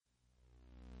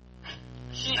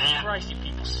Christ, you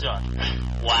people suck.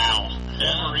 Wow.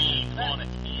 Wolverine on a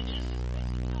tangent.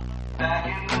 Back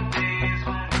in the days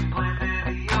when we played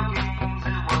video games,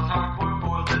 it was hardcore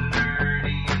for the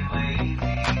nerdy and lazy.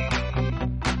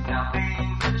 Now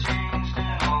things have changed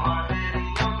and all our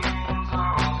video games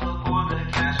are also for the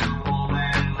casual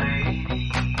and lady.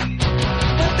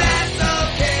 But that's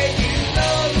okay, you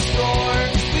know the score.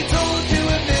 We told you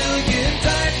a million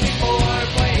times before.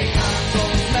 Playing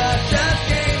consoles, not just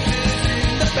games, is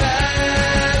in the past.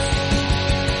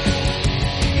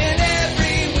 And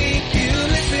every week you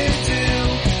listen to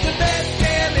the best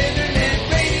damn internet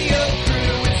radio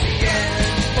crew. It's the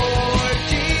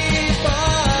N4G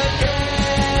podcast.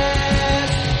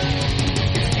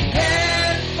 It's the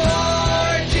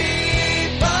N4G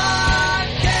podcast.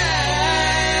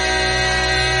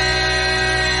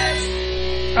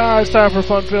 It's time for a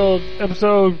fun-filled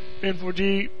episode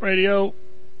N4G Radio.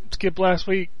 Skipped last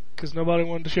week because nobody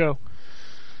wanted to show.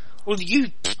 Well,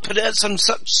 you put out some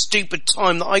such stupid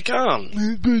time that I can't.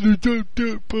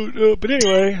 But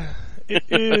anyway, it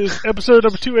is episode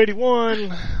number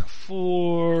 281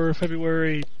 for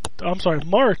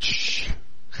March.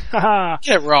 Haha.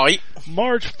 Get right.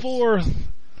 March 4th,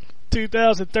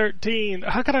 2013.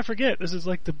 How could I forget? This is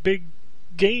like the big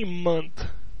game month.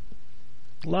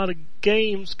 A lot of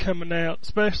games coming out,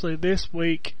 especially this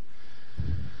week.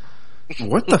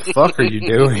 What the fuck are you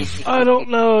doing? I don't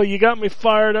know. You got me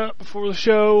fired up before the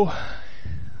show.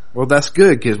 Well, that's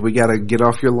good, because we gotta get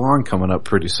off your lawn coming up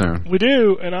pretty soon. We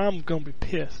do, and I'm gonna be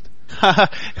pissed.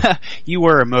 You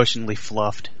were emotionally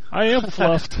fluffed. I am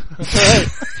fluffed. That's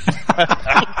right.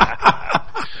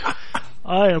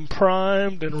 I am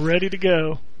primed and ready to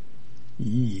go.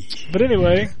 But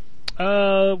anyway,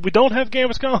 we don't have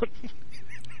Gaviscon.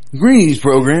 Greenies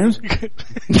programs.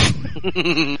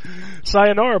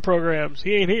 Sayonara programs.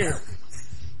 He ain't here.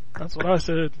 That's what I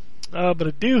said. But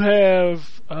I do have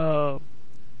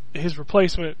his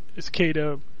replacement is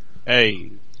K-Dub.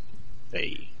 Hey.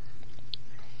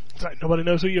 It's like nobody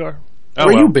knows who you are.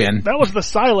 Where you been? That was the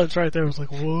silence right there. I was like,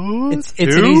 what? It's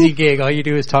an easy gig. All you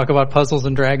do is talk about Puzzles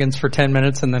and Dragons for 10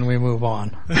 minutes and then we move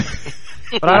on.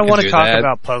 But I don't want to talk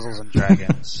about Puzzles and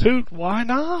Dragons. Hoot, why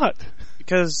not?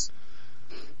 Because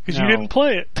you didn't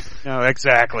play it. No,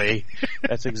 exactly.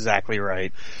 That's exactly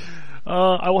right.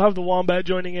 I will have the Wombat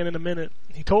joining in a minute.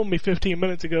 He told me 15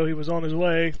 minutes ago he was on his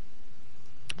way,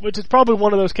 which is probably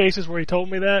one of those cases where he told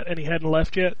me that and he hadn't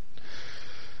left yet.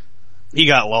 He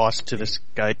got lost to the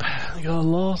Skype. He got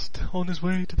lost on his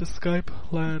way to the Skype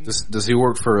land. Does he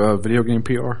work for Video Game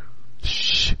PR?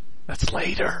 Shh. That's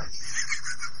later.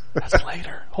 That's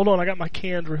later. Hold on, I got my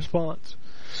canned response.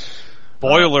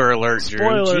 Spoiler alert, Drew.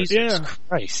 Spoiler, Jesus yeah.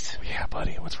 Christ. Yeah,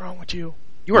 buddy, what's wrong with you?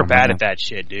 You were bad at that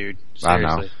shit, dude. Seriously.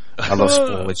 I know. I love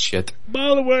spoiled shit.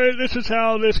 By the way, this is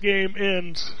how this game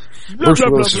ends. Bruce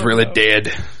Willis is really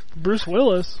dead. Bruce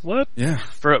Willis? What? Yeah.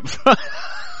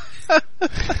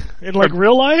 In like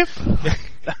real life?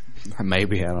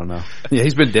 Maybe, I don't know. Yeah,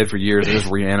 he's been dead for years. They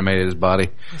just reanimated his body.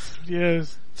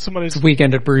 Yes. Somebody's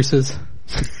Weekend at Bruce's.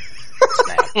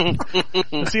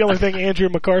 That's the only thing Andrew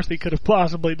McCarthy could have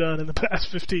possibly done in the past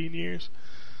 15 years.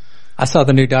 I saw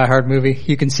the new Die Hard movie.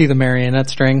 You can see the marionette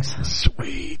strings.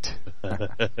 Sweet.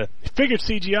 Figured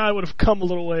CGI would have come a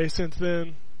little way since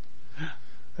then.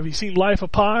 Have you seen Life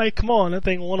of Pi? Come on, that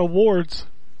thing won awards.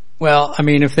 Well, I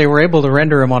mean, if they were able to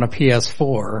render him on a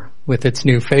PS4 with its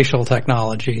new facial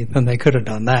technology, then they could have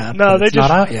done that. No, it's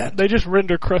not out yet. They just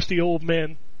render crusty old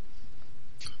men.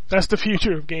 That's the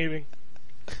future of gaming.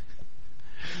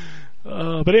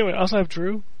 But anyway, I also have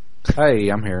Drew. Hey,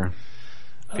 I'm here.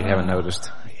 If you haven't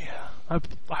noticed. Yeah,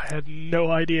 I had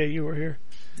no idea you were here.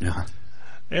 Yeah.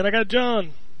 And I got John.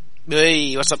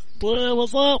 Hey, what's up? Well,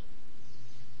 what's up?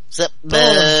 What's up,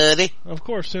 buddy? Of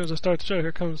course, as soon as I start the show,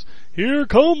 here comes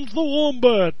the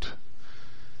Wombat.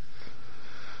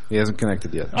 He hasn't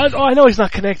connected yet. I know he's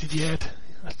not connected yet.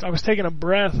 I was taking a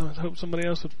breath. I hope somebody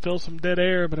else would fill some dead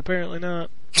air, but apparently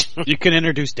not. You can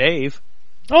introduce Dave.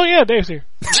 Oh yeah, Dave's here.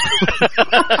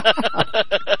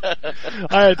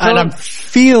 And I'm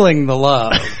feeling the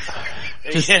love.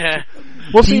 Just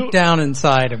deep down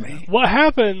inside of me. What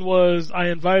happened was I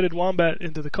invited Wombat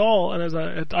into the call, and as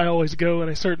I always go in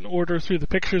a certain order through the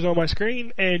pictures on my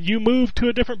screen, and you moved to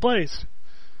a different place.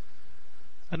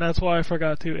 And that's why I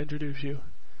forgot to introduce you.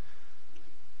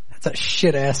 That's a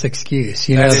shit-ass excuse.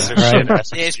 You know that, right?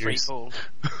 Yeah, it's pretty cool.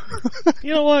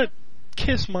 You know what?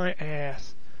 Kiss my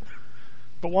ass.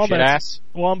 But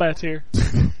Wombat's here.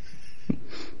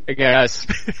 Hey guys.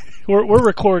 We're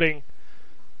recording.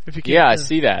 If you can't, yeah, I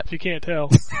see that. If you can't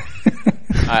tell.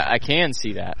 I can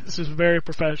see that. This is very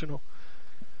professional.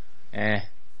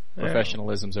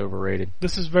 Professionalism's overrated.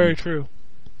 This is very true.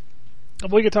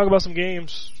 We could talk about some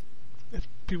games if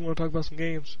people want to talk about some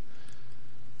games.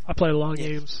 I played a lot of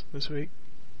games this week.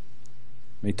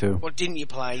 Me too. What didn't you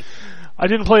play? I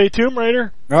didn't play Tomb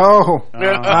Raider. Oh.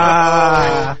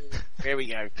 Here we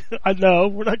go. I know.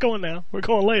 We're not going now. We're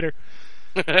going later.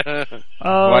 Where'd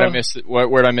I miss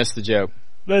the joke?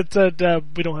 That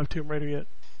we don't have Tomb Raider yet.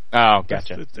 Oh,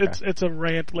 gotcha. It's a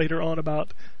rant later on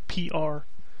about PR.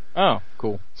 Oh,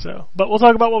 cool. So, but we'll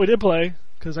talk about what we did play,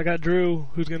 because I got Drew,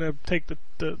 who's going to take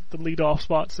the lead off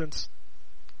spot since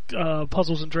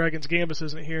Puzzles and Dragons Gambus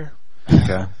isn't here.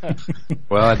 Okay.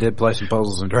 Well, I did play some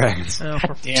Puzzles and Dragons. Oh,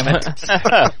 Damn it.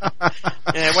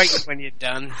 Yeah, wait when you're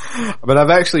done. But I've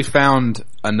actually found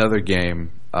another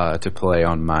game to play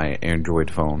on my Android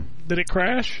phone. Did it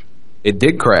crash? It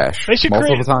did crash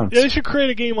multiple times. Yeah, they should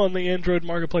create a game on the Android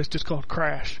marketplace just called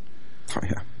Crash. Oh,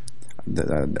 yeah.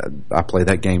 I play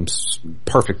that game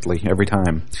perfectly every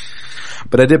time.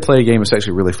 But I did play a game that's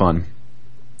actually really fun.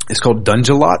 It's called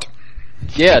Dungelot.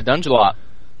 Yeah, Dungelot.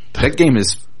 That game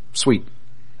is sweet.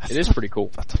 It is pretty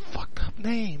cool. That's a fucked up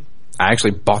name. I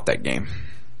actually bought that game.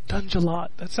 Dungelot.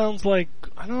 That sounds like,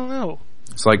 I don't know.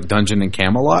 It's like Dungeon and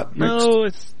Camelot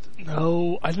mixed.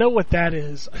 No, I know what that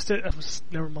is.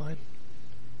 Never mind.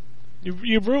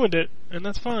 You ruined it, and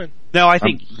that's fine. No, I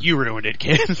think you ruined it,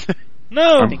 kid.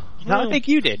 No, I think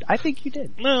you did.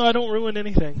 No, I don't ruin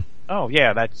anything. Oh,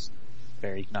 yeah, that's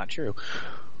very not true.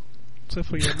 Except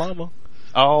for your mama.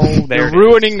 Oh, there You're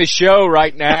ruining the show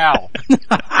right now.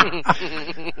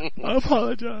 I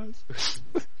apologize.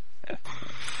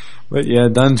 But yeah,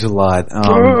 Dungelot.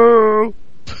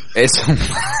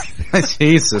 It's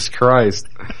Jesus Christ.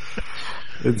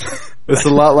 It's a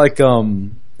lot like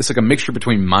it's like a mixture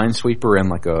between Minesweeper and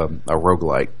like a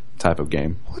roguelike type of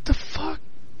game. What the fuck?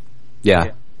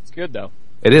 Yeah. It's good though.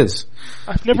 It is.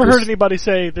 I've never heard anybody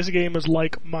say this game is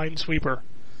like Minesweeper.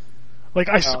 Like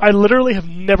I literally have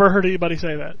never heard anybody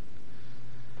say that.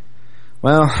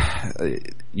 Well,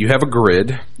 you have a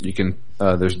grid. You can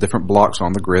there's different blocks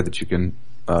on the grid that you can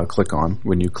click on.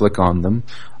 When you click on them,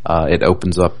 it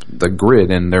opens up the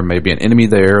grid, and there may be an enemy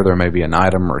there. There may be an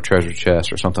item or a treasure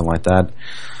chest or something like that.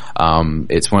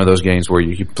 It's one of those games where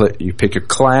you pick a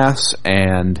class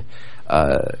and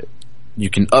you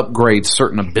can upgrade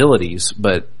certain abilities,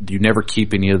 but you never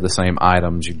keep any of the same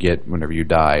items you get whenever you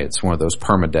die. It's one of those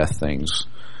permadeath things.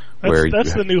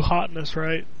 That's the new hotness,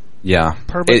 right? Yeah.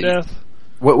 Permadeath.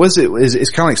 What was it? It's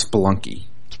kind of like Spelunky.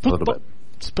 A little bit.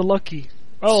 Spelunky.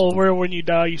 Oh, where when you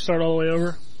die, you start all the way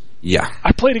over? Yeah.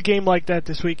 I played a game like that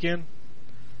this weekend.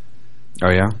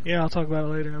 Oh, yeah? Yeah, I'll talk about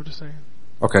it later. I'm just saying.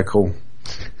 Okay, cool.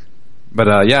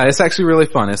 But, yeah, it's actually really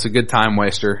fun. It's a good time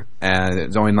waster, and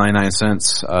it's only 99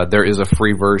 cents. There is a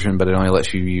free version, but it only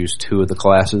lets you use 2 of the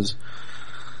classes.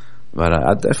 But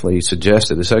I definitely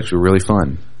suggest it. It's actually really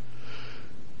fun.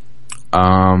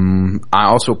 I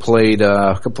also played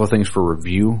a couple of things for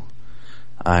review.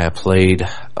 I played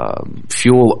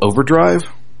Fuel Overdrive.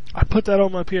 I put that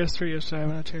on my PS3 yesterday. I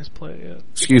haven't had a chance to play it yet.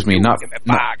 Excuse me, not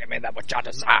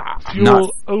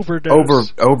Fuel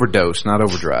Overdose. Overdose, not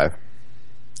Overdrive.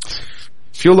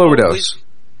 Fuel Overdose.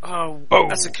 Oh,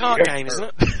 that's a card game, isn't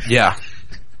it? Yeah.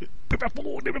 It's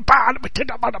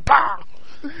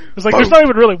like there's not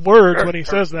even really words when he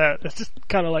says that. It's just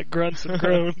kind of like grunts and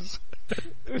groans.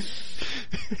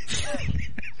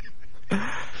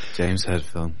 James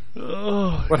Hetfield.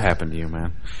 Oh. What happened to you,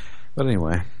 man? But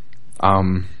anyway,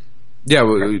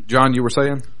 yeah, John, you were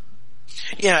saying?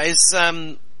 Yeah, it's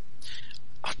I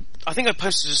think I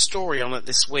posted a story on it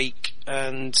this week,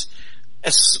 and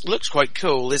it looks quite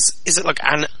cool. Is it like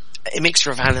a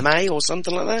mixture of anime or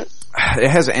something like that? It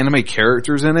has anime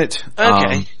characters in it.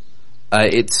 Okay.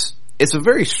 It's a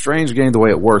very strange game the way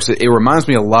it works. It reminds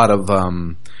me a lot of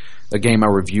a game I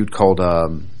reviewed called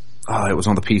it was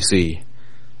on the PC.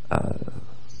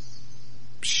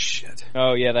 Shit.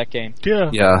 Oh yeah, that game.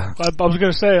 Yeah. I was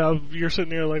gonna say you're sitting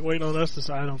there like waiting on us to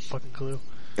say I don't fucking clue.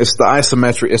 It's the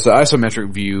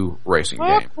isometric view racing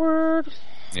Awkward. game.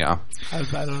 Yeah. I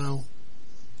don't know.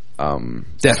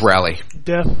 Death Rally.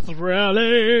 Death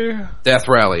Rally. Death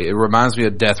Rally. It reminds me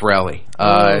of Death Rally.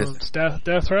 It's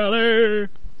Death Rally.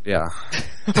 Yeah.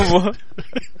 What?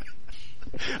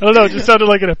 I don't know. It just sounded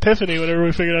like an epiphany whenever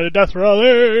we figured out a Death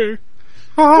Rally.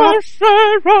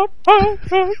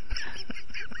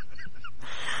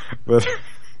 But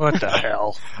what the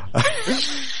hell?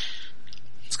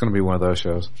 It's going to be one of those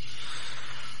shows.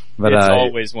 But it's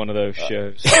always one of those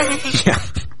shows. Yeah.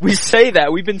 We say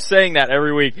that. We've been saying that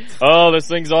every week. Oh, this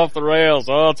thing's off the rails.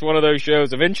 Oh, it's one of those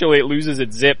shows. Eventually it loses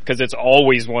its zip because it's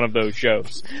always one of those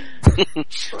shows.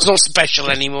 It's not special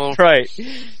anymore. Right.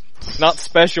 Not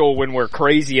special when we're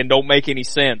crazy and don't make any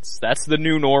sense. That's the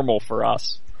new normal for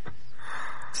us.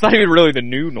 It's not even really the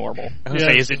new normal. I was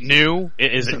gonna say, is it new?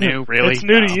 Is it new, really? It's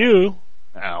new to you.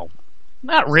 No.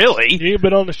 Not really. You've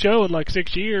been on the show in like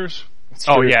 6 years.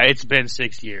 Oh yeah, it's been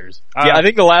 6 years. Yeah, I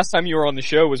think the last time you were on the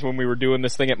show was when we were doing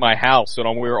this thing at my house and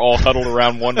we were all huddled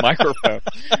around one microphone.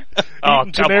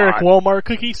 Eating generic Walmart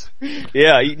cookies?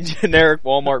 Yeah, eating generic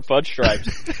Walmart fudge stripes.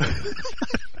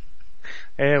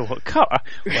 Hey,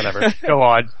 whatever. Go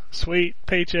on. Sweet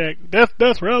paycheck.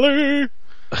 Death Rally.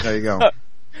 There you go.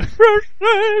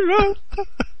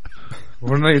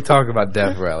 We're not even talking about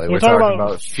Death Rally. We're talking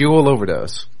about fuel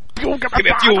overdose. Oh,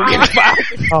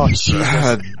 Jesus.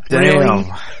 God damn. Really?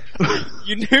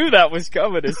 You knew that was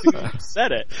coming as soon as you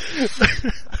said it.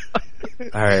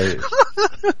 Alright.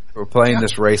 We're playing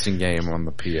this racing game on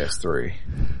the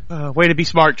PS3. Way to be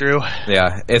smart, Drew.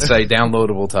 Yeah, it's a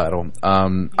downloadable title.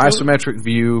 Isometric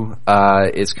view.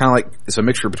 It's kind of like, it's a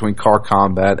mixture between car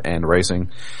combat and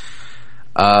racing.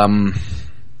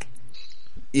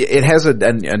 It has a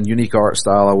unique art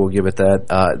style, I will give it that.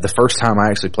 The first time I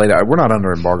actually played it, we're not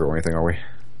under embargo or anything, are we?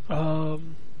 I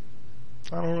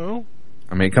don't know.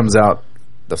 I mean, it comes out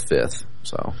the 5th,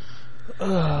 so.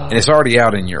 And it's already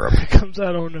out in Europe. It comes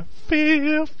out on the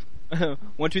 5th.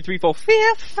 1, 2, 3, 4,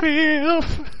 5th.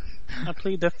 5th. I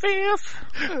plead the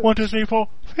 5th. 1, 2, 3, 4,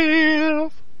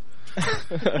 5th.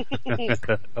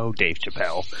 Oh, Dave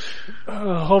Chappelle.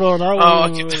 Hold on.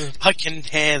 I can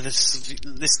hear the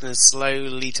listeners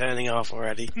slowly turning off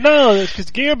already. No, it's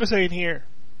because Gambus ain't here.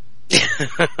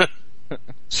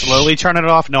 Slowly turning it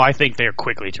off? No, I think they're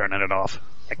quickly turning it off.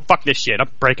 Like, fuck this shit. I'm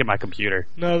breaking my computer.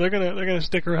 No, they're gonna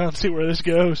stick around and see where this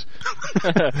goes.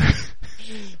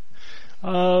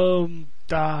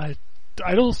 I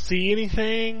don't see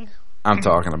anything. I'm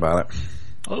talking about it.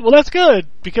 Well, that's good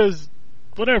because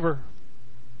whatever.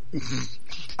 Give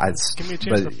me a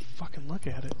chance to fucking look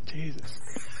at it. Jesus.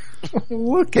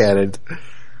 Look at it.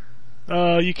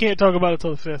 You can't talk about it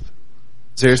till the 5th.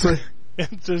 Seriously?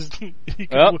 It says,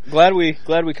 well, glad we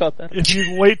caught that. If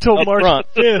you wait till March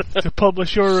 5th to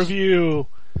publish your review.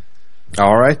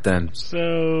 All right then.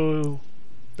 So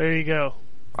there you go.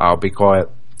 I'll be quiet.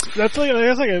 That's like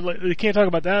we can't talk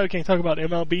about that. We can't talk about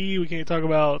MLB. We can't talk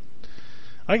about.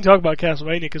 I can talk about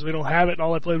Castlevania because we don't have it, and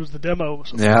all I played was the demo.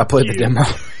 So yeah, I played the demo.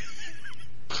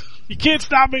 You can't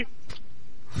stop me.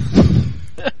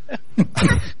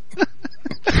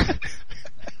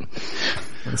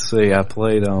 Let's see. I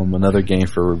played another game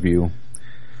for review.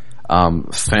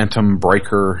 Phantom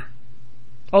Breaker.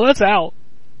 Oh, that's out.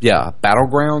 Yeah,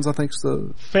 Battlegrounds. I think is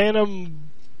the Phantom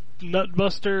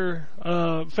Nutbuster.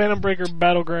 Phantom Breaker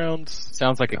Battlegrounds.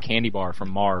 Sounds like a candy bar from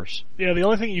Mars. Yeah, the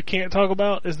only thing you can't talk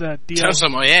about is that DLC. Tell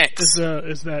some of my ex.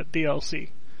 Is that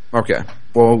DLC. Okay.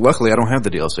 Well, luckily I don't have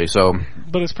the DLC, so.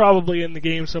 But it's probably in the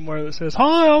game somewhere that says,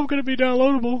 "Hi, I'm going to be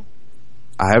downloadable."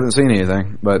 I haven't seen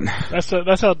anything, but that's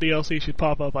how DLC should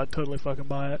pop up. I'd totally fucking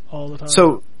buy it all the time.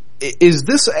 So, is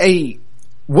this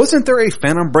wasn't there a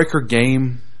Phantom Breaker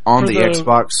game on the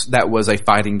Xbox that was a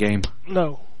fighting game?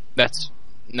 No.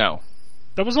 No.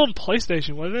 That was on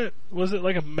PlayStation, wasn't it? Was it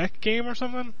like a mech game or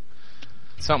something?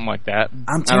 Something like that.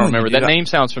 I don't remember. That name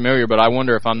sounds familiar, but I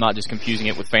wonder if I'm not just confusing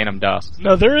it with Phantom Dust.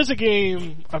 No, there is a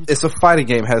game. It's a fighting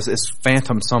game. It's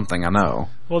Phantom something, I know.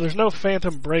 Well, there's no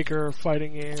Phantom Breaker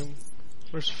fighting game.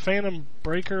 There's Phantom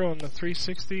Breaker on the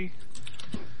 360.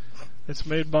 It's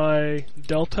made by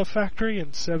Delta Factory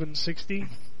in 760.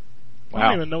 Wow. I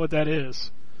don't even know what that is.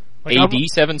 Like AD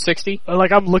 760?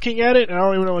 Like, I'm looking at it, and I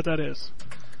don't even know what that is.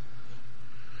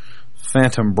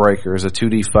 Phantom Breaker is a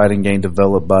 2D fighting game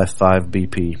developed by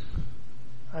 5BP.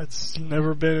 That's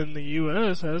never been in the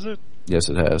U.S., has it? Yes,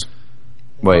 it has.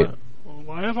 Wait.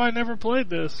 Why have I never played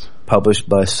this? Published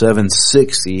by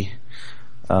 760.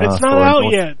 It's not out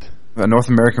yet. A North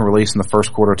American release in the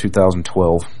first quarter of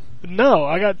 2012. No,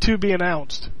 I got to be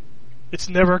announced. It's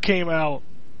never came out.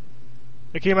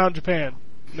 It came out in Japan.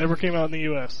 Never came out in the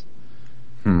U.S.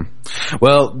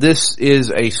 Well, this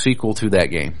is a sequel to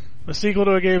that game. A sequel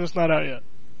to a game that's not out yet.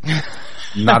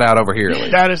 Not out over here, at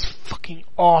least. That is fucking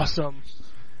awesome.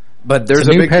 But there's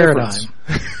a big paradigm.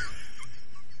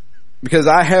 Because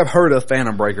I have heard of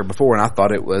Phantom Breaker before, and I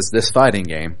thought it was this fighting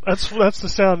game. That's the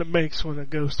sound it makes when a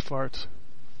ghost farts.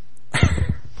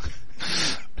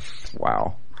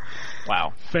 Wow.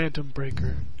 Phantom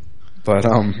Breaker. But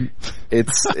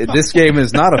this game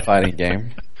is not a fighting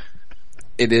game.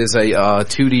 It is a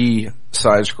 2D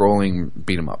side-scrolling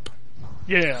beat 'em up.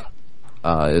 Yeah.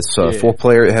 It's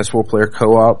 4-player. It has 4-player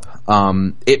co-op.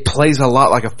 It plays a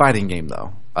lot like a fighting game,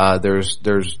 though.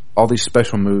 There's all these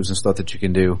special moves and stuff that you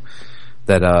can do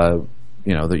that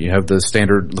that you have the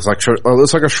standard looks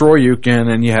like a Shoryuken,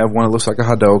 and you have one that looks like a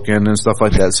Hadouken and stuff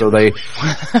like that. So they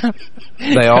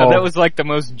all that was like the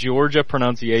most Georgia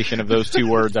pronunciation of those two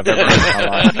words I've ever heard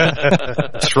in my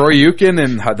life. Shoryuken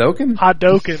and Hadouken.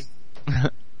 Hadouken.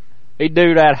 He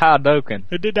do that Hadouken.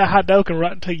 He did that Hadouken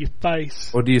right into your face.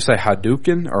 What do you say,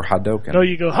 Hadouken or Hadouken? No,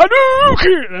 you go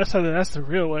Hadouken. That's the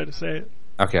real way to say it.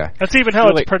 Okay. That's even how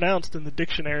it's pronounced in the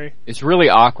dictionary. It's really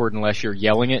awkward unless you're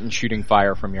yelling it and shooting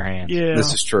fire from your hands. Yeah.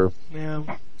 This is true.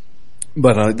 Yeah.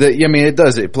 But, it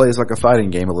does. It plays like a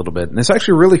fighting game a little bit. And it's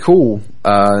actually really cool.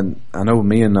 I know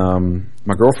me and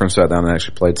my girlfriend sat down and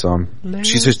actually played some.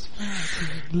 She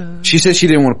said she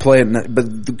didn't want to play it.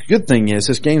 But the good thing is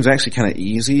this game's actually kind of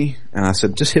easy. And I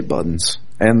said, just hit buttons.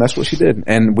 And that's what she did.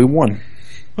 And we won.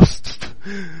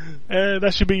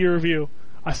 That should be your review.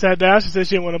 I sat down, she said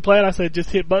she didn't want to play it. I said,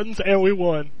 just hit buttons, and we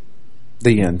won.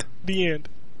 The end.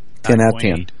 10 out of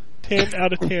 10. 10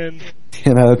 out of 10.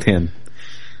 10 out of 10.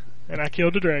 And I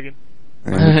killed the dragon.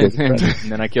 And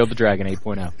then I killed the dragon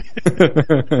 8.0.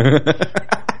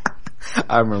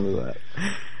 I remember that.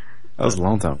 That was a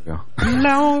long time ago.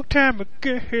 Long time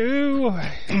ago.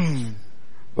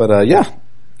 But, yeah.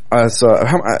 So,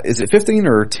 is it 15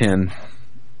 or 10?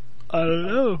 I don't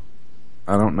know.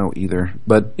 I don't know either.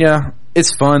 But, yeah,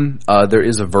 it's fun. There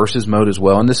is a versus mode as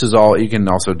well. And this is all, you can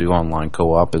also do online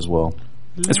co-op as well.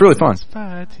 It's really fun.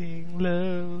 Fighting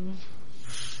love.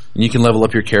 And you can level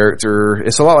up your character.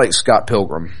 It's a lot like Scott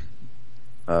Pilgrim,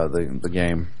 the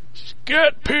game.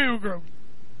 Scott Pilgrim.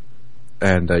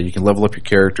 And you can level up your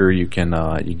character. You can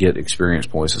you get experience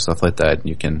points and stuff like that. And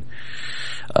you can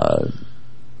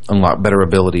unlock better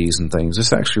abilities and things.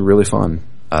 It's actually really fun.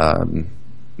 And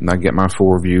I get my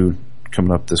full review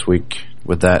coming up this week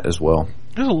with that as well.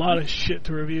 There's a lot of shit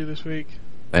to review this week.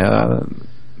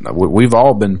 We've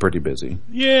all been pretty busy.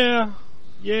 Yeah.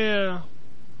 Yeah.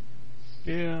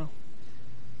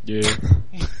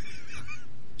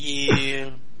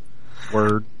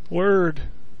 Word. Bird.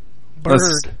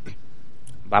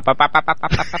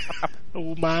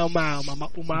 Oh, my.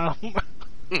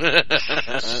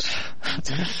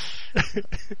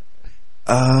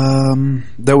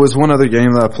 There was one other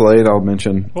game that I played. I'll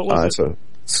mention. What was it?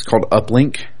 It's called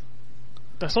Uplink.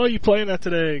 I saw you playing that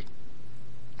today.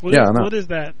 What is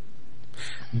that?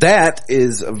 That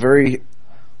is a very.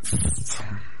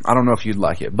 I don't know if you'd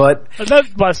like it, but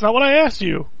that's not what I asked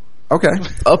you. Okay,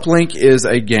 Uplink is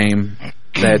a game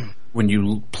that when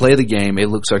you play the game, it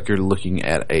looks like you're looking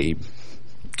at a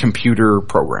computer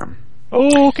program.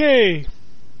 Okay,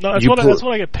 no, that's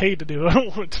what I get paid to do. I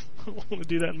don't want to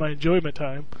do that in my enjoyment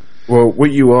time. Well,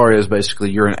 what you are is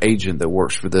basically you're an agent that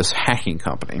works for this hacking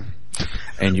company,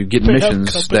 and you get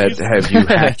missions that have you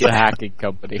hack a hacking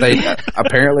company. They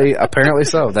apparently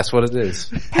so. That's what it is.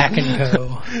 Hack and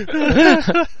Co.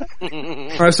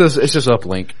 It's just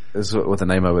Uplink is what the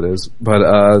name of it is. But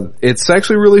it's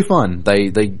actually really fun.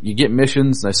 You get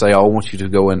missions. They say, "Oh, I want you to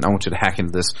go in. I want you to hack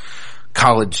into this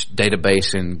college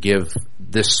database and give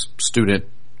this student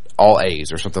all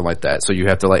A's or something like that." So you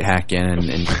have to hack in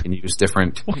and use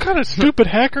different. What kind of stupid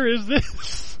hacker is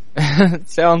this? It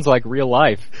sounds like real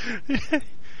life.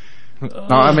 No,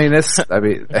 I mean that's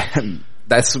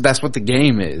what the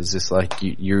game is. It's like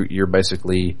you're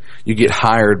basically you get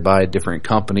hired by different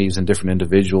companies and different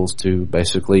individuals to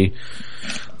basically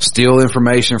steal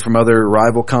information from other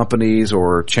rival companies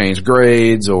or change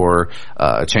grades or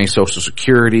change social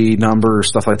security numbers,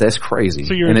 stuff like that. It's crazy.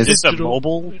 So is this a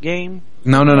mobile game?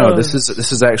 No. This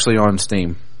is actually on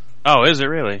Steam. Oh, is it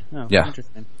really? Oh, yeah.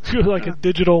 Interesting. You're like a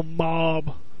digital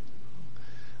mob.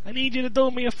 I need you to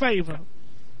do me a favor.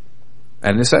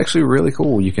 And it's actually really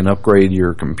cool. You can upgrade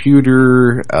your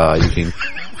computer. You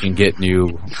can get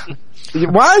new.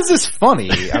 Why is this funny?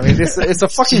 I mean, it's a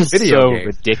fucking video game.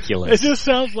 Ridiculous. It just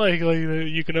sounds like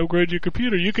you can upgrade your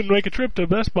computer. You can make a trip to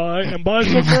Best Buy and buy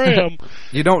some RAM.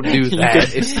 You don't do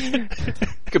that. You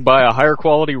could buy a higher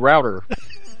quality router.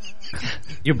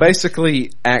 You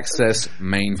basically access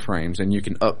mainframes, and you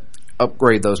can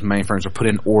upgrade those mainframes or put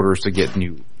in orders to get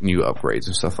new upgrades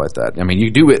and stuff like that. I mean,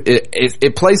 you do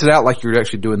it plays it out like you're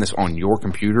actually doing this on your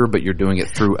computer, but you're doing it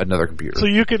through another computer. So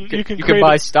you can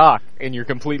buy stock in your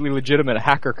completely legitimate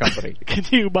hacker company. Can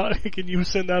you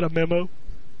send out a memo?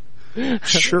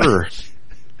 Sure.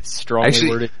 Strongly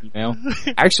worded email.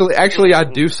 Actually, I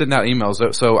do send out emails.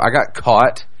 So I got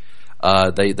caught.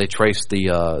 They traced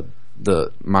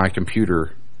my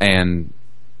computer, and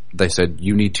they said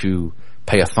you need to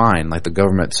pay a fine. Like the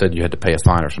government said you had to pay a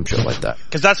fine or some shit like that.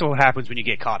 Because that's what happens when you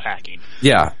get caught hacking.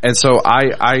 Yeah, and so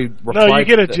I replied. No, you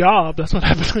get a job. That's what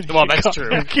happens when you get caught true.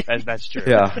 hacking. That's true.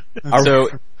 Yeah. So,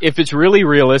 if it's really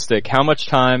realistic, how much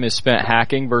time is spent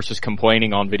hacking versus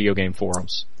complaining on video game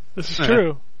forums? This is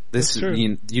true. This is,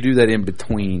 you do that in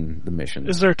between the missions.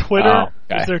 Is there Twitter? Oh,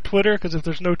 okay. Is there Twitter? Because if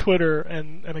there's no Twitter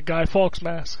and a Guy Fawkes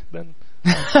mask, then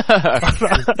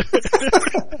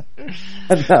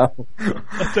No.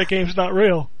 that game's not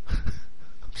real.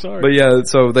 Sorry. But yeah,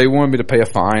 so they wanted me to pay a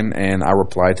fine, and I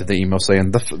replied to the email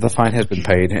saying the fine has been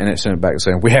paid, and it sent it back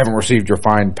saying we haven't received your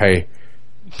fine pay.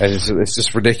 And it's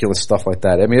just ridiculous stuff like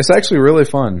that. I mean, it's actually really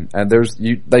fun, and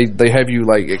they have you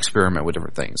like experiment with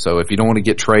different things. So if you don't want to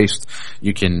get traced,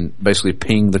 you can basically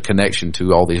ping the connection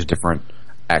to all these different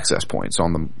access points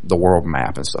on the world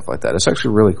map and stuff like that. It's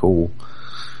actually really cool.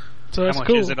 So that's How much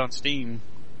cool. is it on Steam?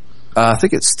 I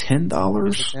think it's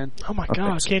 $10. Oh my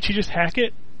god! Can't you just hack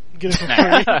it? And get it for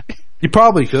free. You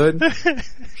probably could.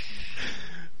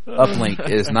 Uplink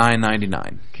is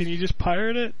 $9.99. Can you just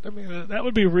pirate it? I mean, that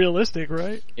would be realistic,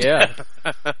 right? Yeah.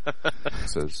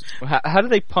 Says, How do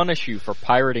they punish you for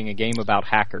pirating a game about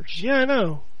hackers? Yeah, I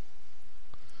know.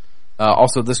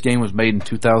 also, this game was made in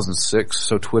 2006,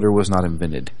 so Twitter was not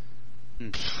invented.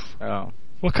 Oh.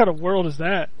 What kind of world is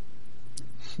that?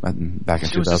 Back in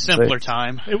 2006. It was a simpler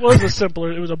time. It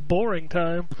was a boring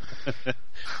time.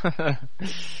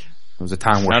 It was a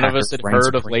time where none of us had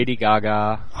heard of Lady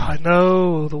Gaga. I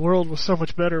know. The world was so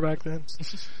much better back then.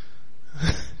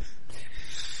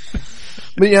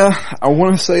 But yeah, I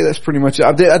want to say that's pretty much it.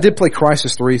 I did play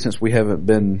Crysis 3 since we haven't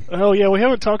been... Oh yeah, we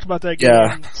haven't talked about that game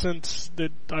Yeah. since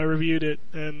I reviewed it,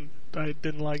 and I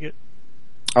didn't like it.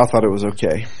 I thought it was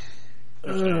okay.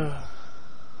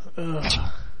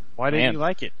 Why didn't you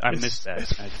like it? I missed that.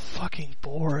 It's fucking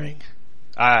boring.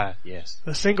 Yes.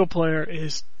 The single player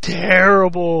is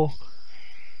terrible.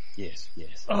 Yes.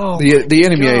 Oh, The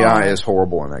enemy God. AI is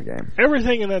horrible in that game.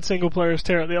 Everything in that single player is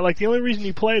terrible. Like, the only reason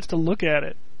you play it is to look at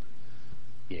it.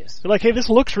 Yes. You're like, hey, this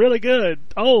looks really good.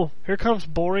 Oh, here comes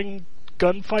boring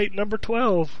gunfight number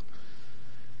 12.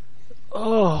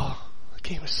 Oh, the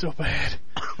game is so bad.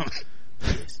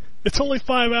 It's only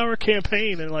 5-hour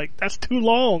campaign, and like, that's too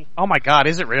long. Oh my god,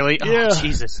 is it really? Yeah. Oh,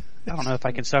 Jesus. I don't know if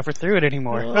I can suffer through it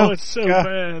anymore. Oh, it's so God.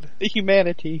 bad. The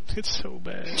humanity. It's so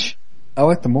bad. I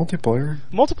like the multiplayer.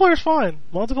 Multiplayer's fine.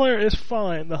 Multiplayer is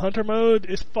fine. The hunter mode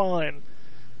is fine.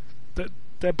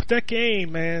 That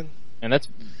game, man. And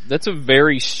that's a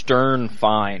very stern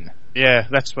fine. Yeah,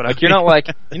 that's what Like, you're not like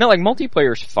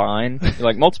multiplayer's fine. You're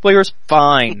like, multiplayer's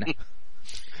fine.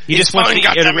 You just want to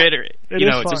reiterate, It is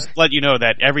just fine. let you know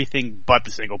that everything but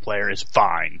the single player is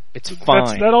fine. It's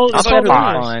fine. That's all Not it better than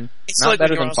is. fine. It's Not like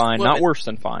better when you than ask a fine. Not woman- worse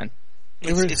than fine.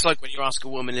 It's like when you ask a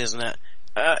woman, isn't it?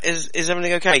 Is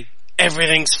everything okay?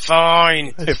 Everything's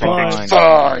fine. It's Fine.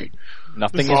 Fine.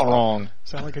 Nothing is wrong.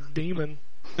 Sound like a demon.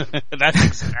 That's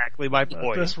exactly my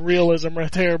point. That's realism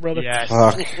right there, brother. Yes.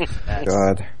 Fuck.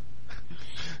 God.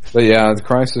 But yeah, the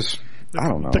Crysis... I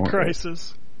don't know. The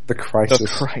crisis. The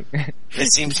Crysis.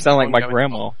 It seems You sound like my ongoing.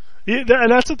 grandma. Yeah,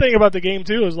 and that's the thing about the game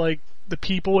too, is like the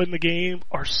people in the game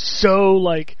are so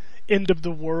like end of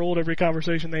the world. Every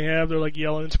conversation they have, they're like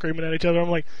yelling and screaming at each other. I'm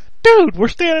like, dude, we're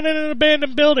standing in an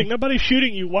abandoned building. Nobody's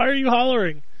shooting you. Why are you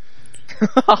hollering?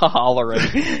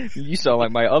 Hollering. You sound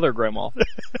like my other grandma.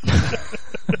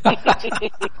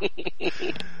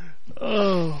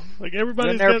 Oh, like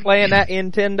everybody's In there got playing that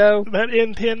Nintendo. that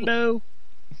Nintendo.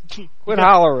 Quit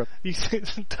hollering. You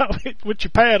stop it with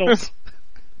your paddles.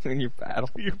 In your battle.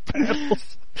 Your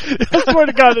paddles. I swear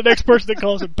to God, the next person that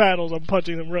calls them paddles, I'm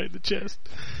punching them right in the chest.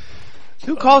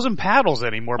 Who calls them paddles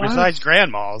anymore besides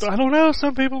grandmas? I don't know.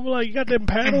 Some people were like, "You got them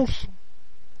paddles?"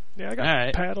 Yeah, I got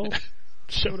Alright. paddles.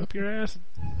 Showed up your ass.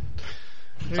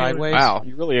 Anyway, Sideways. Wow,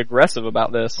 you're really aggressive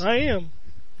about this. I am.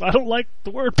 I don't like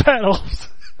the word paddles.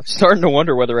 I'm starting to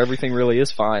wonder whether everything really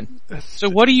is fine. So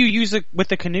what do you use with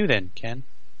the canoe then, Ken?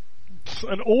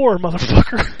 An oar,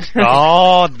 motherfucker.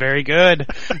 Oh, very good.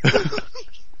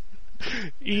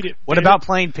 Eat it. What bitch. about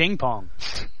playing ping pong?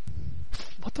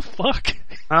 What the fuck?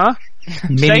 Huh?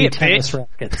 Mini Say it, tennis bitch.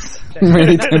 rackets.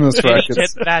 Many tennis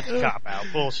rackets. That's cop out.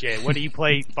 Bullshit. What do you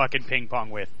play fucking ping pong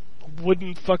with?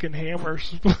 Wooden fucking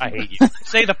hammers. I hate you.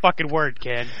 Say the fucking word,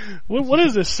 Ken. What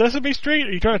is this, Sesame Street?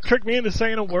 Are you trying to trick me into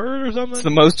saying a word or something? It's the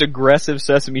most aggressive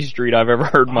Sesame Street I've ever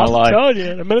heard in my I'm life. telling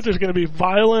you, in a minute there's going to be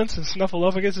violence and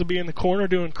Snuffleupagus will be in the corner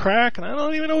doing crack, and I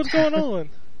don't even know what's going on.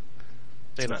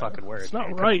 Say the fucking word. It's not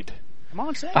man. right. Come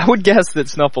on, say it. I would guess that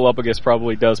Snuffleupagus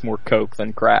probably does more coke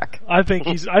than crack. I think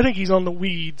he's on the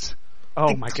weeds.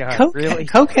 Oh my god, Coke, really?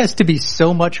 Coke has to be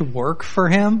so much work for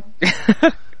him.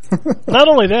 Not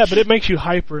only that, but it makes you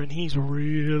hyper, and he's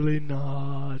really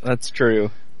not. That's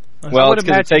true. Well, it's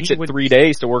because it takes it 3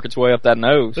 days to work its way up that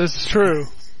nose. This is true.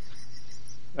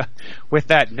 With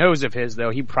that nose of his, though,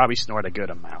 he'd probably snort a good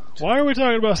amount. Why are we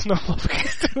talking about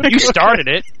Snuffleupagus? You started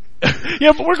it.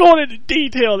 Yeah, but we're going into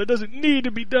detail that doesn't need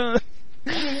to be done.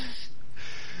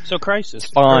 So Crisis.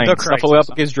 Fine.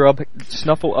 Snuffleupagus's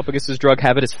drug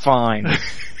habit is fine.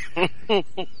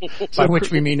 By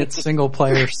which we mean it's single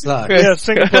player sucks. Yeah,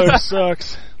 single player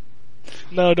sucks.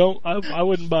 No, don't. I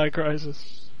wouldn't buy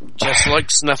Crisis. Just like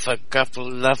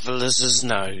Snuffleupagus'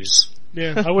 nose.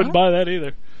 Yeah, I wouldn't buy that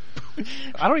either.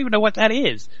 I don't even know what that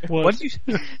is. What did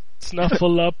you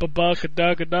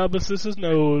Snuffleupagus'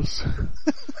 nose.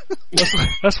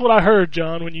 That's what I heard,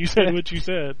 John, when you said what you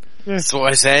said. That's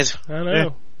what I said. I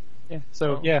know. Yeah.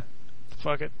 So, yeah.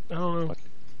 Fuck it. I don't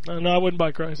know. No, I wouldn't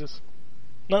buy Crisis.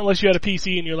 Not unless you had a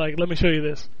PC and you're like, let me show you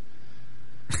this.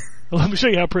 Let me show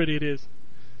you how pretty it is.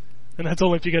 And that's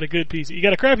only if you got a good PC. You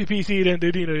got a crappy PC, then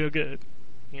dude, you're good.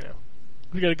 You know.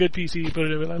 If you got a good PC, you put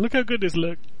it in like, look how good this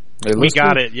looks. We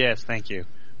got it, yes, thank you.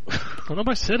 Well,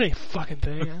 nobody said a fucking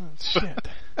thing. Shit.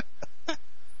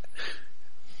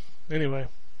 Anyway.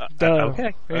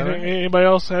 Okay. Anybody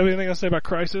else have anything else to say about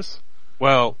Crisis?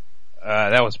 Well,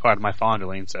 that was part of my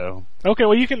fondling, so. Okay,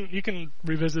 well you can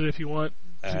revisit it if you want.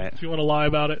 If you want to lie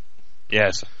about it.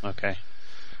 Yes, okay.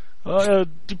 Do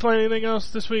you play anything else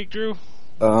this week, Drew?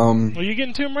 Are you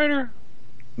getting Tomb Raider?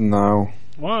 No.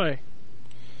 Why?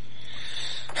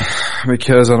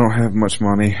 Because I don't have much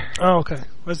money. Oh, okay.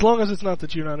 As long as it's not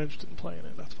that you're not interested in playing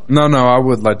it, that's fine. No, I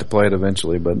would like to play it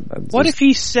eventually, but... What if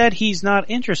he said he's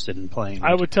not interested in playing it?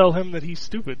 I would tell him that he's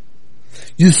stupid.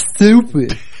 You're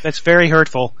stupid. That's very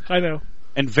hurtful. I know.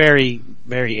 And very,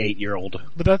 very 8-year-old.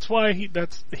 But that's why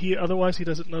otherwise he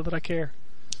doesn't know that I care.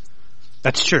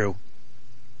 That's true.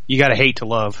 You gotta hate to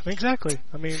love. Exactly.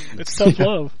 I mean, it's tough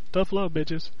love. Tough love,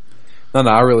 bitches. No,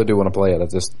 I really do want to play it.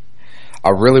 I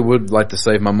really would like to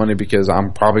save my money because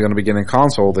I'm probably going to be getting a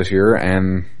console this year,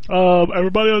 and...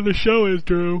 everybody on the show is,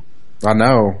 Drew. I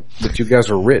know, but you guys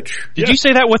are rich. Did you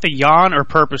say that with a yawn or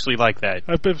purposely like that?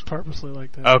 I was purposely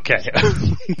like that. Okay.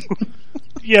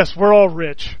 Yes, we're all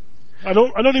rich. I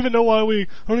don't even know why we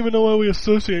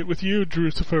associate with you,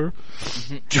 Drucifer.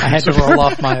 I had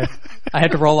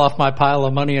to roll off my pile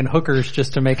of money and hookers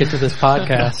just to make it to this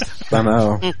podcast. I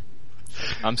know.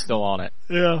 I'm still on it.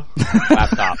 Yeah.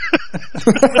 Laptop.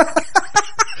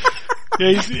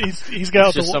 Yeah, he's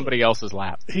got just somebody else's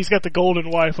lap. He's got the golden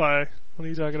Wi-Fi. What are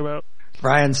you talking about?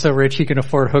 Ryan's so rich he can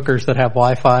afford hookers that have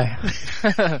Wi-Fi.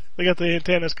 They got the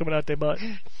antennas coming out their butt.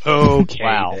 Okay.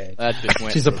 Wow. That just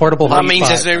went. She's a portable hotspot. That means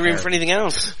there's no room for anything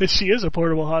else. She is a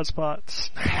portable hotspot.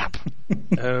 Snap.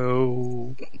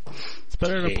 Oh. It's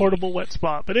better than a portable wet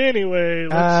spot. But anyway,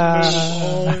 let's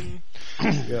move on.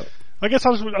 Yep. I guess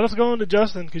let's go on to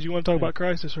Justin because you want to talk about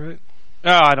Crisis, right?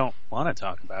 No, I don't want to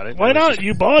talk about it. Why not?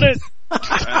 You bought it.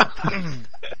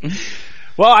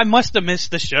 Well, I must have missed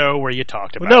the show where you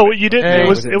talked about it. No, you didn't. Hey, it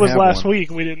was last one.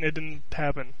 week. It didn't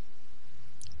happen.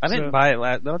 I didn't buy it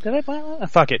last... No, did I buy it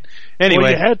last? Fuck it. Anyway.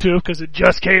 Well, you had to because it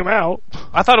just came out.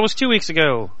 I thought it was 2 weeks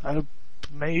ago.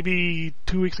 Maybe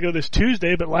 2 weeks ago this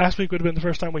Tuesday, but last week would have been the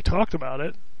first time we talked about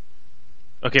it.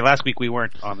 Okay, last week we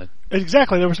weren't on the...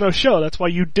 Exactly, there was no show. That's why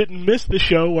you didn't miss the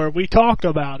show where we talked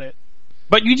about it.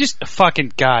 But you just...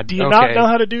 Fucking God. Do you not know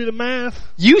how to do the math?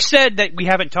 You said that we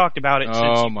haven't talked about it since you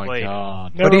played. Oh my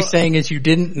God. What he's saying is you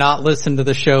didn't not listen to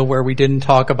the show where we didn't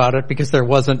talk about it because there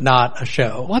wasn't not a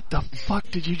show. What the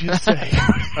fuck did you just say?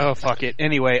 Oh, fuck it.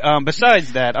 Anyway,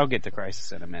 besides that, I'll get to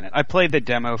Crisis in a minute. I played the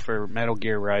demo for Metal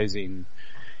Gear Rising,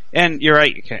 and you're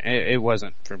right, it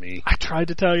wasn't for me. I tried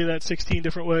to tell you that 16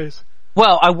 different ways.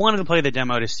 Well, I wanted to play the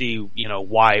demo to see,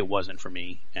 why it wasn't for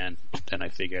me, and then I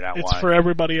figured out why. It's for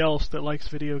everybody else that likes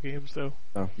video games, though.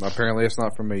 No, apparently it's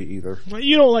not for me either. Well,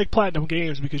 you don't like Platinum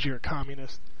Games because you're a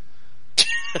communist.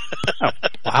 Oh,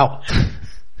 wow.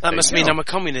 That must mean I'm a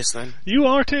communist then. You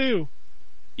are too.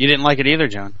 You didn't like it either,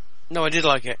 John? No, I did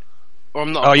like it. Or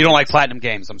I'm not. Oh, you don't like Platinum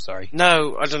Games, I'm sorry.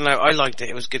 No, I don't know. I liked it.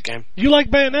 It was a good game. You like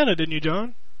Bayonetta, didn't you,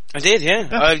 John? I did, yeah.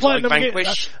 I like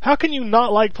Vanquish. How can you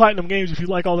not like Platinum Games if you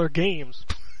like all their games?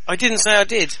 I didn't say I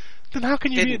did. Then how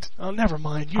can you be... Oh, never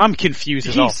mind. I'm confused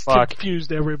as all fuck. He's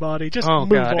confused everybody. Just move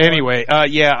on. Anyway,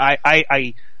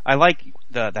 I like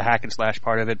the hack and slash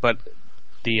part of it, but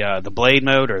the blade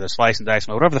mode or the slice and dice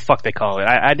mode, whatever the fuck they call it,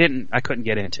 I couldn't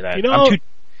get into that.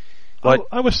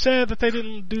 I was sad that they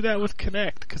didn't do that with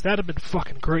Kinect, because that'd have been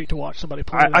fucking great to watch somebody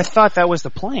play. I thought that was the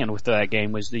plan with that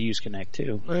game, was to use Kinect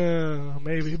too.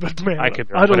 Maybe, but man, I'd have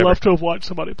loved to have watched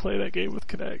somebody play that game with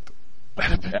Kinect.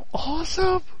 That'd have been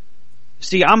awesome.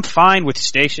 See, I'm fine with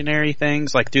stationary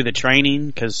things, like through the training,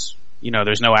 because,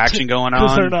 there's no action going on.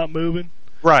 Because they're not moving.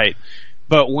 Right.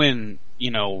 But when,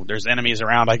 there's enemies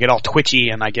around, I get all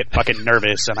twitcy and I get fucking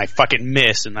nervous and I fucking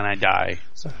miss and then I die.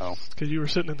 So. Because you were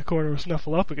sitting in the corner with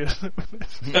Snuffleupagus.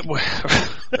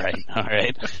 Right,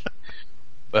 alright.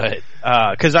 But,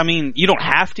 cause you don't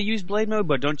have to use blade mode,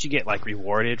 but don't you get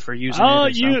rewarded for using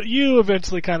it? You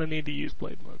eventually kind of need to use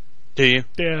blade mode. Do you?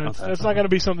 Yeah, Okay. That's not going to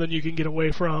be something you can get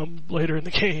away from later in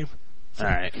the game.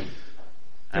 Alright.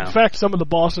 In fact, some of the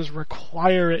bosses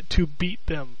require it to beat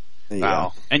them. Yeah.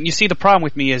 Wow. And you see, the problem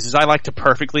with me is I like to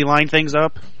perfectly line things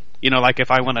up. Like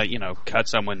if I want to, cut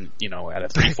someone, at a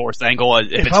 3/4 angle,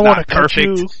 if it's I want not to cut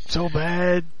perfect. you so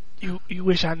bad, you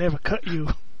wish I never cut you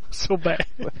so bad.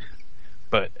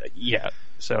 But yeah,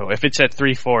 so if it's at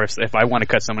 3/4, if I want to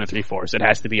cut someone at 3/4, it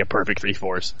has to be a perfect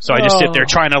 3/4. So I just sit there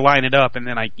trying to line it up, and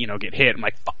then I, get hit. I'm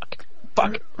like,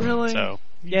 fuck. Really? So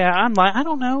yeah, I'm like, I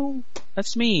don't know.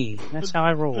 That's me. That's how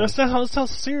I roll. That's how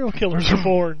serial killers are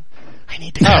born. I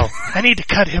need to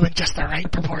cut him in just the right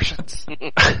proportions.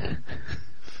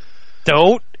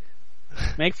 Don't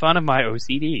make fun of my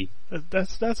OCD.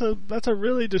 That's a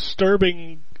really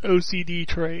disturbing OCD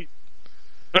trait.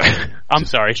 I'm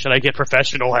sorry, should I get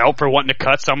professional help for wanting to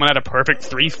cut someone at a perfect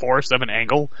 3/4 of an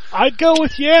angle? I'd go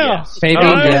with yes. Maybe,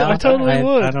 I totally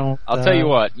would. I'll tell you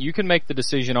what, you can make the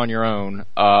decision on your own.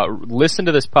 Listen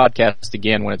to this podcast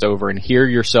again when it's over and hear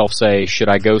yourself say, should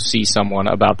I go see someone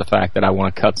about the fact that I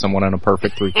want to cut someone in a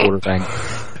perfect 3/4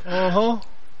 angle?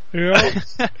 Yeah.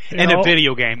 In a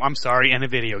video game. I'm sorry, in a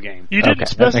video game. You didn't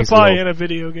specify in a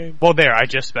video game. Well, there, I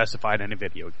just specified in a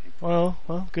video game.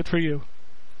 Well, good for you.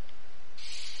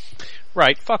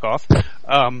 Right, fuck off.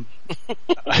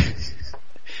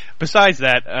 Besides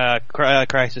that,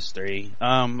 Crysis 3,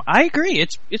 I agree.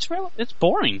 It's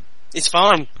boring. It's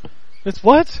fine. It's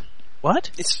what?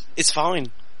 What? It's fine.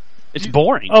 It's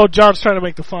boring. Oh, John's trying to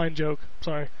make the fine joke.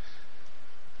 Sorry.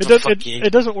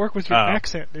 It doesn't work with your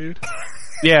accent, dude.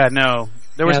 Yeah, no.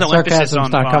 There was no emphasis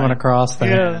on not coming across there.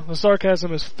 Yeah, the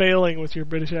sarcasm is failing with your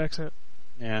British accent.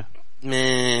 Yeah.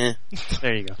 Meh.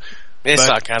 There you go. It's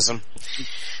sarcasm.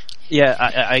 Yeah,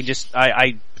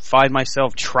 I find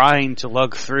myself trying to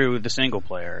lug through the single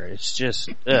player. It's just,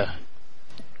 ugh.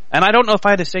 And I don't know if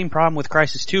I had the same problem with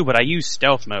Crysis 2, but I use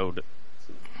stealth mode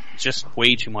just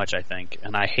way too much, I think,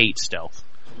 and I hate stealth.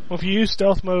 Well, if you use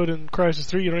stealth mode in Crysis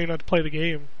 3, you don't even have to play the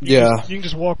game. You can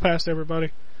just walk past everybody.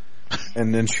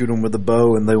 And then shoot them with a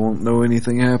bow and they won't know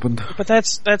anything happened. But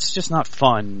that's just not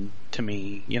fun to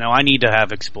me. I need to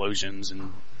have explosions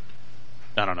and,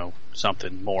 I don't know,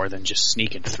 something more than just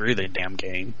sneaking through the damn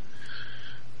game.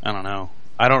 I don't know.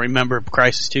 I don't remember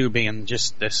Crysis 2 being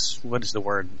just this, what is the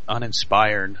word,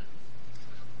 uninspired.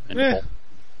 I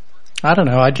don't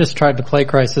know. I just tried to play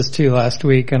Crysis 2 last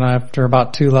week, and after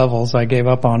about 2 levels, I gave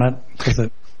up on it because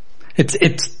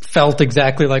it felt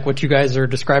exactly like what you guys are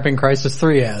describing Crysis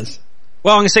 3 as.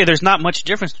 Well, I'm going to say there's not much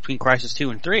difference between Crysis 2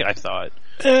 and 3, I thought.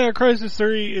 Crysis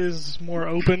 3 is more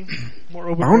open.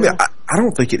 I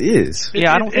don't think it is.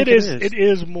 I don't think it is. It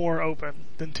is more open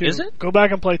than 2. Is it? Go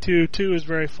back and play 2. 2 is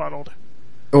very funneled.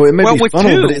 Oh, it may be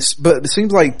funneled, but it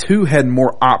seems like 2 had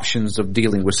more options of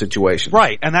dealing with situations.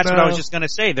 Right, and that's what I was just going to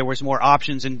say. There was more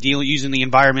options in using the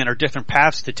environment or different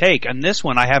paths to take. And this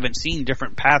one, I haven't seen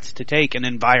different paths to take in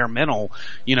environmental.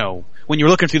 When you're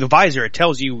looking through the visor, it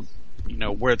tells you,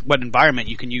 what environment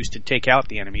you can use to take out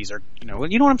the enemies, or you know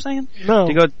what I'm saying? No.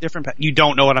 To go different. You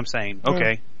don't know what I'm saying.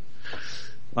 Okay.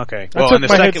 No. Okay. I took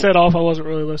my headset off. I wasn't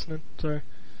really listening. Sorry.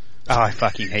 Oh, I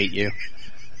fucking hate you.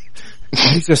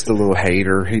 He's just a little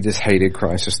hater. He just hated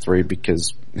Crysis 3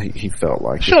 because he felt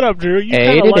like Shut up, Drew. You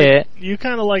hated it. You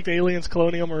kind of liked Aliens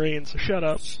Colonial Marines, so shut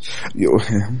up.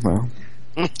 Well.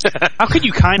 How could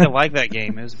you kind of like that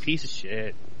game? It was a piece of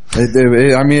shit.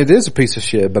 It is a piece of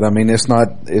shit, but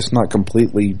it's not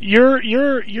completely.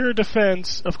 Your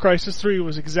defense of Crysis 3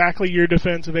 was exactly your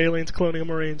defense of Aliens Colonial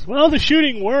Marines. Well, the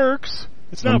shooting works.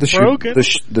 It's not broken.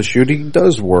 The shooting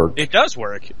does work. It does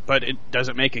work, but it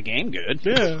doesn't make a game good.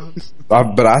 Yeah.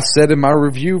 But I said in my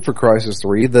review for Crysis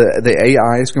 3, the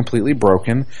AI is completely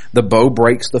broken. The bow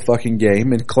breaks the fucking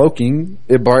game, and cloaking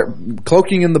and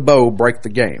the bow break the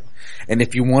game. And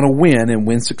if you want to win and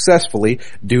win successfully,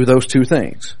 do those two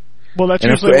things. Well, that's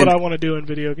usually what I want to do in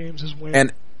video games is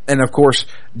win. And of course,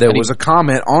 there was a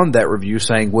comment on that review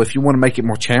saying, well, if you want to make it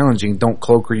more challenging, don't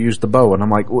cloak or use the bow. And I'm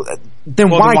like, then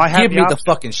why give me the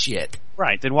fucking shit?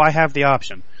 Right, then why have the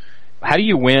option? How do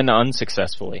you win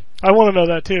unsuccessfully? I want to know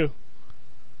that too.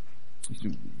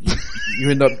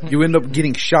 You end up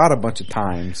getting shot a bunch of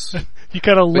times. You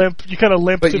kind of limp to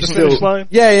the finish line.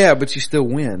 Yeah, but you still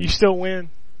win. You still win.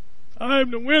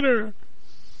 I'm the winner.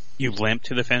 You limped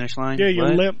to the finish line? Yeah, you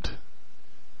What? limped.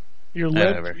 You're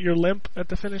Whatever. limp at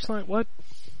the finish line. What?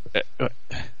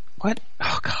 What?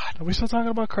 Oh God. Are we still talking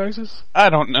about Crysis? I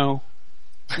don't know.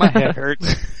 My head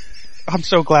hurts. I'm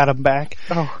so glad I'm back.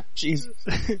 Oh, Jesus.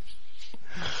 Did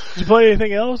you play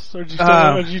anything else, or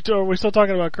are we still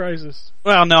talking about Crysis?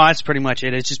 Well, no, that's pretty much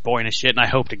it. It's just boring as shit, and I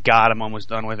hope to God I'm almost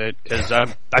done with it, because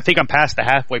I think I'm past the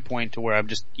halfway point to where I'm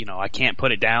just, I can't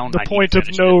put it down. The point of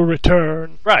no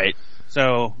return. Right.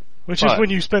 So. Which is when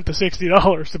you spent the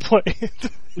 $60 to play it.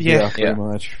 Yeah, pretty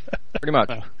much. Pretty much.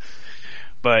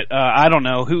 But I don't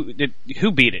know who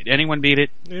beat it. Anyone beat it?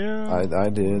 Yeah, I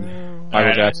did.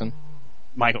 Michael Jackson.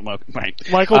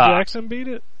 Michael Jackson beat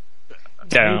it. I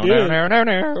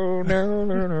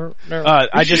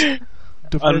just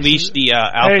unleashed the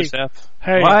Alpha Ceph.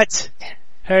 Hey, what?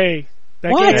 Hey,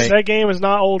 that game is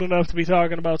not old enough to be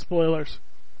talking about spoilers.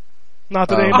 Not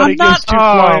that anybody gives two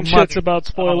flying shits about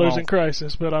spoilers in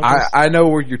Crysis, but I know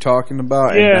what you're talking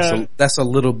about. Yeah, and that's a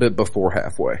little bit before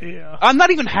halfway. Yeah, I'm not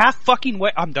even half fucking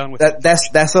way. I'm done with that.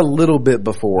 That's a little bit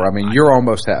before. I mean, you're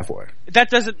almost halfway. That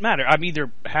doesn't matter. I'm either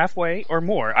halfway or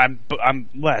more. I'm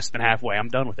less than halfway. I'm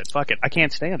done with it. Fuck it. I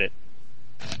can't stand it.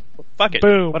 Fuck it.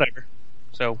 Boom. Whatever.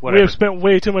 So whatever. We have spent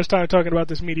way too much time talking about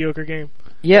this mediocre game.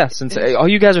 Yeah, since all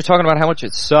you guys are talking about how much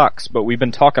it sucks, but we've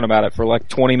been talking about it for like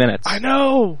 20 minutes. I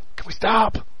know. Can we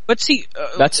stop? But see,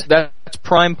 that's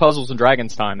prime Puzzles and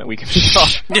Dragons time that we can talk.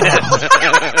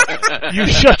 You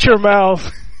shut your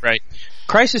mouth. Right.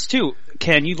 Crysis 2,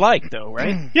 Ken, you like though,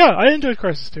 right? Yeah, I enjoyed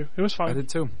Crysis 2. It was fine. I did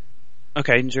too.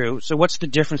 Okay, Drew. So what's the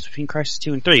difference between Crysis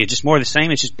 2 and 3? It's just more of the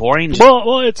same? It's just boring?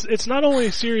 Well, it's not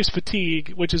only series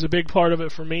fatigue, which is a big part of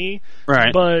it for me,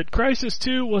 right? But Crysis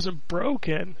 2 wasn't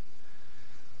broken.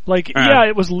 Like, yeah,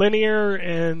 it was linear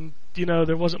and,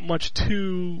 there wasn't much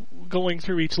to going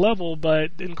through each level, but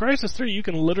in Crysis 3 you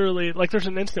can literally, like, there's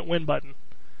an instant win button.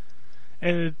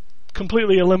 And it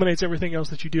completely eliminates everything else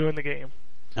that you do in the game.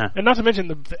 And not to mention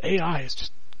the AI is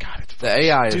just, God, it's the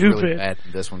AI stupid. is really bad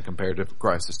in this one compared to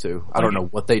Crysis 2. I don't know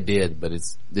what they did, but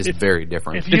it's very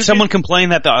different. Did someone complain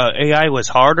that the AI was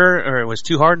harder, or it was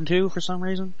too hard in 2 for some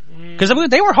reason? Because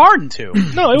they were hard in 2.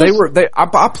 No,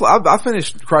 I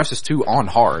finished Crysis 2 on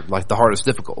hard, like the hardest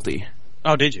difficulty.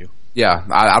 Oh, did you? Yeah,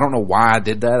 I don't know why I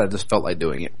did that. I just felt like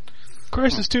doing it.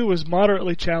 Crysis 2 was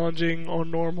moderately challenging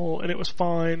on normal, and it was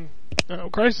fine.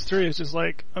 Crysis 3 is just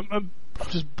like, I'm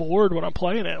just bored when I'm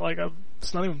playing it. Like,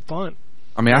 it's not even fun.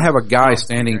 I mean, I have a guy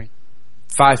standing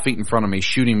 5 feet in front of me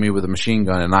shooting me with a machine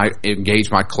gun, and I engage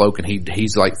my cloak, and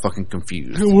he's like fucking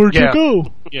confused. Where'd you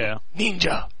go? Yeah.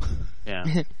 Ninja. Yeah.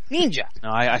 Ninja. No,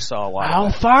 I saw a lot I'll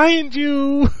of that. find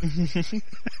you.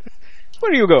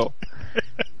 Where do you go?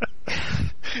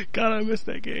 God, I missed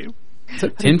that game.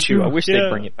 Tenchu. I wish they'd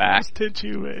bring it back. It's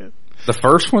Tenchu, man. The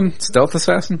first one, Stealth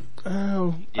Assassin?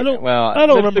 Oh, Yeah, I don't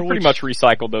they remember pretty much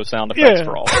recycled those sound effects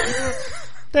for all of them.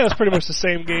 That was pretty much the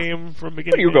same game from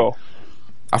beginning. Where do you go?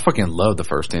 I fucking love the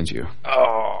first Tenchu.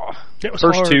 Oh, it was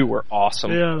first hard. 2 were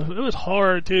awesome. Yeah, it was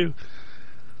hard too.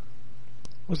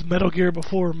 Was Metal Gear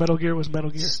before Metal Gear was Metal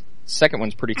Gear? Second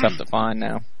one's pretty tough to find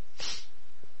now.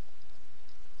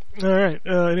 All right.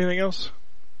 Anything else?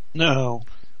 No.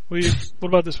 What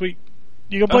about this week?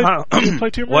 You gonna play? You gonna play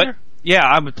Tomb Raider? What? Yeah,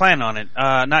 I'm planning on it.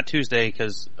 Not Tuesday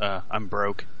because I'm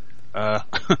broke. Yeah.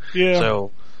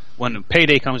 So when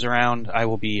payday comes around, I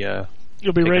will be.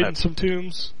 You'll be raiding some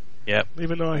tombs. Yep.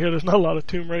 Even though I hear there's not a lot of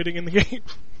tomb raiding in the game.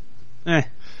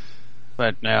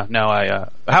 But no,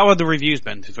 how have the reviews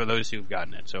been for those who've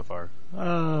gotten it so far?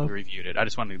 Who reviewed it? I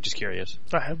just wanted, just curious.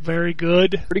 Very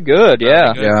good. Pretty good,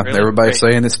 yeah. Yeah, really everybody's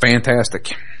great. saying it's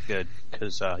fantastic. Good,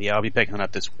 because I'll be picking it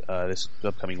up this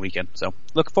upcoming weekend. So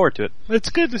look forward to it. It's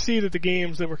good to see that the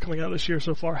games that were coming out this year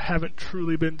so far haven't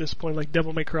truly been disappointing. Like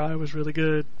Devil May Cry was really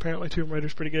good. Apparently Tomb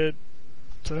Raider's pretty good.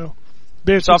 So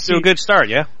it's off to a good start,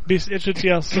 yeah. Be interested to see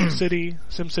how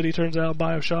SimCity turns out.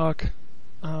 BioShock.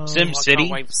 SimCity. I can't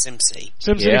wait for SimCity.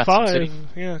 SimCity 5.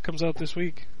 SimCity. Comes out this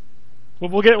week. Well,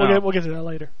 we'll get to that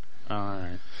later. All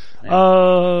right.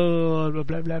 Blah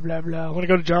blah blah blah. Want to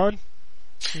go to John?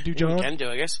 You do John? We can do,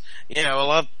 I guess. Yeah, well,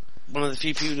 I'm one of the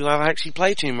few people who have actually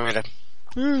played Tomb Raider.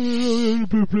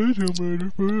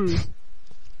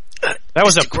 That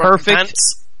was a perfect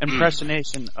Pants.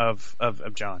 impersonation of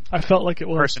John. I felt like it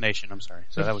was. Impersonation, I'm sorry.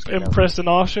 So that was good.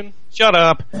 Impersonation? Shut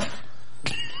up.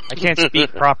 I can't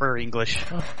speak proper English.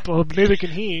 Well, neither can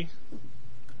he.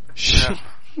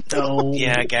 No.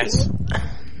 Yeah, I guess.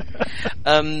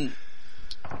 I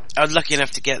was lucky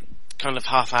enough to get kind of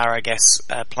half hour, I guess,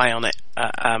 play on it.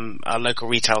 Our local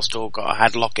retail store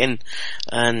had lock-in,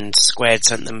 and Squared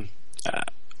sent them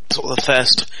sort of the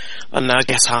first, I don't know, I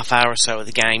guess half hour or so of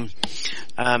the game.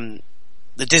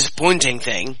 The The disappointing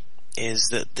thing is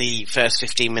that the first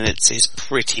 15 minutes is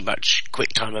pretty much quick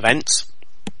time events.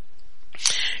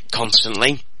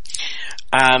 Constantly.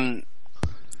 But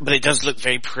it does look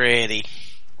very pretty.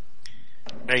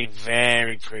 Very,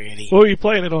 very pretty. What are you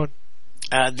playing it on?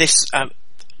 On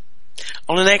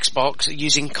an Xbox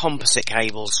using composite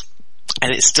cables.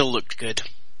 And it still looked good.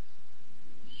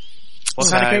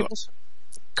 What kind of cables?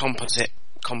 Composite.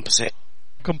 Composite?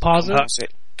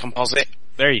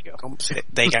 There you go. Composite.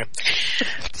 There you go.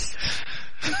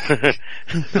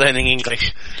 Learning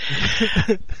English.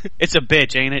 It's a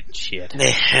bitch, ain't it? Shit.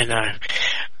 Yeah, no.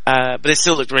 But it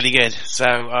still looked really good. So,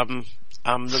 I'm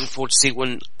looking forward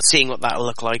to seeing what that'll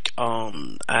look like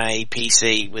on a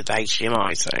PC with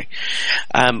HDMI, so.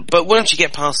 But once you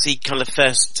get past the kind of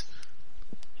first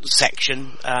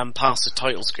section, past the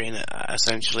title screen,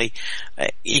 essentially,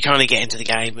 you kind of get into the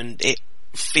game and it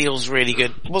feels really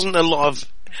good. Wasn't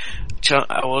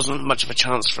much of a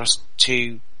chance for us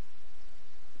to,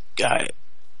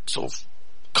 sort of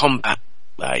combat.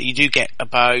 You do get a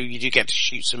bow, you do get to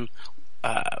shoot some,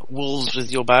 wolves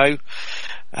with your bow,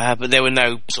 but there were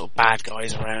no sort of bad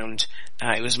guys around.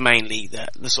 It was mainly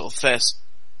the sort of first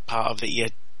part of it, you're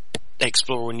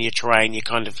exploring your terrain, you're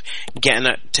kind of getting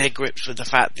to grips with the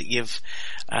fact that you've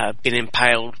been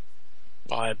impaled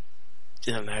by a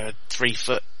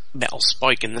 3-foot metal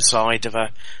spike in the side of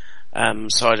a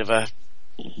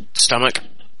stomach.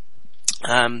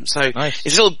 So nice.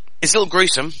 it's a little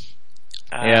gruesome.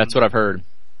 Yeah, that's what I've heard.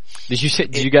 Did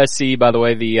you guys see, by the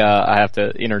way, I have to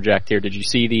interject here, did you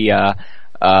see the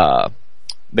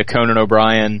Conan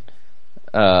O'Brien,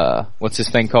 what's his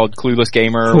thing called? Clueless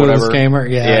Gamer or whatever? Clueless Gamer,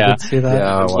 yeah. I did see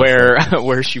that. Yeah,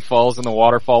 where she falls in the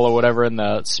waterfall or whatever and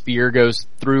the spear goes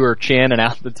through her chin and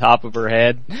out the top of her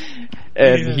head.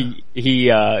 And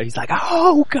he's like,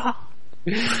 oh god!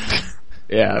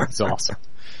 Yeah, it's awesome.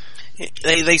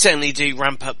 They certainly do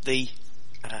ramp up the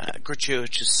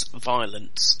gratuitous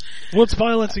violence. What's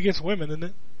violence against women, isn't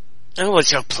it? Oh,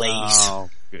 please.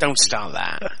 Don't start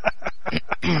that.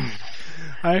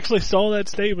 I actually saw that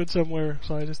statement somewhere,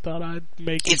 so I just thought I'd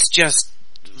make it.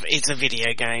 It's a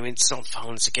video game. It's not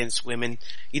violence against women.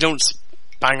 You don't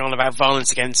bang on about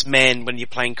violence against men when you're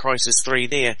playing Crysis 3,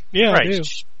 do you? Yeah, right. I do.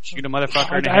 Shoot a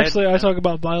motherfucker in the Actually, head. I talk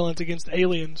about violence against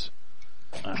aliens.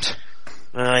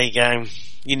 There you go.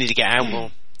 You need to get out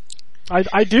more.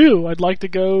 I do. I'd like to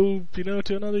go,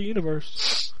 to another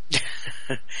universe.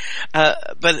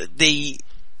 But the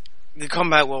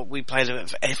combat, what we played,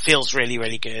 it feels really,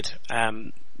 really good.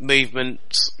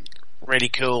 Movement, really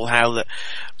cool. How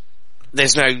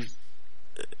there's no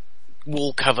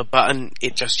wall cover button.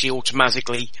 She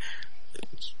automatically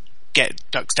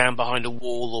ducks down behind a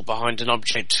wall or behind an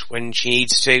object when she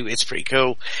needs to. It's pretty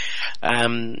cool.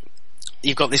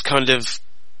 You've got this kind of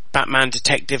Batman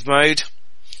detective mode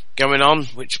going on,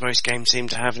 which most games seem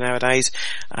to have nowadays.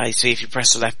 You see, if you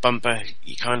press the left bumper,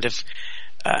 you kind of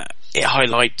it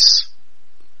highlights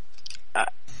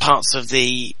parts of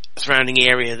the surrounding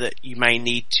area that you may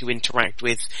need to interact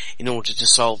with in order to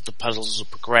solve the puzzles or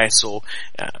progress, or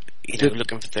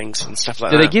looking for things and stuff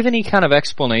like that. Do they give any kind of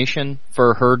explanation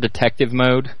for her detective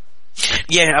mode?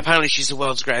 Yeah, apparently she's the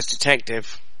world's greatest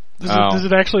detective. Does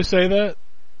it actually say that?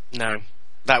 No.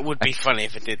 That would be funny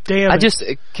if it did. Damn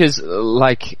it. Because,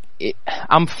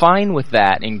 I'm fine with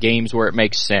that in games where it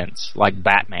makes sense, like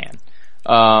Batman.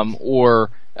 Or,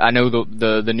 I know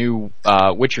the new,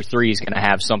 Witcher 3 is gonna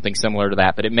have something similar to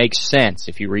that, but it makes sense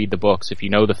if you read the books, if you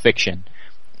know the fiction.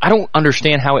 I don't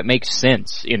understand how it makes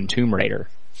sense in Tomb Raider.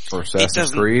 Or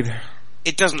Assassin's Creed.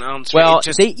 It doesn't answer. Well,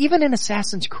 even in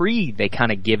Assassin's Creed, they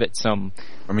kind of give it some.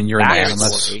 I mean, you're an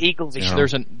animus.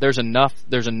 There's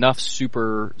enough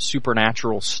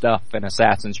supernatural stuff in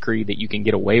Assassin's Creed that you can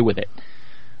get away with it.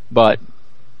 But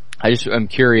I'm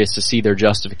curious to see their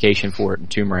justification for it in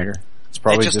Tomb Raider. It's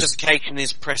probably their justification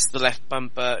is press the left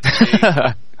bumper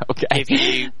to okay. give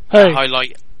you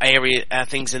highlight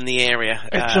things in the area.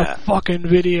 It's a fucking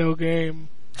video game.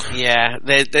 Yeah,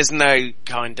 there's no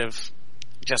kind of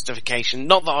justification.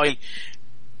 Not that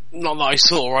I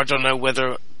saw. I don't know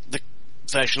whether the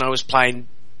version I was playing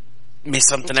missed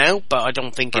something out, but I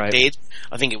don't think it did.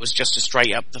 I think it was just a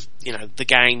straight up the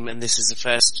game, and this is the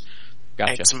first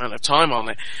X amount of time on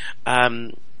it.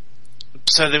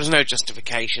 So there was no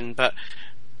justification, but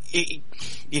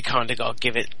you kind of got to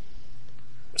give it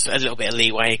a little bit of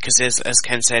leeway because, as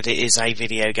Ken said, it is a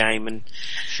video game, and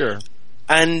sure.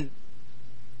 And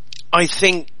I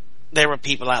think there are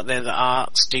people out there that are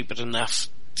stupid enough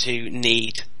to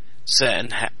need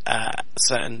certain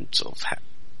sort of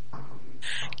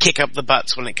kick up the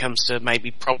butts when it comes to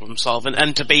maybe problem solving.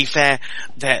 And to be fair,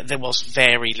 there was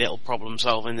very little problem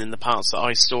solving in the parts that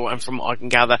I saw, and from what I can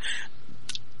gather,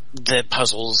 the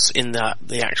puzzles in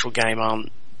the actual game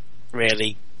aren't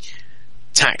really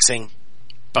taxing,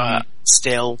 but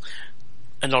still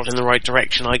a nod in the right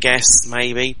direction, I guess,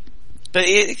 maybe. But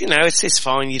it's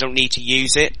fine. You don't need to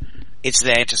use it. It's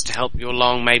there just to help you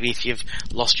along. Maybe if you've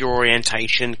lost your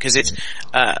orientation, because it's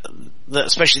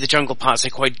especially the jungle parts are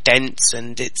quite dense,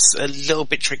 and it's a little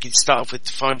bit tricky to start off with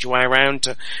to find your way around,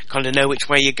 to kind of know which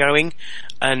way you're going.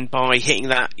 And by hitting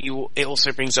that, it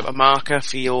also brings up a marker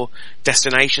for your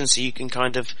destination, so you can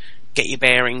kind of get your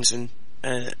bearings and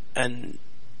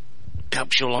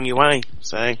helps you along your way.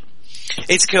 So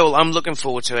it's cool. I'm looking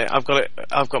forward to it.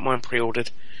 I've got mine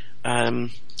pre-ordered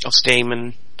off Steam,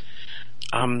 and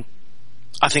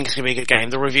I think it's going to be a good game.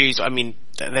 The reviews, I mean,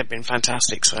 they've been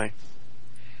fantastic. So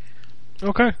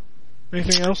okay.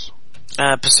 Anything else?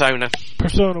 Persona.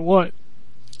 Persona what?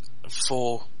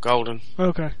 4 Golden.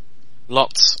 Okay.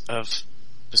 Lots of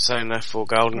Persona 4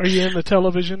 Golden. Are you in the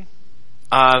television?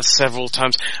 Several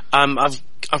times. I've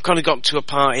kind of got to a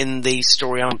part in the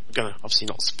story. I'm gonna obviously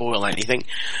not spoil anything,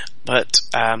 but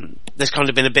there's kind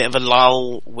of been a bit of a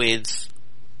lull with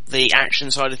the action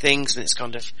side of things, and it's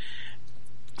kind of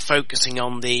focusing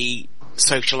on the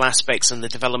social aspects and the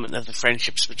development of the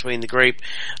friendships between the group,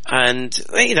 and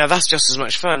that's just as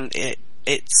much fun.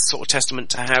 It's sort of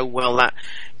testament to how well that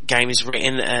game is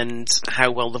written and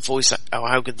how good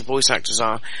the voice actors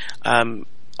are. I've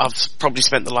probably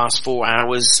spent the last 4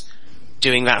 hours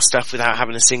doing that stuff without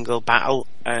having a single battle,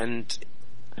 and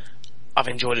I've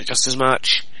enjoyed it just as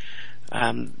much.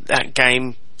 That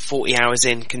game, 40 hours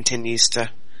in, continues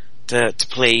to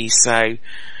please. So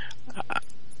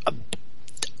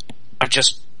I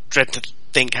just dread to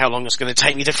think how long it's going to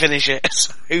take me to finish it.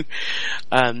 So,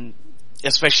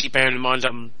 especially bearing in mind,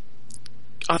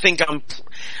 I think I'm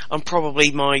probably,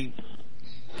 my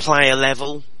player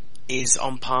level is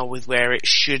on par with where it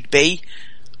should be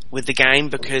with the game,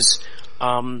 because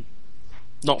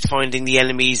not finding the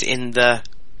enemies in the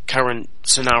current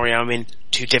scenario I'm in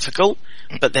too difficult,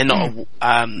 but they're not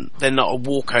a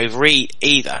walkover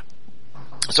either.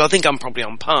 So I think I'm probably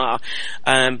on par.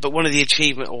 But one of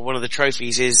the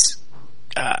trophies is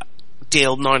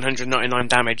deal 999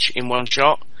 damage in one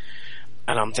shot.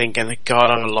 And I'm thinking,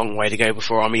 God, I'm a long way to go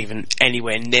before I'm even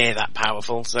anywhere near that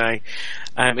powerful. So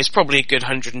it's probably a good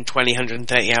 120,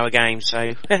 130 hour game.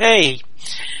 So hey.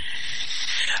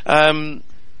 And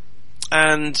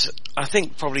I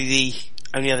think probably the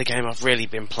only other game I've really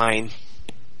been playing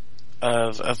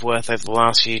of worth over the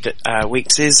last few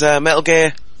weeks is Metal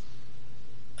Gear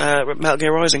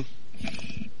Rising,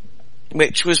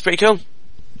 which was pretty cool.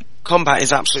 Combat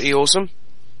is absolutely awesome.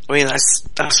 I mean,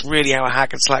 that's really how a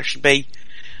hack and slash should be.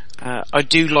 I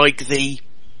do like the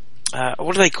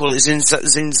what do they call it?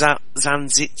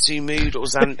 Zanzitsu mood, or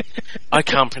I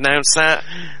can't pronounce that.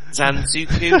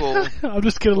 Zanzuku, or I'm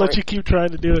just gonna let you keep trying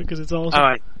to do it because it's awesome.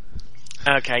 Alright.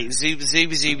 Okay, Zuba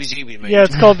mode. Yeah,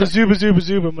 it's called the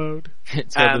Zuba mode.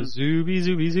 It's called the Zubi.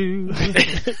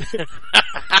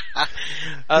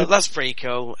 That's pretty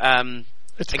cool.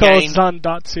 It's called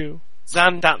Zandatsu.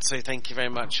 Zandatsu, thank you very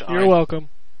much. You're welcome.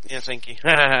 Yeah, thank you.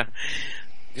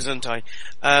 Gesundheit.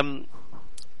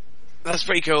 That's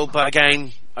pretty cool, but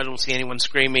again, I don't see anyone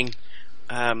screaming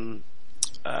violence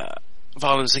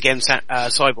against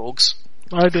cyborgs.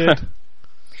 I did.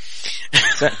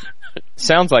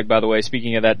 Sounds like, by the way,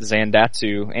 speaking of that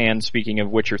Zandatsu, and speaking of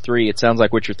Witcher 3, it sounds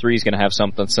like Witcher 3 is going to have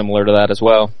something similar to that as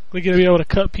well. We're going to be able to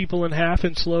cut people in half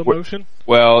in slow motion?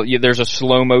 Well, there's a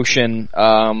slow motion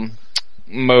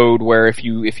mode where if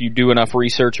you do enough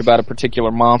research about a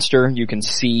particular monster, you can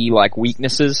see like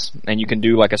weaknesses, and you can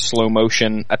do like a slow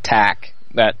motion attack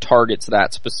that targets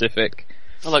that specific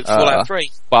like Fallout 3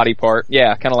 body part.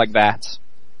 Yeah, kind of like that.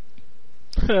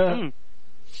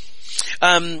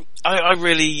 I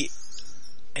really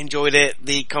enjoyed it.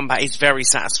 The combat is very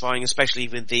satisfying, especially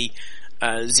with the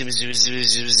mode.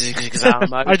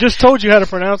 I just told you how to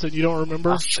pronounce it. You don't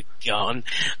remember? Oh, gone.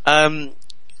 And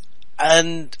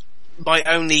my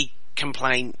only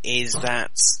complaint is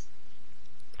that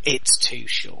it's too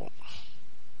short.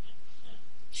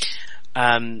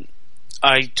 I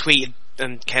tweeted,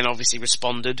 and Ken obviously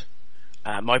responded.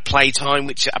 My play time,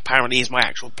 which apparently is my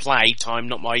actual play time,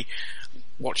 not my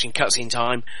watching cutscene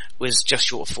time, was just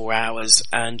short of 4 hours,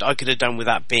 and I could have done with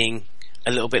that being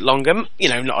a little bit longer. Not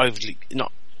overly long.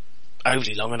 I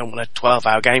don't want a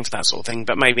 12-hour game for that sort of thing,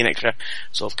 but maybe an extra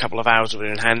sort of couple of hours would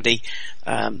have been handy.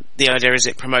 The idea is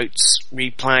it promotes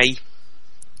replay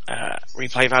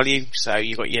value, so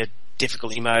you've got your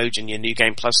difficulty modes and your new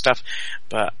game plus stuff,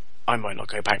 but I might not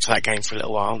go back to that game for a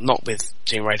little while. Not with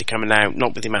Tomb Raider coming out,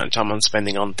 not with the amount of time I'm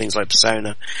spending on things like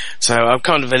Persona. So I'm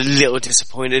kind of a little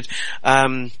disappointed.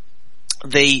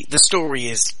 The story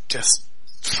is just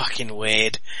fucking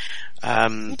weird.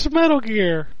 It's Metal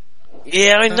Gear.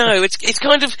 Yeah, I know. It's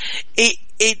kind of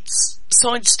it's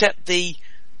sidestepped the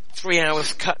 3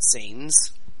 hours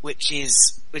cutscenes, which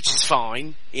is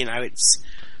fine. You know, it's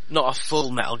not a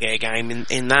full Metal Gear game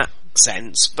in that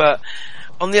sense, but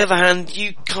on the other hand,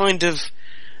 you kind of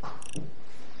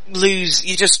lose.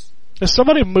 You just is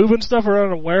somebody moving stuff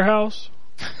around a warehouse?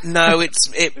 No,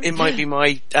 it might be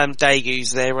my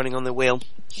Dagoos there running on the wheel.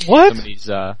 What?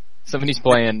 Somebody's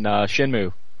playing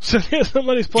Shenmue.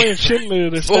 Somebody's playing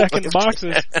Shenmue. They're stacking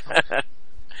boxes.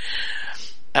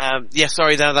 Yeah,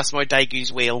 sorry, that's my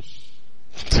Dagoos wheel.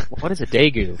 What is a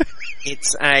Dagu?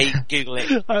 It's a Google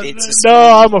it. It's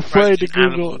I'm afraid to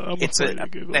Google.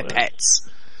 They're pets.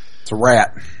 It's a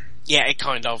rat. Yeah, it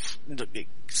kind of,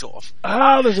 sort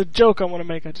of. There's a joke I want to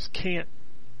make. I just can't.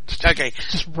 Okay,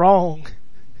 it's just wrong.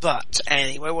 But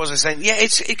anyway, what was I saying? Yeah,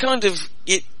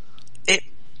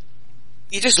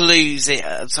 you just lose it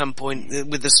at some point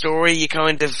with the story. You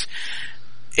kind of,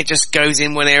 it just goes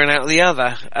in one ear and out of the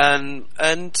other, and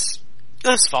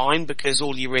that's fine because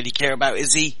all you really care about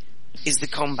is the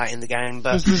combat in the game.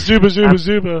 But there's the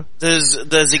zuba. There's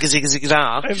the zigga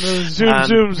zigga and the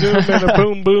zoom and a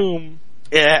boom boom.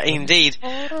 Yeah, indeed.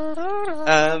 But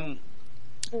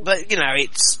you know,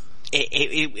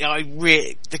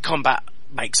 the combat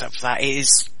makes up for that. It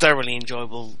is thoroughly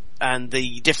enjoyable, and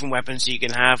the different weapons you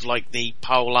can have, like the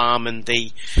pole arm and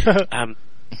the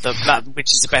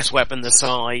which is the best weapon, the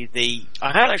sai.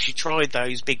 I had actually tried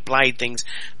those big blade things,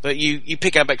 but you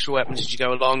pick up extra weapons as you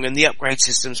go along, and the upgrade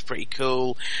system's pretty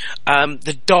cool.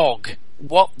 The dog,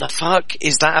 what the fuck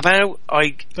is that about?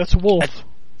 That's a wolf.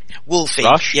 Wolfie,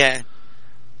 Rush? yeah.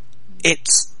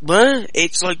 It's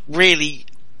like really,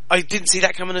 I didn't see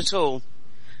that coming at all.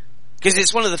 Because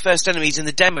it's one of the first enemies in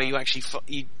the demo. You actually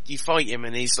you fight him,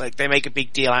 and he's like, they make a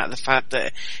big deal out of the fact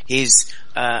that he's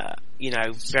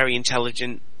very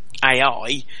intelligent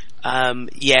AI,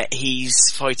 yet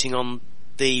he's fighting on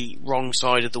the wrong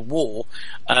side of the war,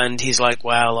 and he's like,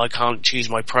 well, I can't choose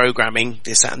my programming,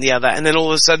 this, that, and the other, and then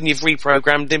all of a sudden you've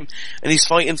reprogrammed him, and he's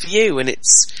fighting for you, and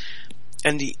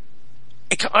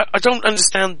I don't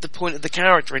understand the point of the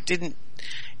character. It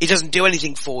doesn't do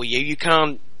anything for you. You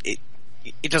can't.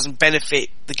 It doesn't benefit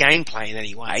the gameplay in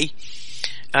any way.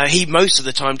 He most of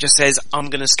the time just says,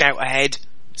 I'm going to scout ahead,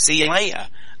 see you later.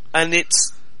 And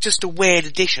it's just a weird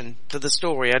addition to the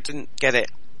story. I didn't get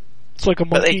it. It's like a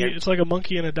monkey. It's like a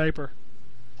monkey in a diaper.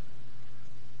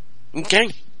 Okay.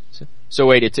 So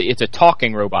wait, it's a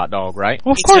talking robot dog, right?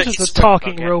 Well, of course it's a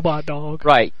talking robot dog.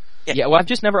 Right. Yeah, well, I've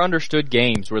just never understood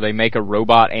games where they make a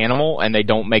robot animal and they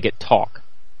don't make it talk.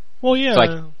 Well, yeah. It's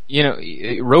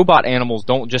like, robot animals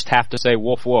don't just have to say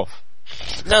woof woof.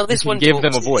 No, this one give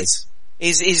them a voice.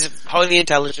 He's highly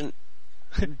intelligent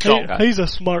dog. He's a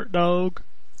smart dog.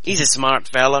 He's a smart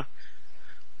fella.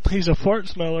 He's a fart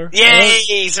smeller.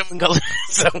 Yay!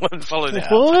 Someone followed it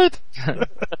up. What?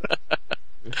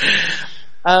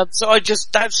 So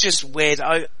that's just weird.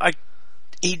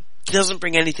 He doesn't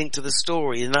bring anything to the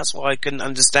story, and that's why I couldn't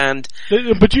understand.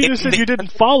 But you just said you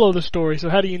didn't follow the story, so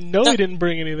how do you know he didn't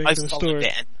bring anything to the story?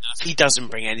 He doesn't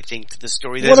bring anything to the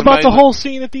story. What about the whole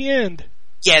scene at the end?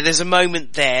 Yeah, there's a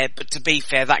moment there, but to be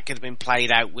fair, that could have been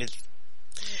played out with...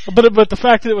 But the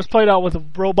fact that it was played out with a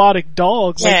robotic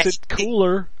dog makes it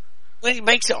cooler. It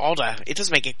makes it odder. It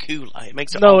doesn't make it cooler. It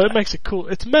makes it odder. No, it makes it cool.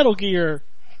 It's Metal Gear.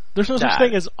 There's no such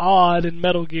thing as odd in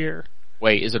Metal Gear.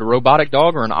 Wait, is it a robotic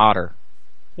dog or an otter?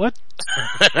 What?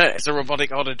 It's a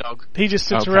robotic otter dog. He just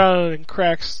sits around and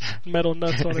cracks metal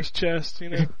nuts on his chest, you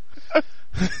know.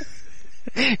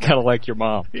 Kind of like your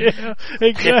mom. Yeah,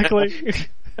 exactly.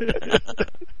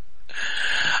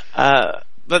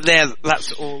 But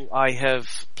that's all I have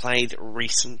played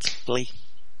recently.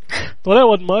 Well, that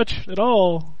wasn't much at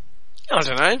all. I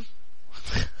don't know.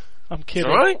 I'm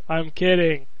kidding. All right. I'm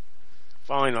kidding.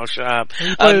 Fine, I'll shut up.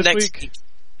 Next week,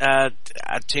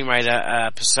 Tomb Raider,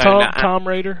 Persona, Tom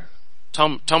Raider,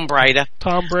 Tom Braider,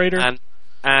 Tom Braider,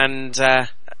 and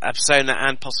Persona,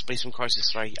 and possibly some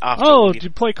Crysis 3. Did you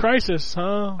play Crysis?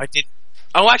 Huh? I did.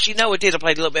 Oh, actually, no, I did. I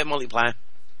played a little bit of multiplayer.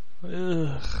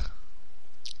 Ugh.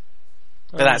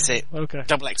 But that's it. Okay.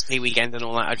 Double XP weekend and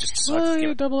all that. I just decided to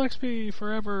give it. Double XP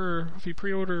forever if you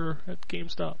pre-order at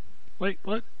GameStop. Wait,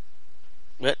 what?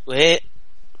 Wait.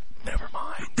 Never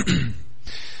mind.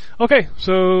 Okay,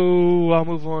 so I'll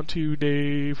move on to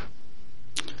Dave.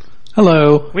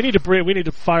 Hello. We need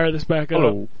to fire this back up.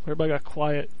 Hello. Everybody got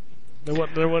quiet. There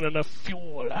wasn't enough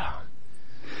fuel.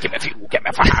 Give me fuel, give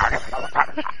me fire.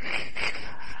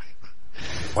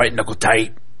 White knuckle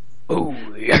tight. Ooh,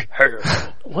 yeah.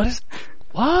 What?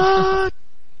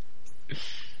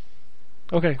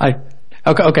 Okay.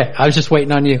 Okay. I was just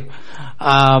waiting on you.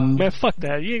 Man, fuck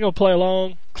that. You ain't gonna play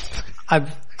along. I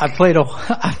played a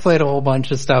whole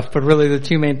bunch of stuff, but really the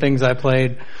two main things I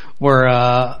played were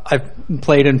I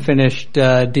played and finished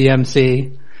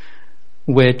DMC,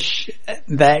 which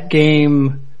that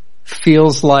game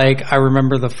feels like I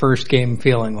remember the first game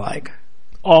feeling like.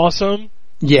 Awesome.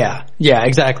 Yeah,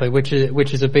 exactly. Which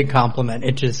is a big compliment.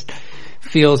 It just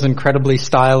feels incredibly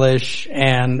stylish,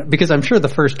 and because I'm sure the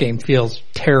first game feels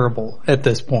terrible at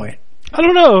this point. I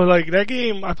don't know, like that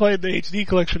game, I played the HD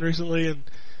collection recently, and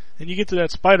you get to that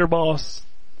spider boss,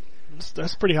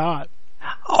 that's pretty hot.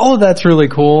 Oh, that's really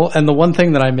cool. And the one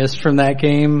thing that I missed from that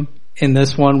game in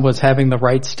this one was having the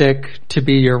right stick to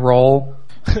be your roll.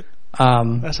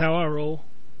 That's how I roll.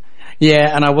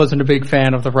 Yeah, and I wasn't a big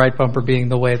fan of the right bumper being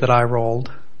the way that I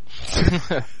rolled.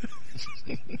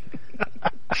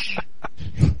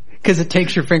 Because it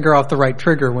takes your finger off the right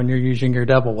trigger when you're using your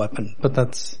double weapon, but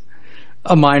that's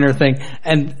a minor thing.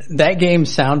 And that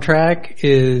game's soundtrack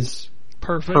is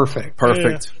perfect.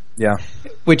 Yeah.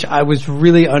 Which I was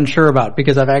really unsure about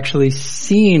because I've actually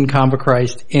seen Combat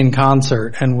Christ in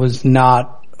concert and was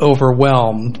not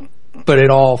overwhelmed, but it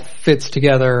all fits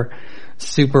together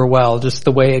super well. Just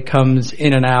the way it comes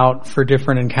in and out for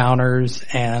different encounters,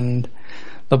 and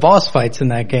the boss fights in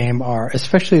that game are,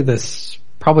 especially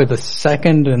probably the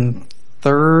second and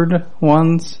third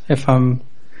ones, if I'm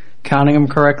counting them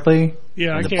correctly.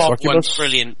 Yeah, I The can't. Bob one's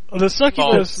brilliant. The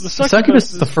succubus. The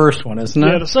Succubus is the first one, isn't it?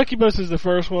 Yeah, the succubus is the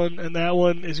first one, and that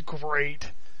one is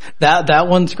great. That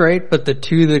one's great, but the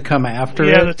two that come after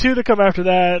Yeah, it. the two that come after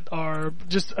that are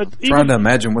just Trying to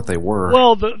imagine what they were.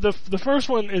 Well, the first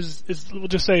one is we'll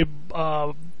just say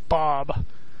Bob.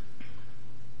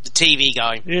 The TV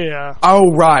guy. Yeah.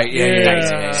 Oh, right.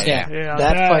 Yeah.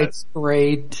 That fight's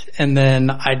great, and then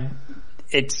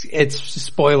it's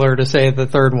spoiler to say the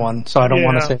third one, so I don't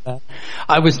want to say that.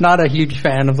 I was not a huge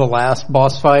fan of the last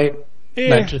boss fight.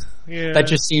 That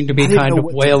just seemed to be kind of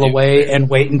wail away and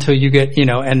wait until you get,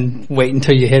 and wait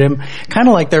until you hit him. Kind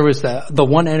of like there was the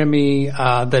one enemy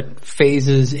that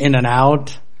phases in and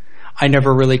out. I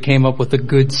never really came up with a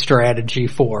good strategy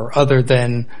for, other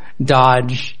than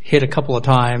dodge, hit a couple of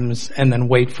times, and then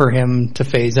wait for him to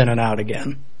phase in and out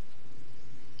again.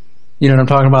 You know what I'm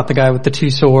talking about? The guy with the two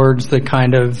swords that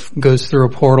kind of goes through a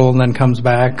portal and then comes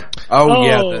back. Oh.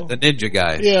 Yeah, the ninja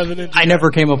guys. Yeah, the ninja. I never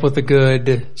came up with a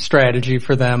good strategy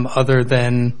for them other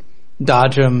than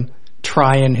dodge them,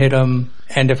 try and hit them,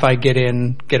 and if I get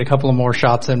a couple of more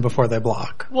shots in before they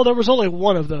block. Well, there was only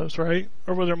one of those, right?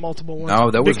 Or were there multiple ones? No,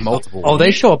 there was multiple. Oh,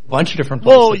 they show up a bunch of different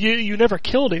places. Well, you never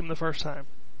killed him the first time.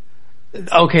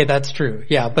 Okay, that's true.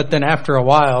 Yeah, but then after a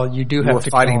while, you do have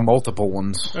to fighting multiple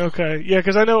ones. Okay, yeah,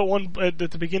 because I know at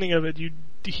the beginning of it,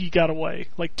 he got away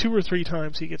like 2 or 3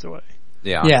 times. He gets away.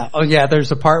 Yeah. Yeah. Oh, yeah.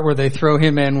 There's a part where they throw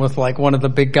him in with like one of the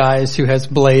big guys who has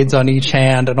blades on each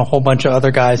hand and a whole bunch of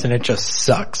other guys, and it just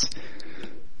sucks.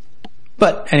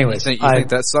 But anyways, you think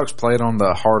that sucks? Play it on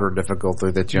the harder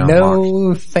difficulty that you unlock.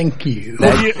 No, thank you.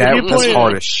 That was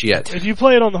hard as shit. If you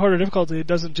play it on the harder difficulty, it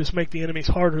doesn't just make the enemies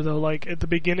harder though. Like at the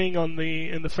beginning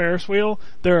in the Ferris wheel,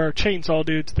 there are chainsaw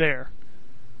dudes there.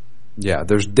 Yeah,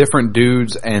 there's different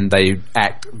dudes and they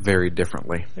act very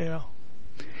differently. Yeah.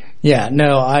 Yeah,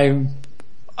 no,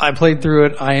 I played through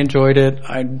it. I enjoyed it.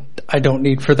 I don't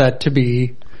need for that to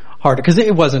be hard because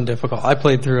it wasn't difficult. I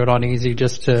played through it on easy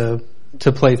just to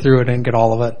play through it and get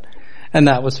all of it. And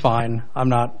that was fine. I'm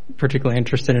not particularly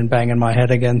interested in banging my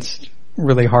head against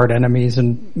really hard enemies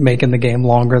and making the game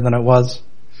longer than it was.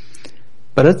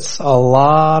 But it's a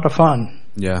lot of fun.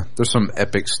 Yeah, there's some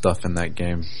epic stuff in that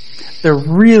game. There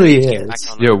really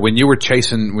is. Yeah, when you're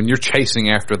chasing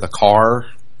after the car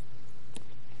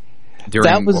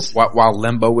while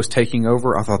Limbo was taking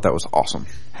over, I thought that was awesome.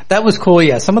 That was cool,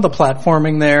 yeah. Some of the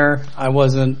platforming there I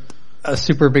wasn't a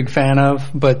super big fan of,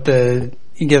 but the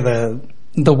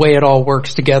way it all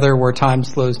works together where time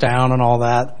slows down and all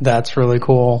that's really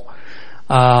cool.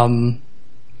 When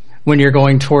you're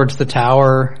going towards the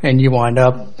tower and you wind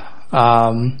up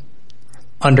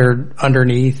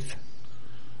underneath,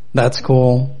 that's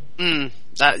cool.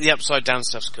 The upside down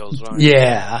stuff's cool as well.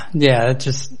 Yeah, it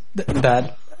just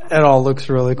that it all looks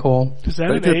really cool. Is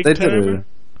that an egg timer?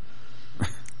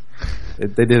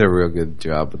 They did a real good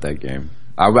job with that game.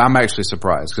 I'm actually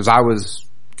surprised because I was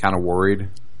kind of worried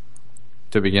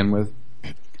to begin with.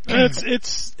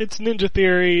 It's Ninja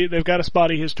Theory. They've got a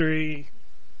spotty history.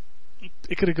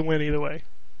 It could have went either way.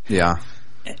 Yeah.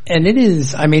 And it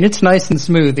is, I mean, it's nice and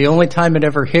smooth. The only time it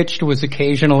ever hitched was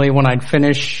occasionally when I'd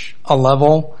finish a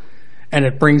level and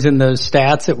it brings in those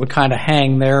stats, it would kind of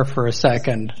hang there for a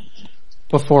second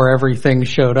before everything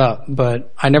showed up.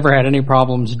 But I never had any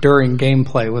problems during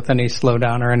gameplay with any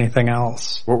slowdown or anything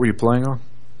else. What were you playing on?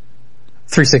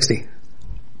 360.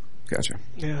 Gotcha.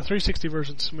 Yeah, 360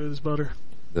 version's smooth as butter.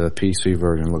 The PC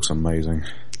version looks amazing.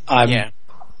 I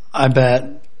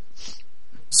bet.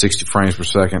 60 frames per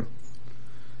second.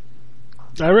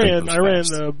 I ran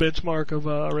the benchmark of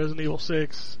Resident Evil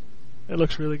 6. It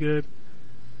looks really good.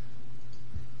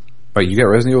 Wait, you got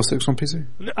Resident Evil 6 on PC?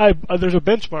 There's a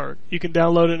benchmark. You can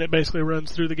download it and it basically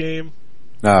runs through the game.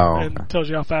 Oh. And tells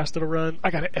you how fast it'll run.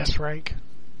 I got an S rank.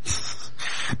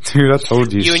 Dude, I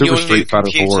told you. Super Street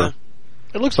Fighter 4.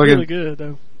 It looks really good,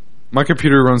 though. My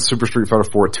computer runs Super Street Fighter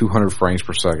 4 at 200 frames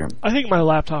per second. I think my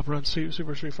laptop runs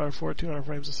Super Street Fighter 4 at 200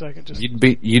 frames a second.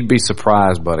 You'd be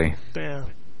surprised, buddy. Damn.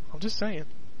 I'm just saying.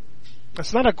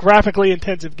 It's not a graphically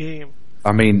intensive game.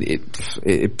 I mean,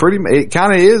 it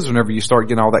kind of is whenever you start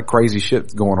getting all that crazy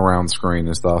shit going around the screen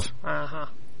and stuff. Uh-huh.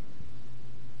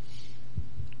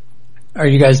 Are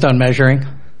you guys done measuring?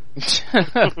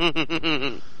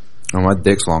 Oh, my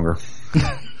dick's longer.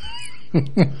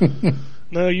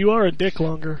 No, you are a dick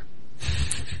longer.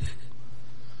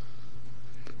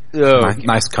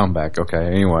 Nice comeback. Okay.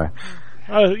 Anyway,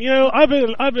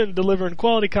 I've been delivering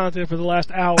quality content for the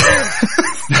last hour.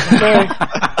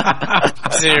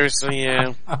 Seriously,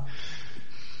 yeah.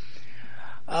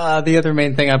 The other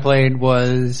main thing I played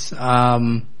was,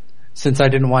 since I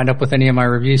didn't wind up with any of my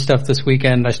review stuff this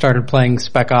weekend, I started playing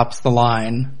Spec Ops: The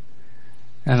Line,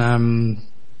 and I'm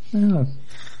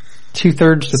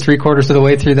 2/3 to 3/4 of the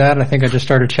way through that. I think I just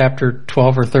started chapter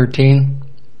 12 or 13.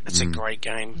 It's a great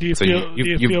game. You've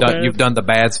done the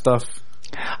bad stuff?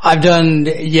 I've done,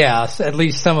 yes, at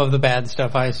least some of the bad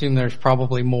stuff. I assume there's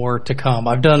probably more to come.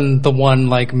 I've done the one,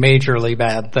 majorly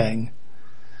bad thing.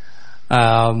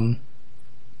 The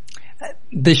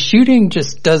shooting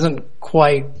just doesn't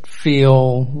quite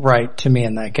feel right to me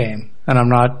in that game, and I'm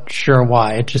not sure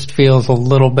why. It just feels a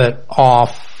little bit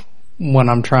off when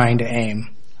I'm trying to aim.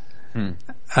 And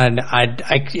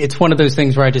it's one of those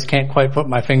things where I just can't quite put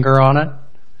my finger on it.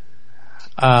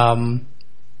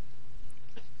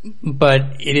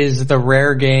 But it is the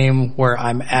rare game where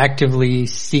I'm actively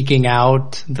seeking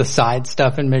out the side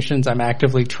stuff in missions. I'm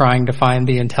actively trying to find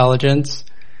the intelligence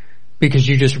because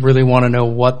you just really want to know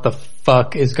what the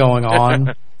fuck is going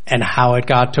on and how it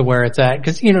got to where it's at.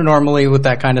 Because, normally with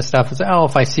that kind of stuff, it's,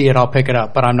 if I see it, I'll pick it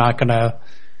up, but I'm not going to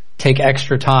take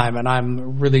extra time, and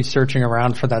I'm really searching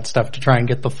around for that stuff to try and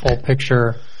get the full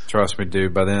picture. Trust me,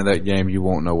 dude, by the end of that game, you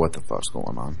won't know what the fuck's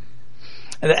going on.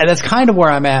 And that's kind of where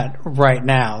I'm at right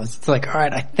now. It's like, all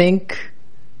right, I think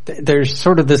there's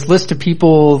sort of this list of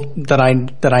people that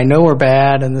I know are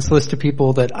bad, and this list of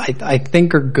people that I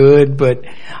think are good, but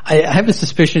I have a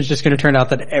suspicion it's just going to turn out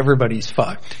that everybody's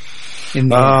fucked.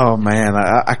 Oh man,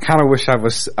 I kind of wish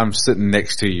I'm sitting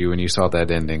next to you and you saw that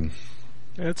ending.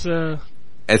 It's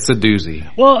a doozy.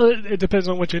 Well, it depends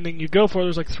on which ending you go for.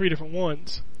 There's 3 different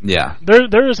ones. Yeah.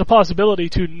 There is a possibility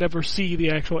to never see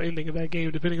the actual ending of that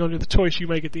game, depending on the choice you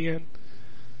make at the end.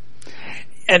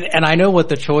 And I know what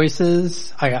the choice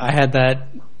is. I had that.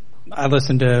 I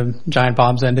listened to Giant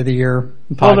Bomb's End of the Year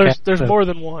podcast. Well, there's more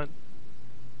than one.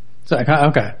 So,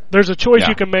 okay. There's a choice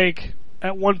you can make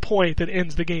at one point that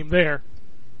ends the game there.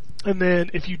 And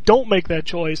then if you don't make that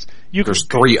choice, there's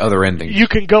 3 other endings. You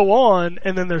can go on,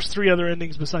 and then there's 3 other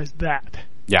endings besides that.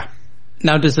 Yeah.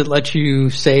 Now, does it let you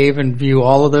save and view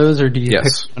all of those, or do you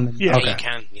pick one? Yeah, you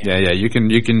can. Yeah, you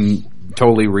can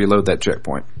totally reload that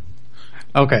checkpoint.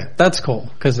 Okay, that's cool,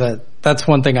 because that's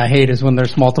one thing I hate is when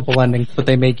there's multiple endings, but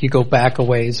they make you go back a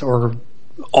ways or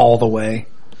all the way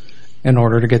in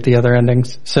order to get the other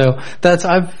endings. So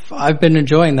I've been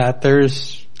enjoying that.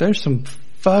 There's some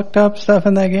fucked up stuff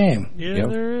in that game. Yeah,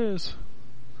 there is.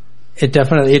 It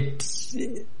definitely,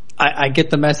 I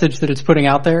get the message that it's putting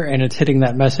out there, and it's hitting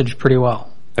that message pretty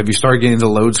well. Have you started getting the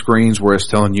load screens where it's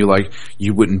telling you,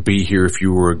 you wouldn't be here if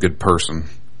you were a good person?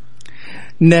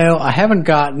 No, I haven't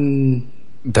gotten...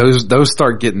 Those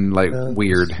start getting,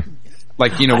 weird.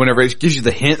 Whenever it gives you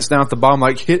the hints down at the bottom,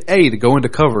 hit A to go into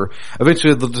cover.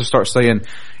 Eventually they'll just start saying,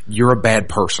 you're a bad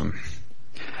person.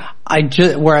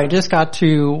 Where I just got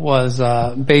to was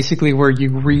basically where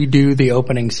you redo the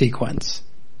opening sequence.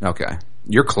 Okay.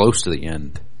 You're close to the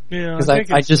end. Yeah, because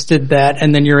I just did that,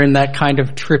 and then you're in that kind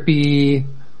of trippy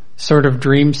sort of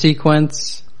dream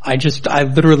sequence. I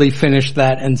literally finished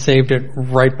that and saved it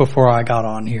right before I got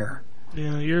on here.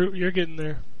 Yeah, you're getting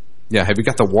there. Yeah, have you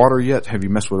got the water yet? Have you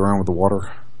messed around with the water?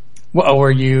 Well,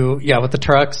 with the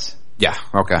trucks? Yeah.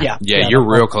 Okay. Yeah, you're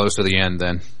real close to the end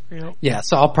then. Yep. Yeah,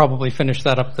 so I'll probably finish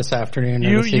that up this afternoon.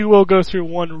 You will go through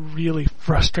one really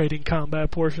frustrating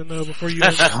combat portion though before you.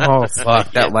 Oh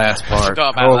fuck, that last part!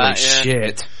 Holy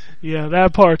shit! Yeah,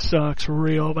 that part sucks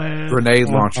real bad. Grenade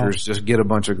launchers. Just get a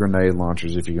bunch of grenade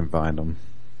launchers if you can find them.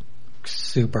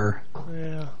 Super.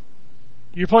 Yeah.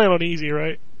 You're playing on easy,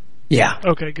 right? Yeah.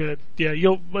 Okay, good. Yeah,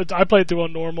 I played through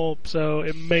on normal, so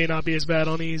it may not be as bad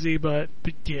on easy, but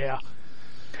yeah.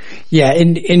 Yeah,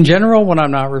 in general, when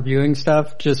I'm not reviewing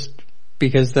stuff, just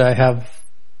because I have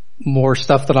more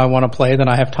stuff that I want to play than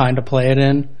I have time to play it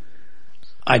in,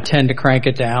 I tend to crank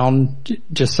it down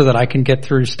just so that I can get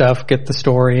through stuff, get the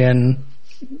story in,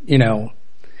 and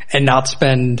not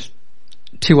spend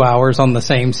 2 hours on the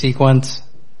same sequence.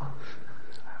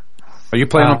 Are you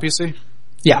playing on PC?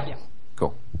 Yeah.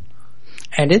 Cool.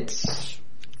 And it's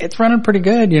running pretty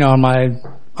good, on my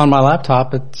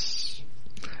laptop. It's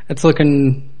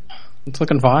looking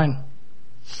fine.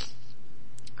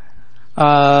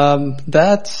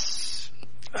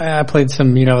 I played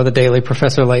some, the daily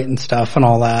Professor Layton stuff and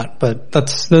all that, but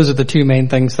those are the two main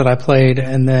things that I played.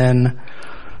 And then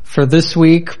for this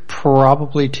week,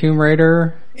 probably Tomb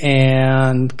Raider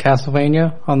and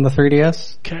Castlevania on the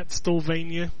 3DS.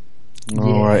 Castlevania.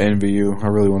 Oh, I envy you. I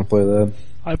really want to play that.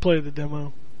 I played the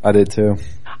demo. I did too.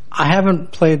 I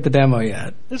haven't played the demo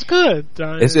yet. It's good.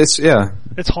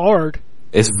 It's hard.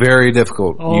 It's very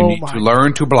difficult. Oh, you need to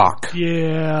learn to block.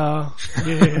 Yeah.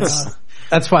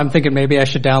 That's why I'm thinking maybe I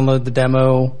should download the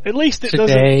demo. At least it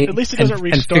today doesn't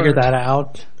restart. And figure that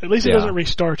out. At least it doesn't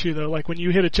restart you though. Like when you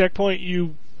hit a checkpoint,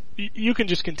 you can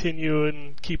just continue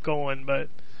and keep going. But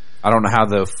I don't know how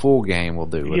the full game will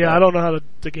do. I don't know how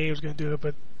the game's going to do it.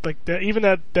 But like even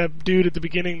that dude at the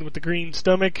beginning with the green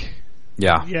stomach.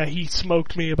 Yeah, he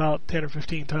smoked me about 10 or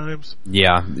 15 times.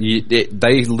 Yeah,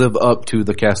 they live up to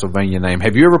the Castlevania name.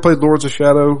 Have you ever played Lords of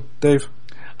Shadow, Dave?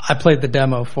 I played the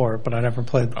demo for it, but I never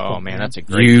played the full man, game. that's a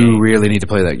great game. You really need to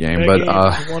play that game. That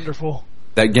game is wonderful.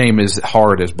 That game is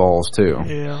hard as balls, too.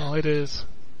 Yeah, it is.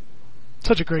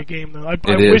 Such a great game, though. I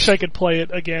wish I could play it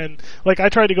again. Like, I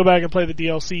tried to go back and play the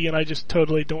DLC, and I just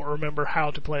totally don't remember how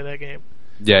to play that game.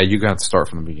 Yeah, you got to start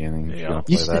from the beginning if you're going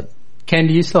to play that. Ken,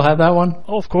 do you still have that one?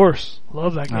 Oh, of course.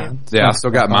 Love that game. Yeah, I still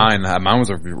got mine. Mine was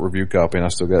a review copy, and I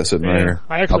still got it sitting right here.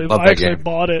 I actually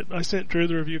bought it. I sent Drew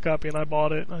the review copy, and I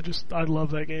bought it. I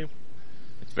love that game.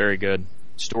 It's very good.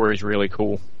 Story's really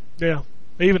cool. Yeah.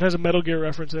 It even has a Metal Gear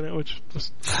reference in it, which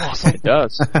was awesome. It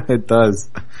does. It does.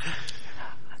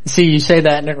 See, you say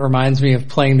that, and it reminds me of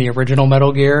playing the original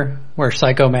Metal Gear, where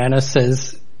Psycho Manus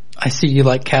says, I see you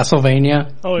like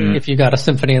Castlevania. Oh, yeah. If you got a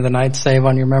Symphony of the Night save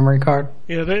on your memory card.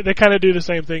 Yeah, they kind of do the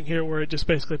same thing here, where it just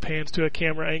basically pans to a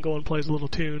camera angle and plays a little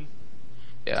tune.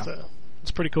 Yeah. So, it's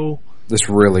pretty cool. It's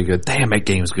really good. Damn, that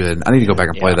game's good. I need to go back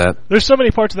and play that. There's so many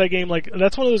parts of that game, like,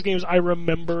 that's one of those games I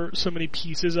remember so many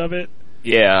pieces of it.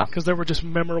 Yeah. Because there were just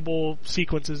memorable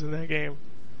sequences in that game.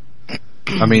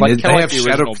 I mean, like, they have the Shadow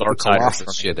original of the Darksiders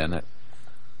Colossus shit in it.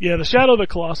 Yeah, the Shadow of the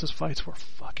Colossus fights were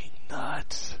fucking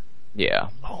nuts. Yeah.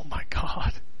 Oh my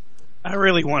god. I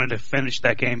really wanted to finish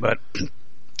that game, but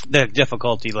the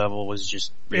difficulty level was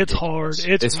just ridiculous. It's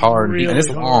hard. It's hard. Really and it's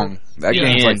hard. long. That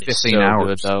game's like 15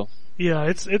 hours. Good, though. Yeah,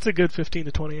 it's a good 15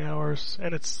 to 20 hours,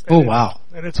 and it's wow.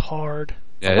 And it's hard.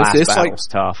 Yeah, it's like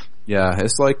tough. Yeah,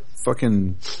 it's like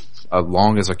fucking as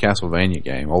long as a Castlevania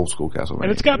game, old school Castlevania.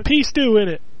 And it's got P-Stew in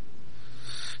it.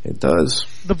 It does.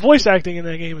 The voice acting in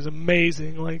that game is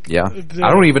amazing. Like, yeah, I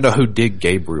don't even know who did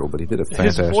Gabriel, but he did a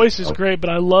fantastic. His voice is great,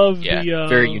 but I love the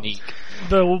very unique.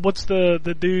 What's the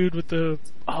dude with the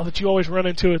that you always run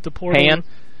into at the portal? Pan.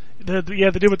 The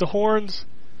dude with the horns.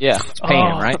 Yeah, it's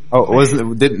Pan, right? Oh,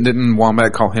 didn't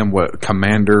Wombat call him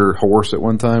Commander Horse at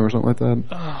one time or something like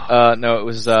that? No, it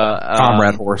was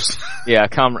Comrade Horse. Yeah,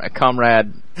 Comrade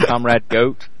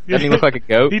Goat. Doesn't he look like a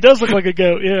goat? He does look like a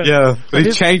goat, yeah. Yeah, but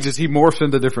he changes. He morphs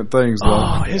into different things.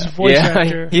 Oh, his voice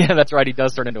actor. Yeah, that's right. He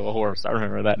does turn into a horse. I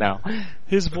remember that now.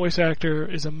 His voice actor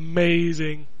is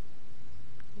amazing.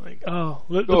 Like,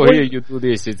 here you do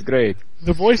this. It's great.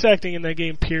 The voice acting in that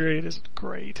game, period, is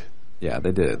great. Yeah,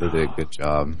 they did. They did a good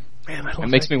job. Man, it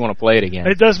makes me want to play it again.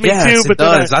 It does me too, but it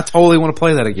does. I totally want to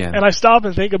play that again. And I stop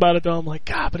and think about it though. I'm like,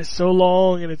 God, but it's so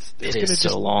long, and it's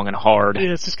so long and hard.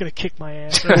 Yeah, it's just gonna kick my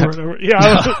ass over and over. Yeah,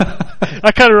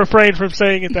 I kind of refrained from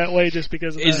saying it that way just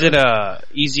because. Of Is that. it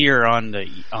easier on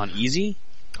easy?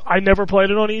 I never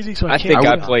played it on easy, so I can't.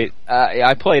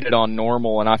 I played it on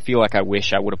normal, and I feel like I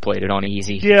wish I would have played it on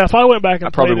easy. Yeah, if I went back and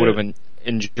I probably would have.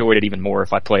 enjoyed it even more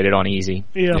if I played it on easy.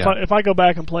 Yeah, if I go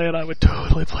back and play it, I would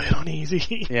totally play it on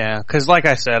easy. Yeah, because like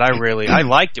I said, I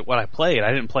liked it when I played.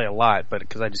 I didn't play a lot, but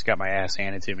because I just got my ass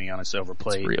handed to me on a silver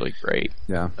plate. It's really great.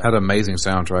 Yeah, had an amazing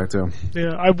soundtrack too.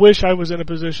 Yeah, I wish I was in a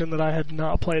position that I had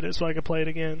not played it so I could play it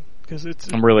again. Because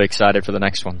I'm really excited for the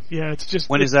next one. Yeah, it's just...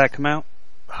 When does that come out?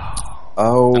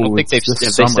 Oh, I don't think have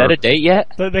they set a date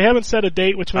yet? They haven't set a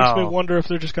date, which makes me wonder if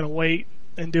they're just going to wait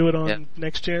and do it on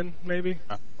next gen, maybe.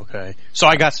 Okay, so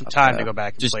I got some time to go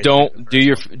back. And just play don't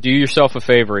do yourself a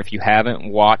favor if you haven't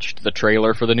watched the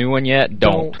trailer for the new one yet.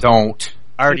 Don't.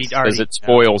 Already, because it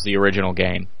spoils the original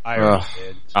game. I already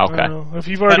did. Okay. If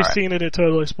you've already seen it, it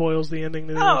totally spoils the ending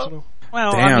to the original.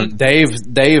 Well, damn, I mean,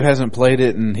 Dave hasn't played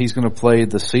it, and he's going to play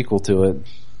the sequel to it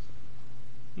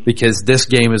because this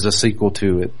game is a sequel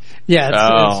to it. Yeah,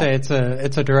 it's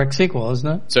a direct sequel, isn't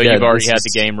it? So you've already had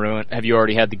the game ruined. Have you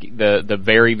already had the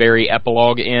very, very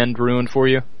epilogue end ruined for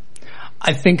you?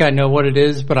 I think I know what it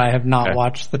is, but I have not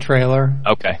watched the trailer.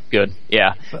 Okay, good.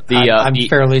 Yeah, I'm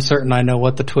fairly certain I know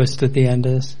what the twist at the end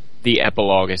is. The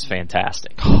epilogue is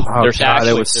fantastic. There's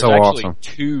actually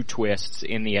two twists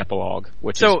in the epilogue,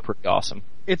 which is pretty awesome.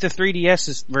 If the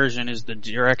 3DS version is the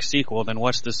direct sequel, then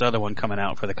what's this other one coming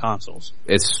out for the consoles?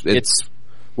 It's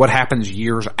what happens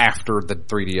years after the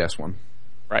 3DS one.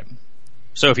 Right.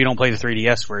 So if you don't play the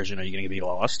 3DS version, are you going to be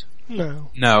lost?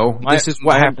 No. This is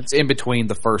what happens in between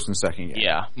the first and second game.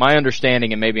 Yeah. My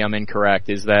understanding, and maybe I'm incorrect,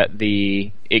 is that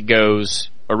it goes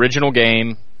original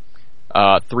game,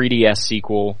 3DS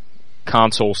sequel,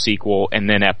 console sequel, and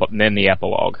then the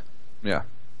epilogue. Yeah.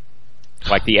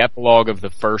 Like the epilogue of the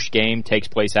first game takes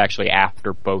place actually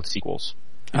after both sequels.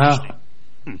 Damn.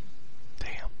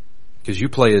 Because you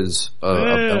play as a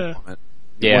Belmont.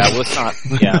 Yeah, well, it's not.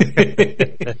 Yeah.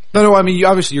 No. I mean,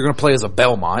 obviously you're going to play as a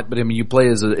Belmont, but I mean, you play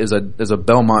as a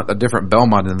Belmont, a different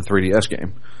Belmont in the 3DS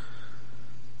game.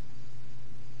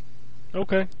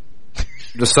 Okay.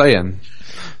 Just saying.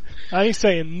 I ain't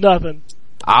saying nothing.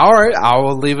 All right, I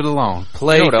will leave it alone.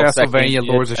 Play Castlevania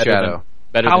Lords of Shadow.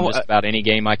 Better than just about any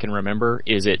game I can remember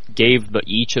is it gave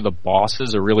each of the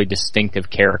bosses a really distinctive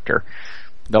character.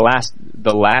 The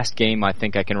last game I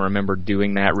think I can remember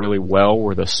doing that really well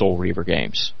were the Soul Reaver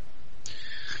games.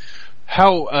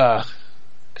 How,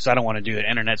 because I don't want to do an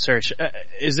internet search,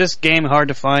 is this game hard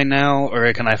to find now,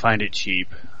 or can I find it cheap?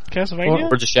 Castlevania?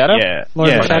 Lords of Shadow? Yeah.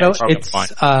 Lords of Shadow, it's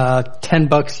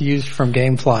 $10 used from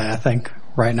GameFly, I think,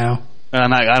 right now.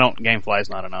 GameFly's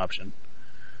not an option.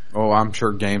 Oh, I'm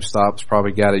sure GameStop's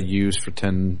probably got it used for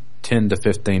 $10 to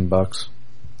 $15.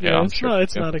 Yeah,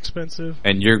 it's not expensive.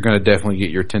 And you're going to definitely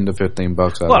get your $10 to $15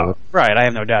 out of it. Right, I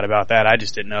have no doubt about that. I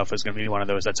just didn't know if it was going to be one of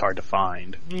those that's hard to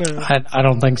find. No. I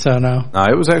don't think so, no. No,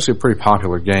 it was actually a pretty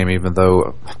popular game, even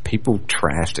though people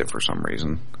trashed it for some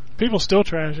reason. People still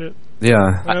trash it.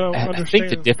 Yeah. I think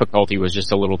the difficulty was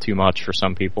just a little too much for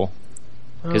some people.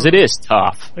 Because it is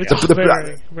tough. It's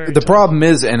very the problem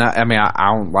is, and I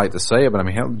don't like to say it, but I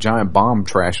mean, hell, Giant Bomb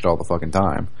trashed it all the fucking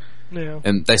time. Yeah.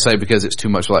 And they say because it's too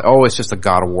much it's just a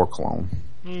God of War clone.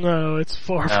 No, it's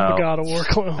far from a God of War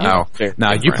clone. No.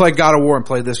 Now, you play God of War and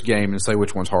play this game and say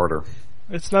which one's harder.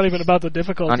 It's not even about the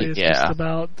difficulty. It's just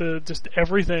about just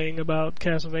everything about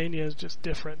Castlevania is just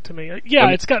different to me. Yeah,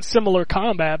 it's got similar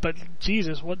combat, but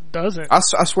Jesus, what doesn't? I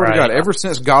swear to God, ever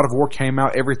since God of War came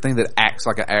out, everything that acts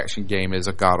like an action game is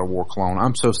a God of War clone.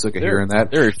 I'm so sick of hearing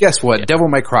that. Guess what? Devil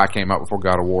May Cry came out before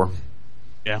God of War.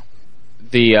 Yeah.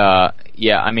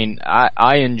 I mean,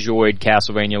 I enjoyed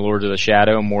Castlevania Lords of the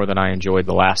Shadow more than I enjoyed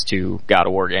the last two God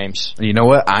of War games. You know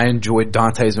what? I enjoyed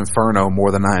Dante's Inferno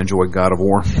more than I enjoyed God of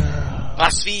War.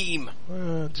 Blaspheme!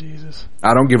 Oh, Jesus.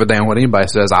 I don't give a damn what anybody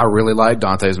says. I really like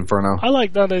Dante's Inferno. I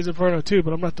like Dante's Inferno too,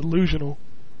 but I'm not delusional.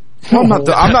 Well,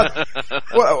 I'm not.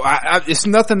 Well, it's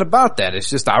nothing about that. It's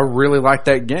just I really like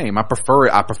that game. I prefer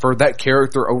it. I prefer that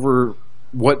character over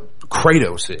what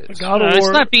Kratos is. God of War, it's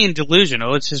not being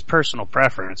delusional. It's his personal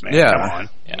preference, man. Yeah. Come on.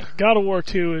 Yeah. God of War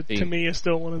 2 to me is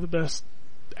still one of the best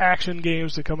action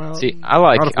games to come out. See, I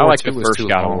like the first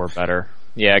God of War better.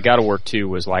 Yeah, God of War 2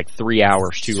 was like 3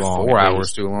 hours too long. 4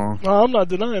 hours too long. No, I'm not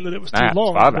denying that it was too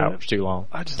long. 5 hours too long.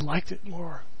 I just liked it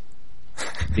more.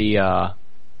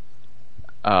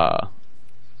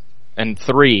 And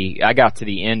 3, I got to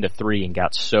the end of 3 and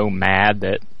got so mad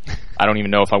that I don't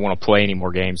even know if I want to play any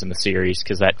more games in the series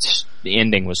because the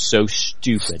ending was so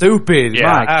stupid.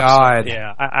 Yeah, my God.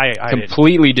 Yeah, I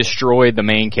completely destroyed the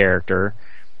main character.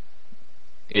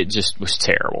 It just was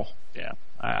terrible. Yeah.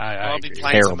 I'll be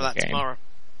playing terrible some of that game. tomorrow.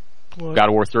 What? God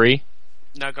of War 3?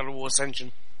 No, God of War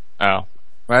Ascension. Oh.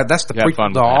 Right, that's the You had prequel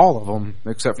fun to with that. all of them,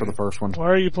 except for the first one. Why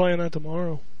are you playing that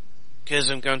tomorrow? Because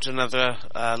I'm going to another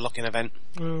locking event.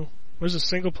 Oh. There's a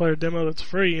single player demo that's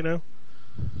free, you know.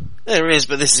 There is,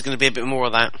 but this is going to be a bit more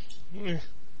of that.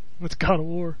 It's God of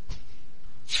War.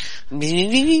 I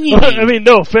mean,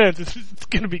 no offense, it's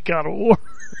going to be God of War.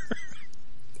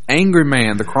 Angry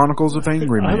Man, The Chronicles of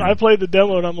Angry Man. I played the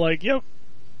demo and I'm like, yep,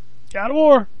 God of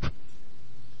War.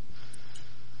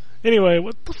 Anyway,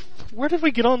 where did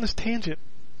we get on this tangent?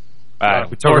 We're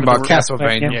talking about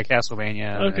Castlevania. Yeah,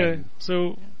 Castlevania. Okay,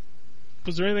 so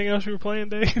was there anything else you were playing,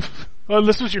 Dave? Well,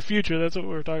 this was your future. That's what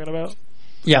we were talking about.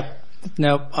 Yep.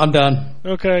 Nope. I'm done.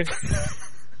 Okay.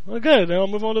 Well, good. Now I'll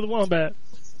move on to the Wombat.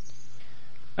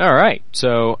 All right.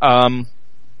 So,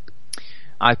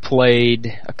 I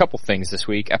played a couple things this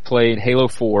week. I played Halo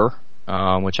 4,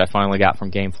 which I finally got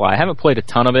from GameFly. I haven't played a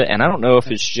ton of it, and I don't know if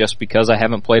it's just because I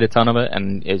haven't played a ton of it,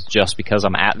 and it's just because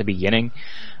I'm at the beginning.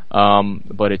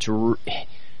 But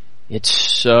it's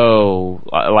so,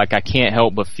 like, I can't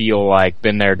help but feel like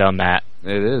been there, done that.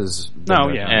 It is. No,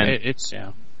 yeah. And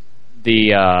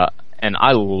and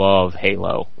I love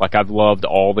Halo. Like, I've loved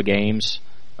all the games.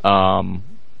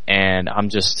 And I'm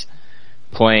just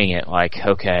playing it like,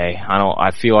 okay,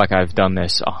 I feel like I've done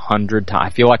this 100 times. I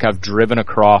feel like I've driven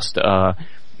across a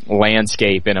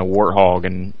landscape in a Warthog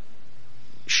and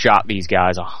shot these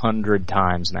guys 100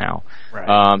 times now.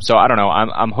 Right. So I don't know.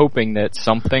 I'm hoping that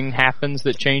something happens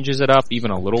that changes it up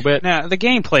even a little bit. Now, the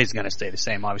gameplay is going to stay the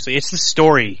same, obviously. It's the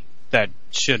story that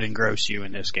should engross you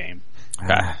in this game.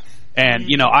 Okay. And,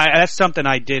 you know, that's something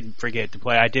I did forget to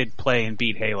play. I did play and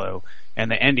beat Halo,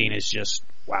 and the ending is just,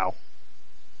 wow.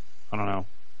 I don't know.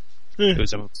 It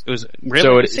was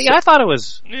really. I thought it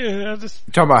was. Yeah, You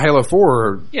talking about Halo 4?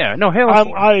 Or? Yeah, no, Halo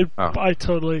 4. I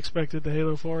totally expected the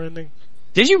Halo 4 ending.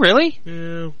 Did you really?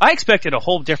 Yeah. I expected a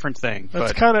whole different thing.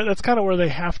 That's kind of where they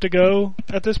have to go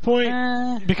at this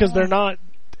point because they're not.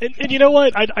 And you know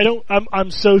what?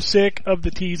 I'm so sick of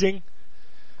the teasing.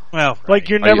 Well, like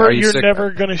you're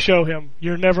never gonna show him.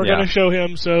 You're never gonna show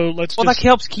him. So let's. Well, that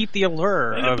helps keep the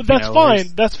allure. Of, that's fine.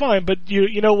 That's fine. But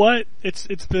you know what? It's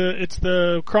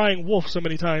the crying wolf so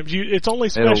many times. It's only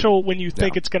special when you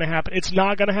think it's gonna happen. It's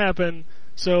not gonna happen.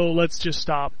 So let's just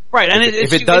stop. Right, and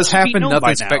if it does happen,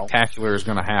 nothing spectacular is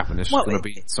going to happen. It's just going to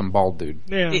be some bald dude.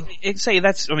 Yeah.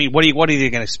 What are you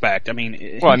going to expect? I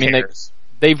mean, well, I mean,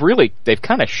 they've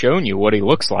kind of shown you what he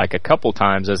looks like a couple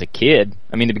times as a kid.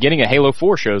 I mean, the beginning of Halo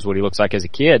 4 shows what he looks like as a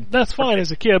kid. That's fine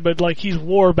as a kid, but like he's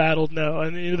war battled now,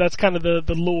 and that's kind of the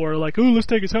lore. Like, ooh, let's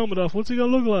take his helmet off. What's he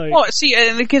gonna look like? Well, see,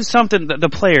 and it gives the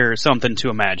player something to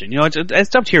imagine. You know,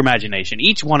 it's up to your imagination.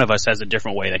 Each one of us has a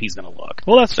different way that he's gonna look.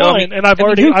 Well, that's fine, I mean, and I've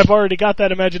already got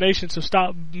that imagination. So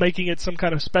stop making it some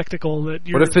kind of spectacle that.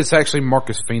 What if it's actually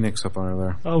Marcus Phoenix up under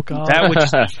there? Oh God, that would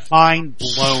just be mind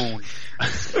blown.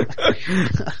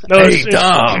 No,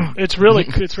 it's really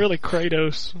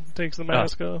Kratos takes the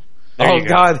mask off.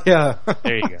 God, yeah.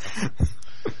 There you go.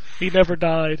 He never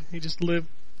died. He just lived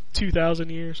 2,000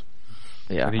 years.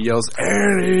 Yeah. And he yells,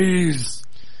 Ares!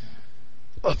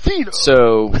 Athena!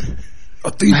 So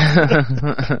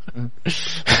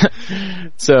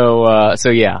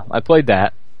yeah, I played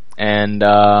that, and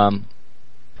I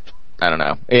don't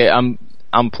know.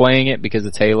 I'm playing it because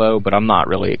it's Halo, but I'm not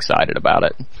really excited about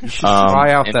it.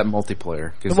 Try out that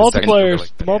multiplayer. The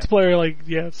multiplayer, like,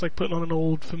 yeah, it's like putting on an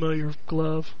old familiar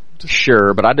glove.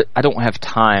 Sure, but I don't have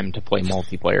time to play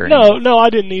multiplayer anymore. No, I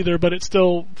didn't either, but it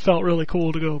still felt really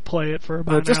cool to go play it for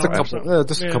about just an hour.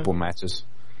 A couple matches.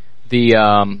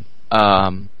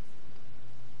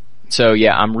 So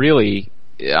yeah,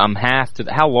 I'm half to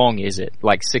how long is it?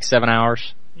 Like 6-7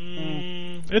 hours?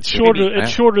 It's shorter. It's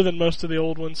shorter than most of the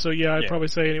old ones. So yeah, I'd probably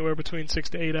say anywhere between 6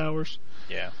 to 8 hours.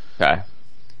 Yeah. Okay.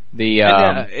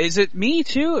 Is it me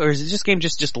too, or is this game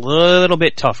just a little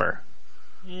bit tougher?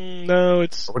 No,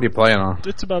 it's. What are you playing on?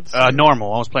 It's about the same.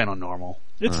 Normal. I was playing on normal.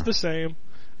 It's the same.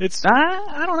 It's.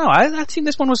 I don't know. I think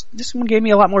this one gave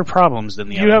me a lot more problems than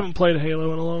the other. You haven't played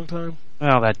Halo in a long time.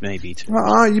 Well, that may be too.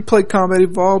 You played Combat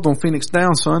Evolved on Phoenix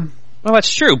Down, son. Well,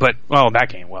 that's true, but that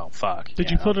game. Well, fuck.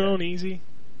 Did you put it on easy?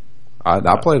 I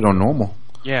played it on normal.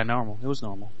 Yeah, normal. It was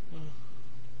normal.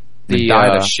 They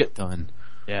died a shit ton.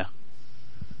 Yeah.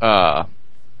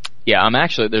 Yeah. I'm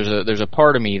actually there's a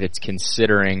part of me that's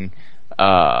considering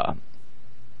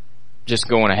just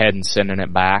going ahead and sending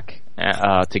it back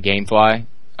to GameFly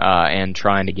and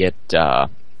trying to get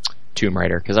Tomb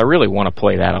Raider because I really want to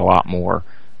play that a lot more.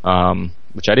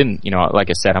 Which I didn't, like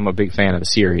I said, I'm a big fan of the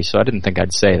series, so I didn't think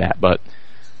I'd say that, but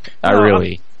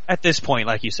at this point,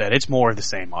 like you said, it's more of the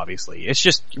same, obviously. It's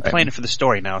just, you're playing it for the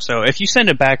story now, so if you send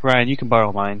it back, Ryan, you can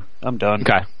borrow mine. I'm done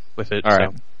with it. All right.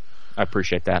 I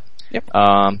appreciate that. Yep.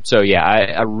 So yeah,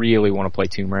 I really want to play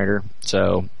Tomb Raider,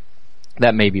 so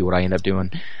that may be what I end up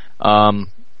doing.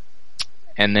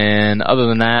 And then other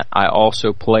than that, I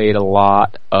also played a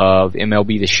lot of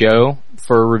MLB The Show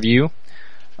for a review,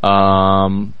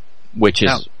 which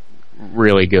is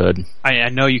really good. I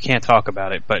know you can't talk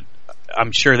about it, but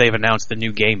I'm sure they've announced the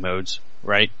new game modes,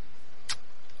 right?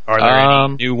 Are there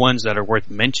any new ones that are worth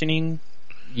mentioning?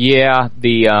 Yeah,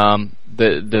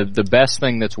 the best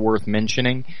thing that's worth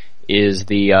mentioning is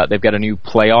they've got a new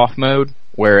playoff mode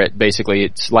where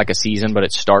it's like a season, but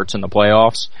it starts in the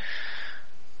playoffs.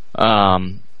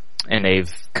 And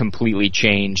they've completely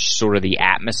changed sort of the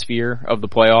atmosphere of the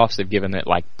playoffs. They've given it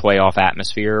like playoff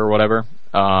atmosphere or whatever.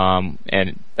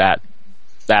 And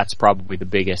that's probably the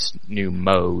biggest new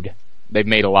mode. They've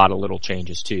made a lot of little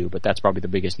changes too, but that's probably the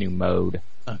biggest new mode.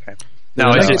 Okay.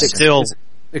 Now, is it still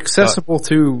accessible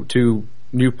to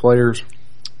new players?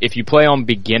 If you play on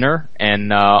beginner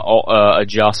and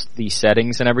adjust the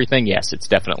settings and everything, yes, it's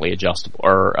definitely adjustable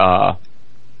or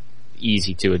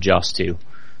easy to adjust to.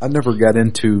 I never got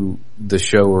into the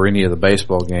show or any of the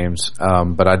baseball games,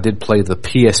 but I did play the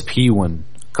PSP one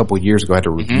a couple of years ago. I had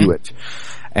to review it,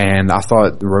 and I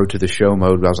thought the Road to the Show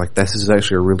mode, I was like, this is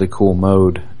actually a really cool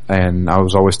mode, and I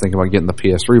was always thinking about getting the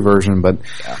PS3 version, but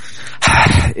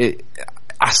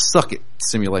I suck at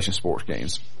simulation sports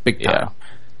games, big time.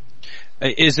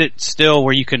 Is it still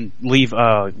where you can leave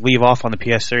off on the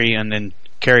PS3 and then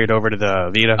carry it over to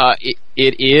the Vita?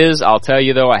 It is. I'll tell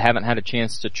you though, I haven't had a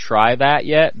chance to try that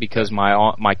yet because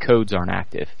my codes aren't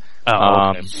active.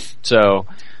 Okay. So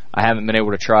I haven't been able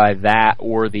to try that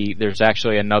or there's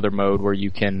actually another mode where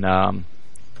you can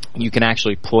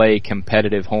actually play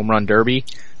competitive home run derby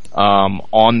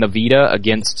on the Vita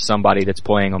against somebody that's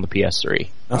playing on the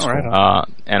PS3. That's right.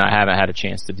 And I haven't had a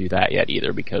chance to do that yet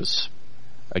either because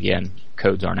again,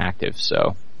 codes aren't active,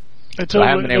 so I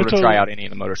haven't been able to try out any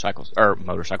of the motorcycle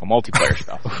multiplayer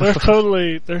stuff. They're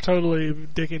totally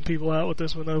dicking people out with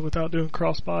this one though, without doing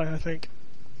cross-buy, I think.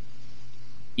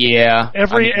 Yeah.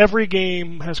 Every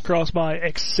game has cross-buy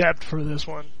except for this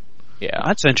one. Yeah.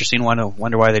 That's interesting.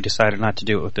 Wonder why they decided not to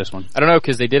do it with this one. I don't know,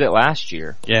 because they did it last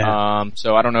year. Yeah.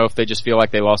 So I don't know if they just feel like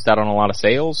they lost out on a lot of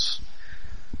sales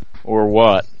or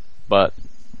what, but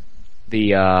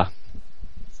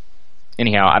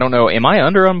anyhow, I don't know. Am I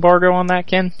under embargo on that,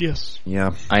 Ken? Yes.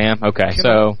 Yeah. I am? Okay.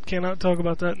 Cannot talk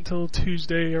about that until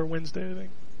Tuesday or Wednesday, I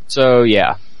think. So,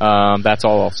 yeah. That's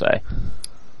all I'll say.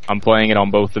 I'm playing it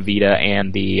on both the Vita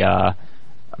and the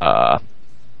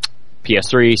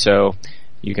PS3, so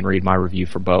you can read my review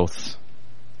for both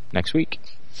next week.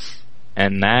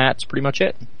 And that's pretty much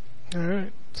it.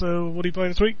 Alright. So, what are you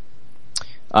playing this week?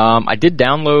 I did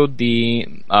download the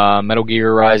Metal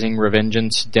Gear Rising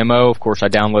Revengeance demo. Of course, I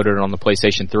downloaded it on the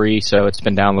PlayStation 3, so it's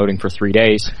been downloading for 3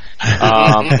 days.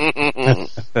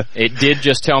 It did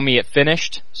just tell me it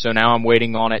finished, so now I'm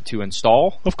waiting on it to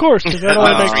install. Of course, because that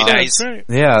only makes 3 days. Right.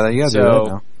 Yeah, you gotta do that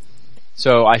now.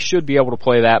 So I should be able to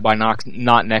play that by not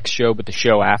next show, but the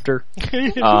show after.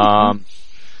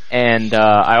 And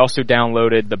I also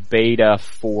downloaded the beta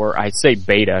I say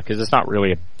beta because it's not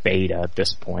really a beta at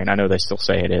this point. I know they still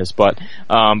say it is, but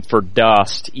for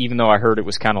Dust, even though I heard it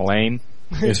was kind of lame.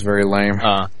 It's very lame.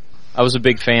 I was a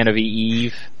big fan of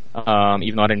Eve,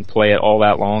 even though I didn't play it all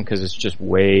that long because it's just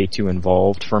way too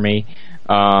involved for me.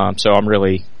 So I'm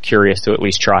really curious to at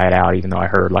least try it out, even though I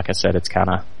heard, like I said, it's kind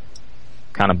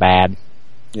of bad.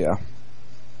 Yeah.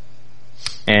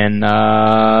 And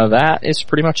that is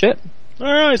pretty much it.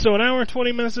 Alright, so an hour and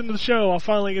 20 minutes into the show, I'll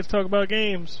finally get to talk about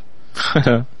games.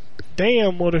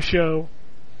 Damn, what a show.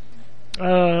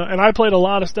 And I played a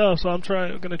lot of stuff, so I'm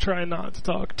going to try not to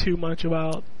talk too much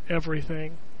about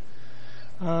everything.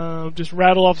 Just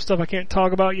rattle off stuff I can't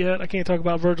talk about yet. I can't talk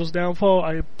about Virgil's Downfall.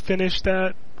 I finished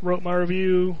that, wrote my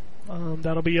review.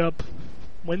 That'll be up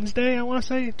Wednesday, I want to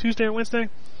say. Tuesday or Wednesday.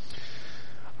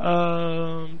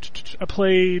 I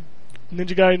played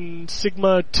Ninja Gaiden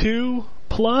Sigma 2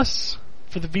 Plus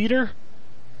for the Vita.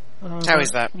 How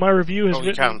is that? My review is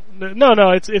written.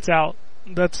 No, it's out.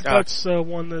 That's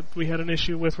one that we had an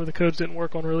issue with where the codes didn't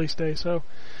work on release day. So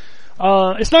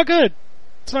it's not good.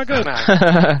 It's not good.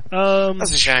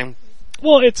 That's a shame.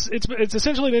 Well, it's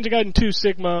essentially Ninja Gaiden 2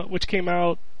 Sigma, which came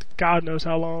out God knows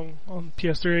how long on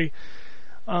PS3.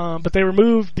 But they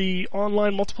removed the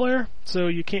online multiplayer, so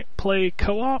you can't play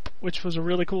co-op, which was a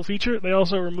really cool feature. They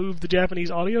also removed the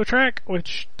Japanese audio track,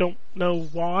 which don't know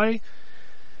why.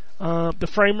 The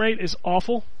frame rate is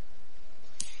awful.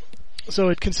 So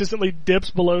it consistently dips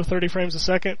below 30 frames a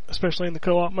second, especially in the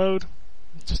co-op mode.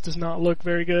 It just does not look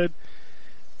very good.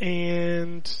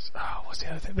 And what's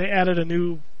the other thing? They added a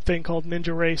new thing called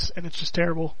Ninja Race, and it's just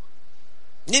terrible.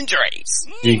 Ninja race.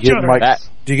 Do you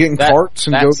get in carts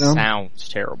and go down? That sounds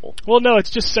terrible. Well, no, it's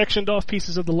just sectioned off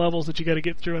pieces of the levels that you got to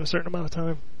get through in a certain amount of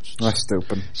time. That's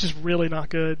stupid. It's just really not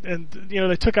good. And,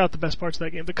 they took out the best parts of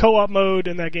that game. The co-op mode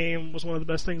in that game was one of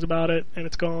the best things about it, and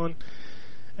it's gone.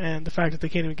 And the fact that they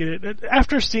can't even get it.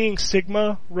 After seeing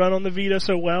Sigma run on the Vita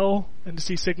so well, and to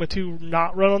see Sigma 2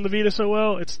 not run on the Vita so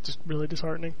well, it's just really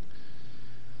disheartening.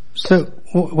 So,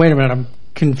 wait a minute, I'm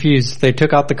confused. They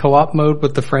took out the co-op mode,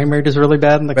 but the frame rate is really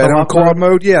bad in the co-op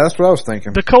mode? Yeah, that's what I was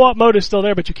thinking. The co-op mode is still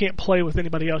there, but you can't play with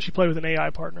anybody else. You play with an AI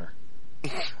partner.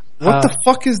 What the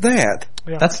fuck is that?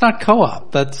 Yeah. That's not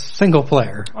co-op. That's single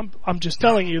player. I'm just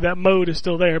telling you that mode is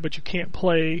still there, but you can't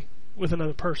play with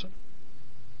another person.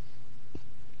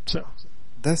 So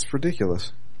that's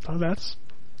ridiculous. Oh, it's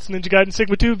Ninja Gaiden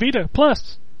Sigma 2 Vita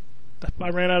Plus. I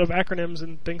ran out of acronyms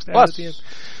and things to add at the end.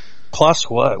 Plus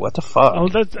what? What the fuck? Oh,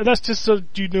 that's just so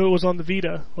you knew it was on the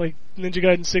Vita. Like Ninja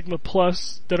Gaiden Sigma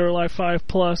Plus, Dead or Alive 5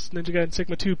 Plus, Ninja Gaiden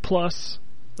Sigma 2 Plus.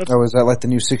 Is that like the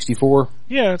new 64?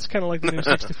 Yeah, it's kind of like the new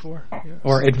 64. Yeah.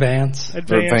 Or Advance.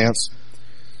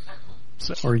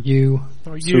 So, or U.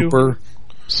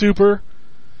 Super.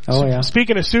 Oh, yeah.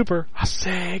 Speaking of Super, I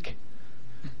sag.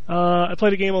 I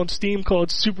played a game on Steam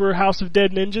called Super House of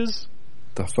Dead Ninjas.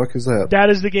 The fuck is that? That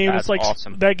is the game. That's it's like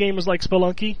awesome. That game is like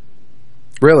Spelunky.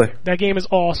 Really? That game is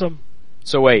awesome.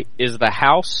 So wait, is the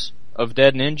House of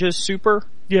Dead Ninjas Super?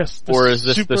 Yes. Or is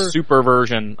this the super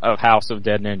version of House of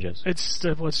Dead Ninjas? It's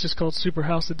just called Super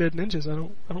House of Dead Ninjas.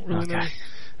 I don't really know.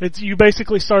 You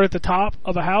basically start at the top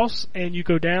of a house and you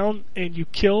go down and you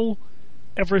kill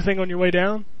everything on your way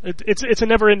down. It's a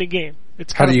never-ending game.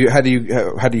 It's how do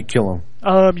you kill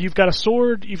them? You've got a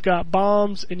sword, you've got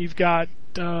bombs, and you've got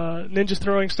ninja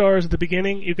throwing stars at the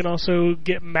beginning. You can also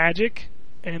get magic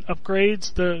and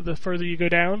upgrades the further you go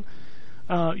down.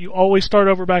 You always start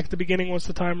over back at the beginning once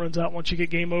the time runs out, once you get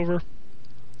game over.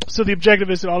 So the objective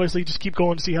is to obviously just keep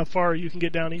going to see how far you can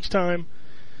get down each time.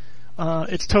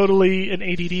 It's totally an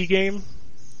ADD game.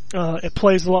 It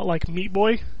plays a lot like Meat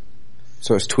Boy.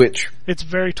 So it's Twitch. It's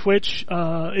very Twitch.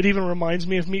 It even reminds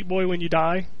me of Meat Boy when you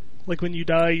die. Like when you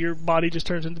die, your body just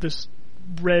turns into this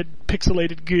red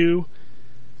pixelated goo.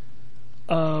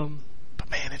 But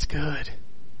man, it's good.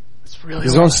 It's really.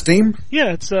 Is it on Steam?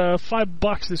 Yeah, it's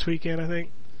 $5 this weekend, I think.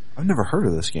 I've never heard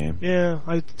of this game. Yeah,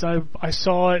 I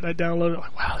saw it. I downloaded it.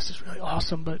 Like, wow, this is really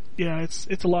awesome. But yeah,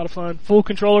 it's a lot of fun. Full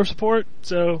controller support.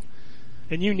 So,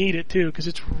 and you need it too because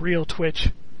it's real Twitch.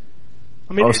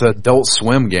 I mean, it's an Adult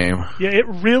Swim game. Yeah, it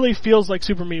really feels like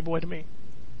Super Meat Boy to me.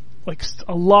 Like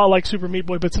a lot like Super Meat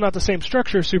Boy, but it's not the same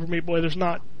structure as Super Meat Boy. There's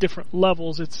not different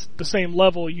levels. It's the same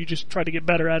level. You just try to get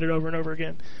better at it over and over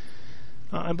again.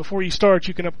 And before you start,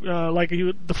 you can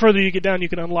the further you get down, you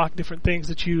can unlock different things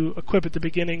that you equip at the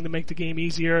beginning to make the game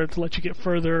easier, to let you get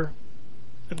further,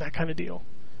 and that kind of deal.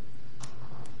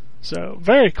 So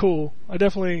very cool. I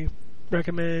definitely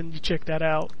recommend you check that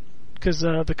out because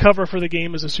the cover for the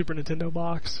game is a Super Nintendo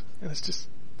box, and it's just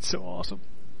so awesome.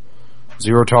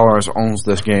 Zero Tolerance owns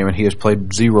this game, and he has played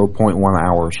 0.1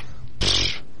 hours.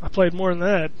 I played more than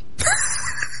that.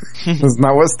 That's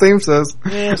not what Steam says.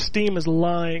 Yeah, Steam is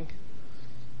lying.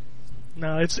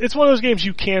 No, it's one of those games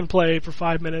you can play for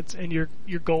 5 minutes and you're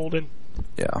golden.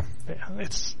 Yeah. Yeah,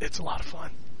 it's a lot of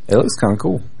fun. It looks kind of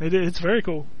cool. It's very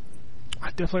cool. I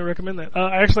definitely recommend that.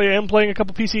 I actually am playing a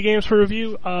couple PC games for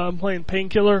review. I'm playing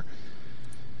Painkiller.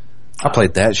 I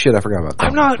played that shit. I forgot about that.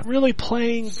 I'm not really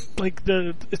playing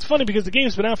it's funny because the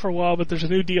game's been out for a while, but there's a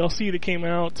new DLC that came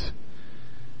out.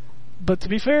 But to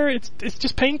be fair, it's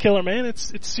just Painkiller, man.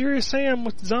 It's Serious Sam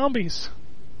with zombies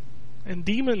and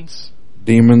demons.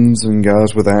 Demons and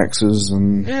guys with axes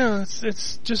and yeah,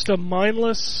 it's just a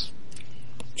mindless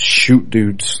shoot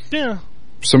dudes. Yeah.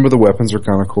 Some of the weapons are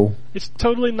kind of cool. It's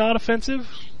totally not offensive.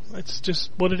 It's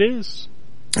just what it is.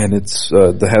 And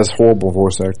that has horrible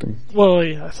voice acting. Well,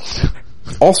 yeah.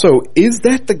 Also, is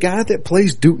that the guy that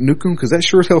plays Duke Nukem? Because that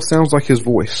sure as hell sounds like his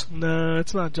voice. No,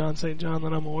 it's not John St. John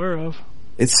that I'm aware of.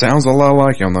 It sounds a lot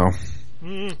like him, though.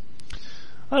 I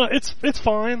don't know, it's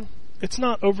fine. It's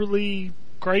not overly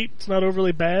great. It's not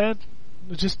overly bad.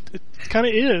 It kind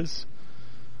of is.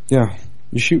 Yeah,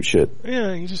 you shoot shit.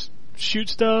 Yeah, you just shoot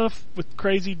stuff with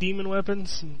crazy demon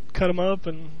weapons and cut them up,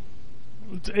 and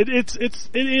it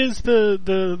is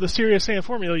the Serious Sam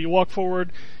formula. You walk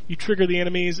forward, you trigger the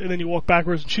enemies, and then you walk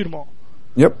backwards and shoot them all.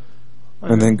 Yep.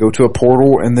 And then go to a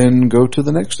portal, and then go to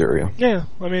the next area. Yeah,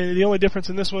 I mean, the only difference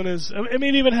in this one is, I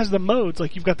mean, it even has the modes.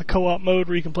 Like, you've got the co-op mode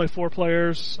where you can play 4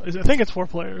 players. I think it's 4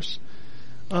 players.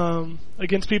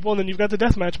 Against people, and then you've got the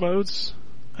deathmatch modes.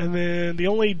 And then the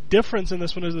only difference in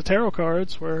this one is the tarot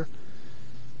cards, where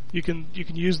you can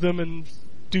use them and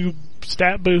do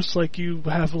stat boosts, like you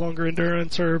have longer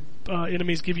endurance, or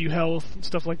enemies give you health and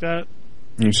stuff like that.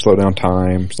 You slow down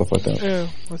time, stuff like that. Yeah,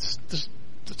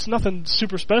 it's nothing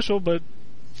super special, but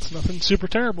it's nothing super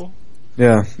terrible.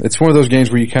 Yeah, it's one of those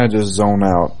games where you kind of just zone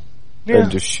out Yeah.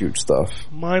 and just shoot stuff.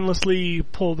 Mindlessly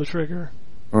pull the trigger.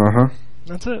 Uh-huh.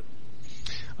 That's it.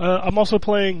 I'm also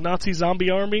playing Nazi Zombie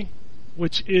Army,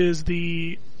 which is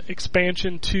the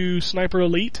expansion to Sniper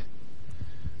Elite.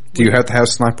 Do you have to have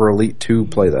Sniper Elite to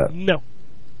play that? No.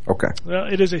 Okay.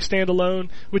 It is a standalone,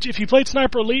 which if you played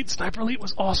Sniper Elite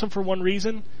was awesome for one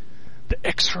reason. The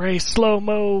X-ray,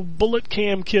 slow-mo, bullet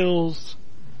cam kills.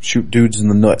 Shoot dudes in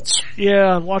the nuts.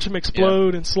 Yeah, and watch them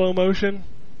explode in slow motion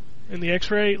in the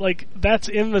X-ray. Like, that's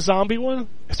in the zombie one.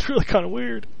 It's really kind of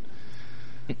weird.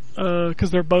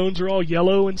 Because their bones are all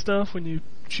yellow and stuff when you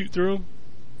shoot through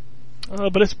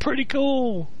them. But it's pretty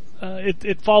cool.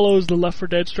 It follows the Left 4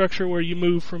 Dead structure where you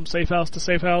move from safe house to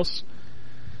safe house.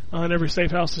 And every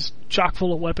safe house is chock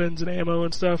full of weapons and ammo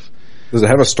and stuff. Does it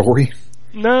have a story?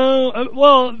 No.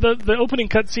 Well, the opening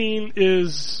cutscene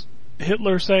is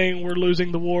Hitler saying we're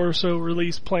losing the war, so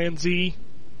release Plan Z.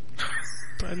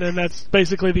 And then that's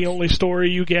basically the only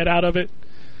story you get out of it.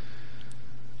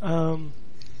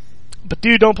 But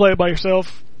dude, don't play it by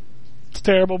yourself. It's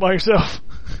terrible by yourself.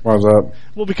 Why is that?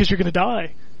 Well, because you're gonna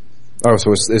die. Oh,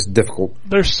 so it's difficult.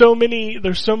 There's so many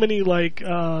like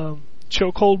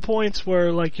chokehold points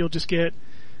where like you'll just get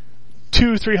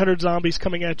 200-300 zombies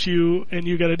coming at you, and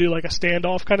you got to do like a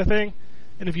standoff kind of thing.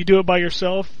 And if you do it by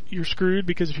yourself, you're screwed,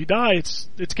 because if you die, it's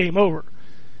game over.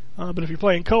 But if you're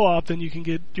playing co-op, then you can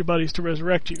get your buddies to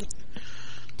resurrect you.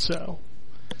 So.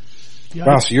 Yeah.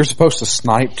 Wow, so you're supposed to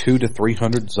snipe 200 to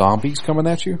 300 zombies coming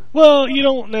at you? Well, you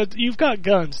don't. You've got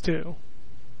guns too.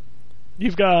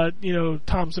 You've got,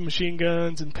 Thompson machine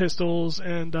guns and pistols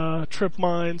and trip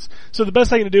mines. So the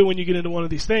best thing to do when you get into one of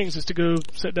these things is to go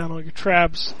set down all your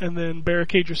traps and then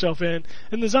barricade yourself in.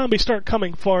 And the zombies start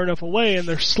coming far enough away, and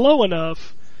they're slow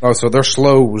enough. Oh, so they're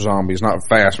slow zombies, not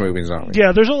fast-moving zombies.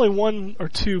 Yeah, there's only 1 or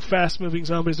 2 fast-moving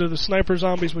zombies. They're the sniper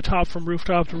zombies which hop from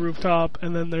rooftop to rooftop,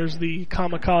 and then there's the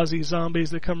kamikaze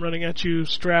zombies that come running at you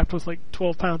strapped with like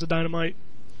 12 pounds of dynamite.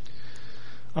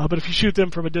 But if you shoot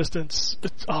them from a distance,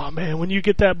 when you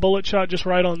get that bullet shot just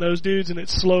right on those dudes and it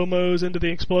slow-mos into the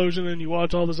explosion and you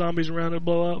watch all the zombies around it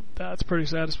blow up, that's pretty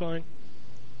satisfying.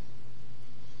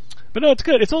 But no, it's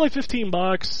good. It's only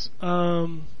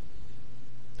 $15.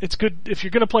 It's good if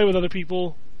you're going to play with other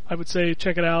people. I would say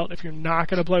check it out. If you're not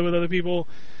going to play with other people,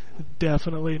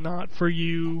 definitely not for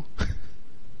you.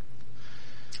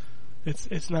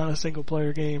 It's not a single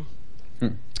player game.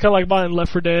 It's kind of like buying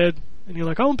Left 4 Dead, and you're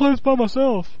like, I want to play this by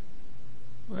myself.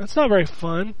 That's not very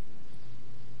fun.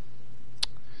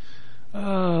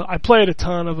 I played a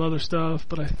ton of other stuff,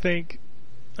 but I think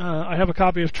I have a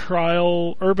copy of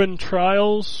Urban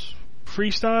Trials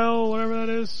Freestyle, whatever that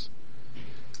is.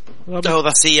 Oh,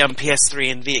 that's the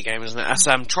PS3 and Vita game, isn't it? That's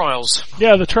Trials.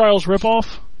 Yeah, the Trials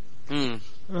ripoff.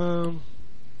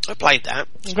 I played that.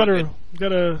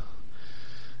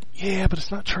 Yeah, but it's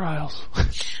not Trials.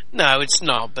 No, it's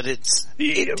not. But it's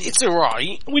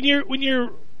alright. When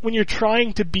you're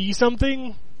trying to be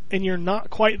something and you're not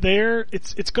quite there,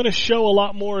 it's going to show a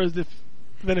lot more than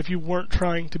if you weren't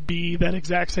trying to be that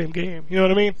exact same game. You know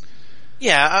what I mean?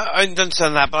 Yeah, I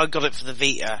understand that, but I got it for the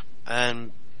Vita,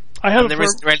 and there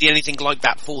isn't really anything like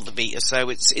that for the Vita, so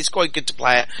it's quite good to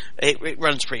play it. It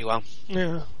runs pretty well.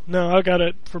 Yeah, no, I got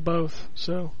it for both,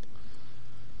 so.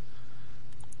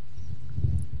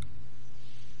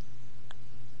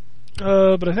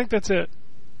 But I think that's it.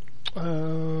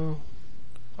 I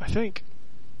think.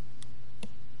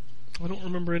 I don't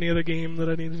remember any other game that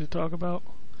I needed to talk about.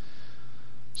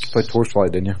 You played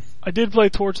Torchlight, didn't you? I did play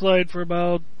Torchlight for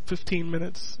about 15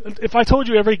 minutes. If I told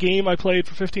you every game I played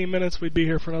for 15 minutes, we'd be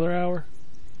here for another hour.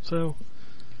 So,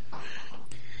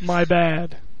 my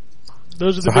bad.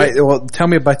 Those are the well, tell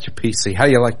me about your PC. How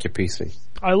do you like your PC?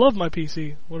 I love my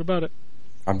PC. What about it?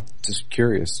 I'm just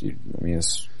curious. You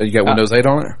got Windows 8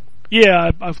 on it?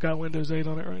 Yeah, I've got Windows 8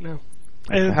 on it right now.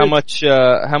 And how much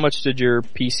did your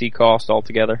PC cost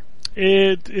altogether?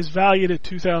 It is valued at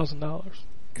 $2,000.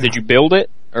 Did you build it,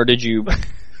 or did you?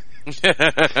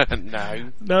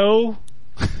 No.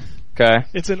 Okay.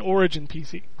 It's an Origin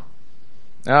PC.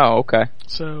 Oh, okay.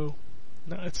 So,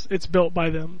 no, it's built by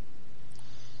them.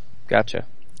 Gotcha.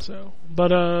 So,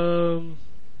 but what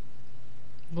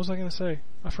was I going to say?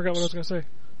 I forgot what I was going to say.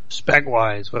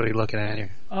 Spec-wise, what are you looking at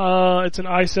here? It's an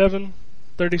i7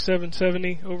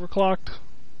 3770 overclocked.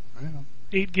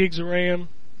 8 gigs of RAM.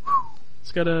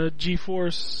 It's got a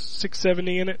GeForce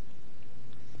 670 in it.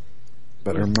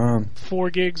 Better than mine. 4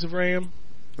 gigs of RAM.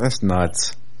 That's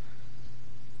nuts.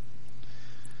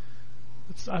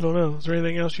 I don't know. Is there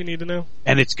anything else you need to know?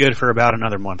 And it's good for about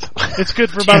another month. It's good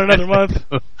for about another month.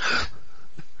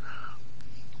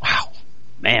 Wow,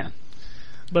 man.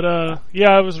 But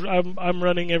I'm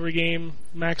running every game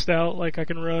maxed out. Like I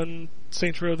can run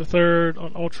Saints Row the Third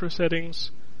on ultra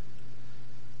settings.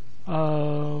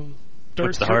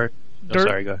 What's the hard?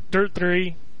 Sorry, go ahead. Dirt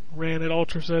 3 ran at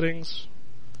ultra settings.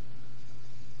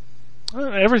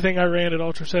 Everything I ran at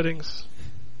ultra settings.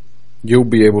 You'll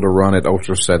be able to run at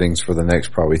ultra settings for the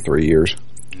next probably 3 years.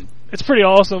 It's pretty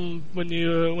awesome when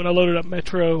I loaded up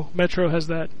Metro. Metro has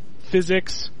that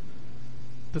physics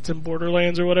that's in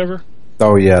Borderlands or whatever.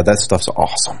 Oh yeah, that stuff's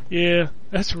awesome. Yeah,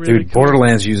 that's really Dude, cool.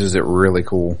 Borderlands uses it really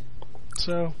cool.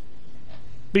 So,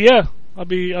 but yeah, I'll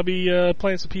be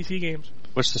playing some PC games.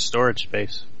 What's the storage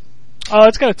space?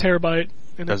 It's got a terabyte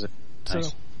in Does it. it? Nice.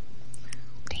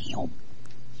 So.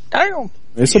 Damn.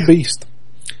 It's a beast.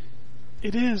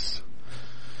 It is.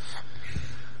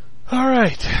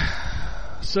 Alright.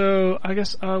 So, I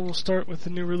guess I will start with the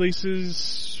new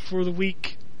releases for the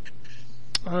week.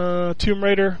 Tomb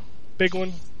Raider, big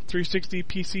one. 360,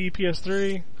 PC,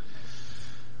 PS3.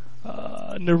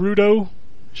 Naruto,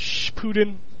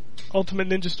 Shippuden, Ultimate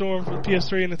Ninja Storm for the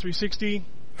PS3 and the 360.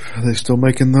 Are they still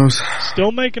making those?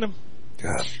 Still making them.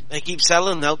 God. They keep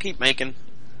selling, they'll keep making.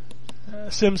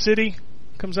 SimCity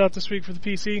comes out this week for the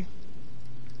PC.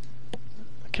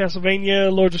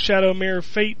 Castlevania, Lords of Shadow, Mirror of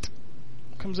Fate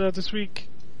comes out this week.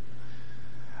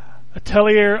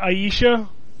 Atelier Aisha,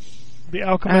 the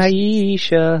Alchemist.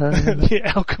 The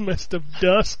Alchemist of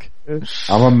Dusk.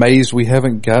 I'm amazed we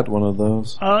haven't got one of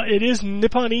those. It is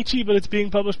Nippon Ichi, but it's being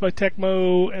published by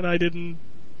Tecmo, and I didn't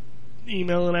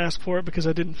email and ask for it because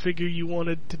I didn't figure you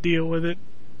wanted to deal with it.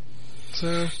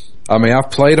 So, I mean, I've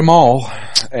played them all,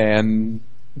 and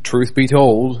truth be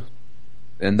told,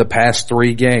 in the past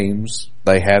 3 games,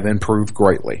 they have improved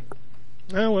greatly.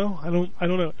 Oh well, I don't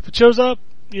know. If it shows up,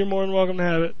 you're more than welcome to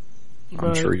have it.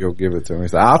 I'm sure you'll give it to me.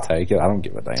 So I'll take it. I don't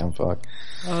give a damn fuck.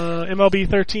 MLB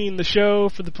 13, the show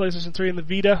for the PlayStation 3 and the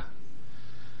Vita.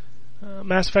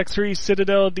 Mass Effect 3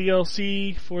 Citadel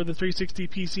DLC for the 360,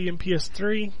 PC, and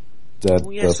PS3.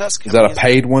 Is that a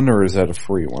paid one or is that a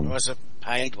free one? It was a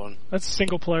paid one. That's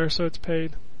single player, so it's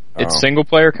paid. It's single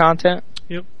player content?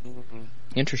 Yep. Mm-hmm.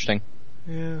 Interesting.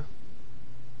 Yeah.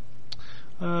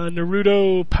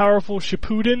 Naruto Powerful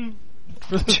Shippuden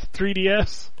for the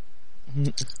 3DS.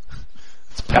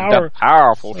 It's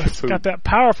powerful Shippuden. It's got that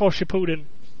powerful Shippuden.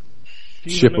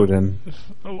 Shippuden.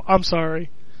 Oh, I'm sorry.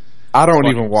 I don't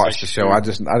even watch the show. I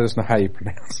just know how you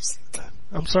pronounce it.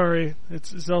 I'm sorry.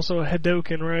 It's also a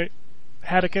Hadoken, right?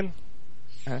 Hadoken?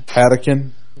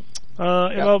 Hadoken?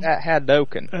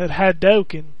 Hadoken.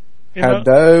 Hadoken.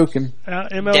 Hadoken.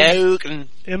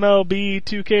 MLB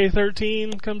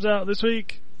 2K13 comes out this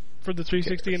week for the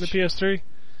 360 and the PS3.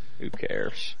 Who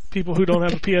cares? People who don't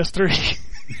have a PS3.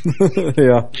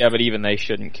 Yeah, but even they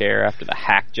shouldn't care after the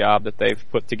hack job that they've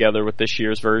put together with this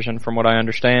year's version, from what I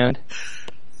understand.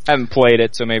 I haven't played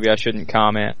it, so maybe I shouldn't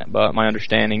comment, but my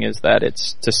understanding is that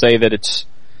to say that it's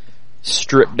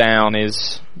stripped down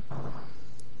is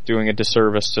doing a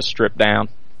disservice to strip down.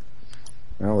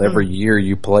 Well, every year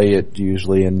you play it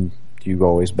usually, and you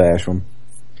always bash them.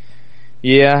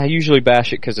 Yeah, I usually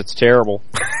bash it because it's terrible.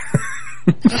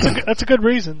 That's a good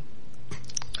reason.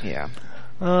 Yeah.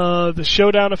 The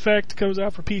Showdown Effect comes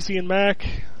out for PC and Mac.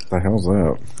 What the hell's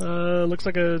that? Looks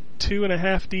like a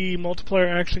 2.5D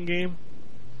multiplayer action game.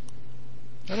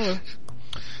 I don't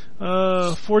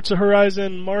know. Forza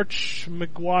Horizon March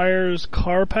McGuire's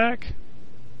Car Pack.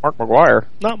 Mark McGuire?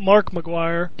 Not Mark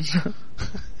McGuire.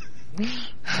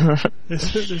 The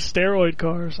steroid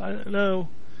cars. I don't know.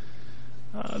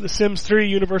 The Sims 3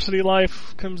 University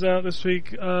Life comes out this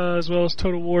week, as well as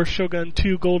Total War Shogun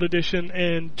 2 Gold Edition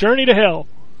and Journey to Hell.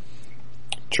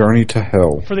 Journey to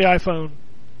Hell. For the iPhone.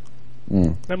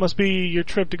 Mm. That must be your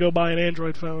trip to go buy an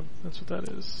Android phone. That's what that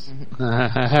is.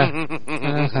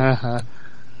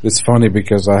 It's funny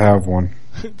because I have one.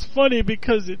 It's funny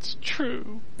because it's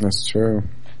true. That's true.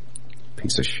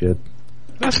 Piece of shit.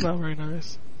 That's not very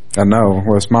nice. I know.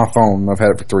 Well, it's my phone. I've had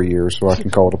it for 3 years, so I can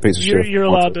call it a piece of shit. You're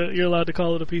allowed to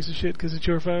call it a piece of shit because it's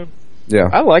your phone. Yeah.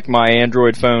 I like my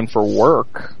Android phone for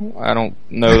work. I don't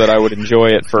know that I would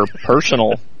enjoy it for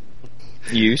personal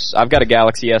use. I've got a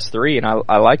Galaxy S3 and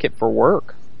I like it for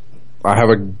work. I have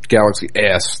a Galaxy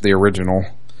S, the original.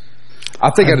 I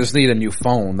think I just need a new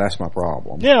phone. That's my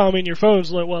problem. Yeah, I mean your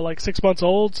phone's like 6 months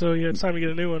old, so yeah, it's time to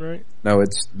get a new one, right? No,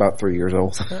 it's about 3 years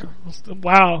old.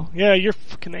 Wow. Yeah, you're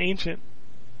fucking ancient.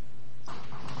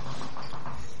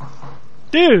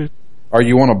 Dude, Are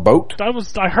you on a boat? I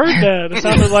heard that. It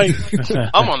sounded like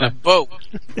I'm on a boat.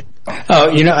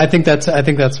 Oh, I think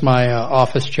that's my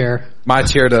office chair. My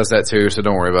chair does that too, so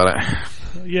don't worry about it.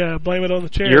 Yeah, blame it on the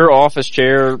chair. Your office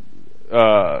chair,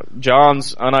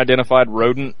 John's unidentified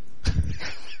rodent.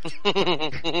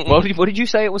 What did you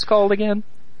say it was called again?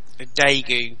 A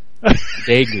Daegu.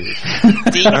 Daegu.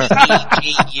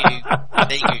 D-E-G-U.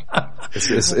 Daegu.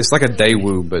 It's like a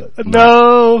Daewoo, but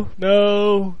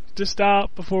no. Just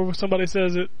stop before somebody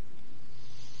says it.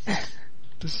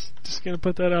 Just gonna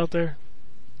put that out there.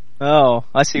 Oh,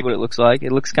 I see what it looks like.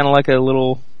 It looks kind of like a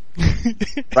little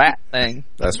rat thing.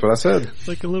 That's what I said.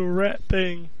 Like a little rat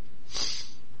thing.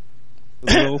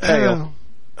 With a little tail.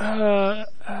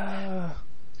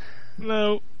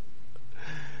 No.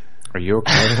 Are you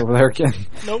okay over there again?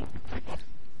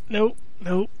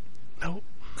 Nope.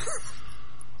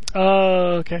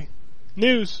 Okay.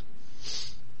 News.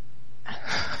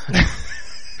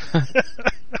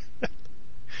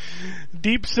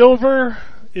 Deep Silver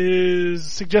is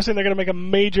suggesting they're going to make a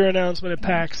major announcement at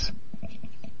PAX.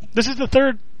 This is the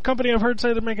third company I've heard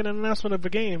say they're making an announcement of a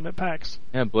game at PAX.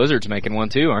 Yeah, Blizzard's making one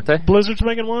too, aren't they? Blizzard's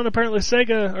making one. Apparently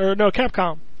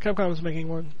Capcom. Capcom is making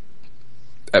one.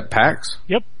 At PAX?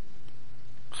 Yep.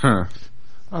 Huh.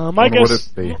 My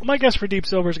guess for Deep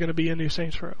Silver is going to be a new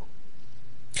Saints Row.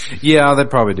 Yeah, they'd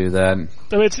probably do that.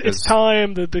 So it's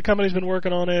time. The company's been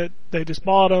working on it. They just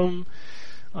bought them.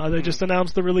 They just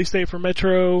announced the release date for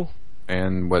Metro.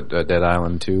 And Dead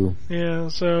Island 2. Yeah,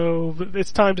 so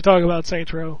it's time to talk about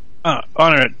Saints Row. On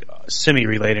a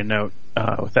semi-related note,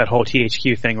 with that whole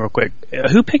THQ thing real quick,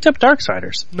 who picked up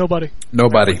Darksiders? Nobody.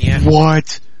 Yeah.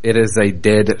 What? It is a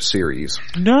dead series.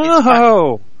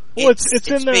 No! It's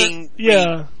in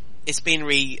there. It's been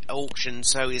re-auctioned,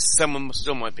 so someone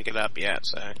still might pick it up yet.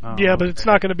 So yeah, but it's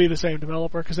not going to be the same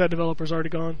developer because that developer's already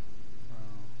gone.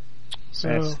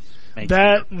 So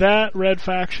that Red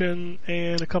Faction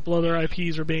and a couple other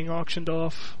IPs are being auctioned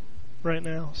off right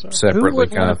now. So separately,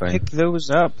 kind of thing. Pick those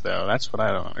up though. That's what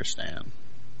I don't understand.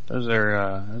 Those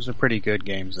are pretty good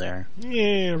games there.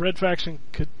 Yeah, Red Faction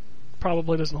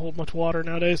probably doesn't hold much water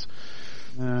nowadays.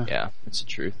 Yeah, it's the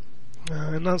truth.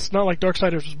 And it's not like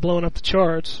Darksiders was blowing up the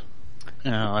charts.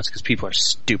 No, that's because people are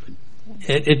stupid.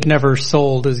 It never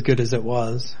sold as good as it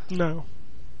was. No,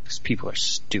 because people are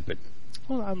stupid.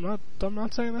 Well, I'm not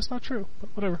saying that's not true, but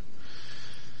whatever.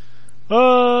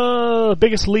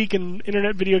 Biggest leak in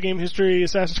internet video game history,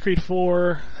 Assassin's Creed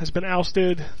 4 has been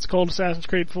ousted. It's called Assassin's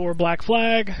Creed 4 Black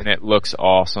Flag. And it looks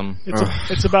awesome.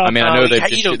 It's about... I mean, I know they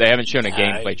haven't shown a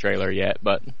gameplay trailer yet,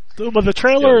 but... the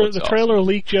trailer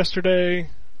leaked yesterday.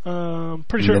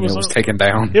 Pretty sure it was taken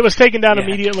down. It was taken down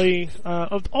immediately.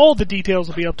 All the details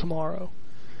will be up tomorrow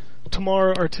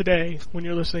or today when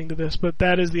you're listening to this, but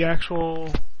that is the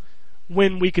actual...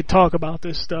 when we could talk about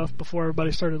this stuff before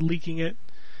everybody started leaking it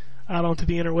out onto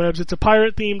the interwebs. It's a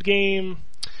pirate-themed game.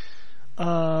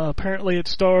 Apparently it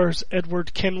stars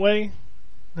Edward Kenway,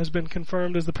 has been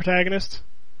confirmed as the protagonist.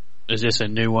 Is this a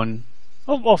new one?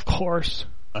 Oh, of course.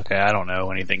 Okay, I don't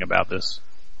know anything about this.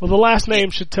 Well, the last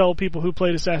name should tell people who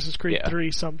played Assassin's Creed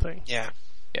 3 something. Yeah.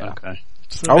 Okay.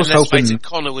 So, I was hoping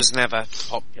Connor was never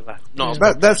popular.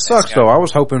 That sucks though. I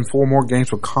was hoping 4 more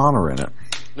games with Connor in it.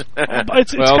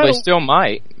 They still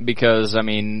might, because I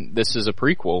mean, this is a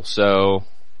prequel, so...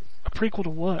 A prequel to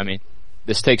what? I mean,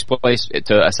 this takes place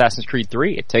to Assassin's Creed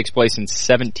 3. It takes place in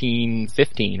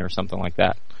 1715 or something like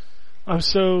that. I'm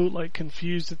so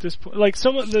confused at this point. Like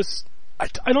some of this, I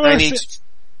don't understand.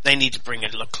 They need to bring it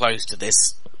a little close to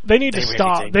this. They need to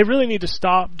stop. They really need to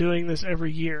stop doing this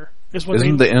every year.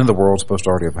 Isn't the end of the world supposed to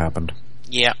already have happened?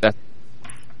 Yeah.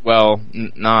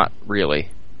 Not really.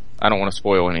 I don't want to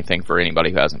spoil anything for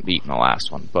anybody who hasn't beaten the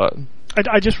last one, but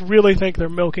I just really think they're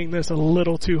milking this a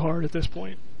little too hard at this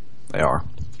point. They are.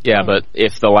 Yeah, but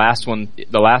if the last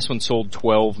one sold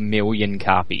 12 million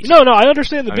copies. No, I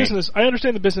understand the business. I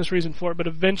understand the business reason for it, but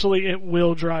eventually it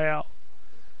will dry out.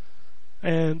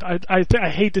 And I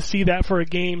hate to see that for a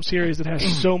game series that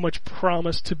has so much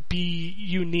promise to be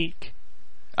unique.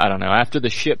 I don't know. After the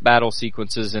ship battle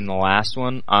sequences in the last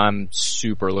one, I'm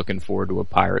super looking forward to a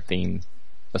pirate-themed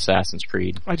Assassin's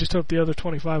Creed. I just hope the other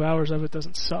 25 hours of it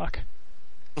doesn't suck.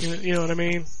 You know what I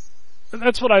mean?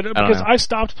 That's what I do, because I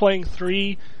stopped playing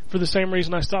 3 for the same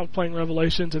reason I stopped playing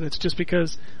Revelations, and it's just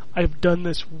because I've done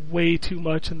this way too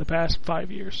much in the past 5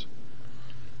 years.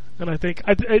 And I think,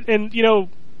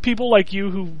 people like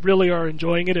you who really are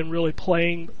enjoying it and really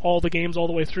playing all the games all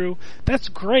the way through, that's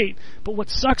great. But what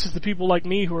sucks is the people like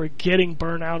me who are getting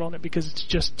burnt out on it because it's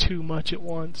just too much at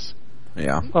once.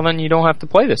 Yeah. Well, then you don't have to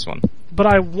play this one. But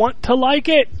I want to like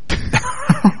it.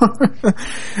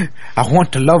 I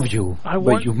want to love you,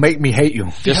 but you make me hate you.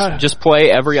 Just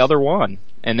play every other one,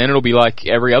 and then it'll be like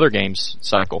every other game's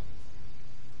cycle.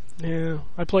 Yeah,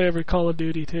 I play every Call of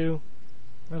Duty too.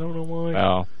 I don't know why.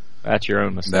 Oh, that's your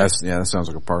own mistake. That sounds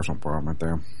like a personal problem right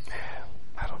there.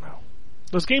 I don't know.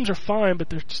 Those games are fine, but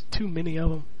there's just too many of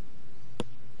them.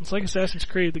 It's like Assassin's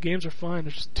Creed. The games are fine.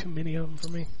 There's just too many of them for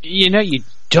me. You know, you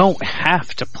don't have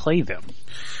to play them.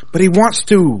 But he wants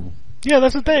to. Yeah,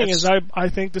 that's the thing. Is I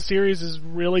think the series is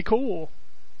really cool.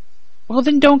 Well,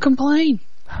 then don't complain.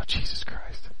 Oh, Jesus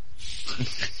Christ.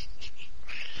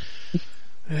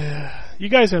 You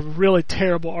guys have really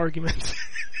terrible arguments.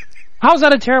 How's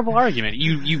that a terrible argument?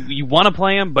 You want to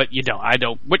play them, but you don't. I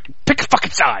don't. Pick a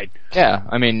fucking side. Yeah,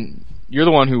 I mean, you're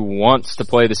the one who wants to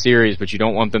play the series, but you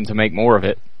don't want them to make more of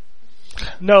it.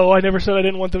 No, I never said I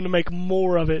didn't want them to make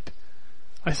more of it.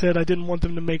 I said I didn't want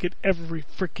them to make it every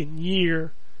freaking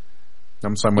year. Yeah,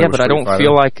 but I don't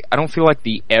feel like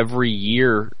the every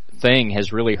year thing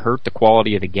has really hurt the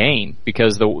quality of the game,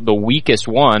 because the weakest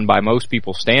one by most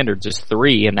people's standards is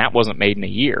 3, and that wasn't made in a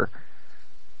year.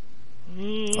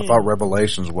 I thought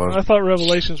Revelations was. I thought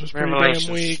Revelations was pretty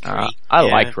damn weak. I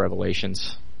liked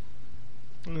Revelations.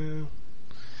 I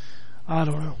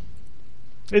don't know.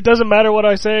 It doesn't matter what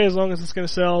I say, as long as it's going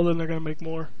to sell, then they're going to make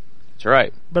more. That's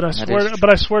right. But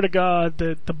I swear to God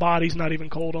that the body's not even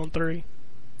cold on 3.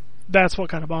 That's what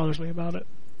kind of bothers me about it.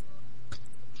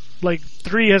 Like,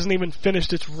 3 hasn't even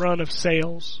finished its run of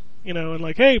sales, you know, and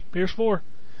like, hey, here's 4.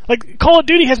 Like, Call of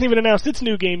Duty hasn't even announced its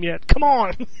new game yet. Come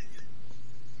on.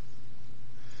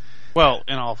 Well,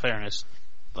 in all fairness,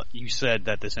 you said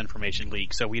that this information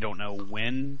leaked, so we don't know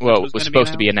when. Well, it was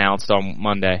supposed to be announced on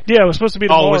Monday. Yeah, it was supposed to be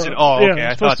tomorrow. Oh, was it? Oh, okay.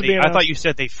 Yeah, I thought you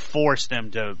said they forced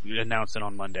them to announce it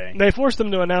on Monday. They forced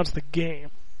them to announce the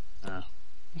game.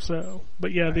 So,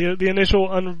 but yeah, the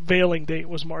initial unveiling date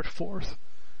was March 4th.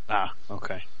 Ah,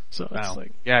 okay. So it's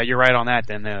like, yeah, you're right on that.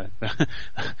 Then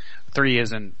 3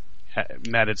 isn't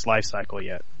met its life cycle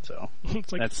yet. So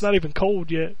it's like it's not even cold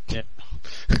yet. Yeah.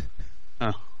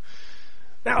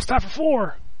 Now it's time for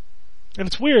 4. And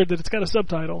it's weird that it's got a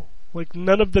subtitle. Like,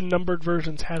 none of the numbered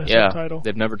versions had a subtitle.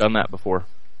 They've never done that before.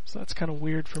 So that's kind of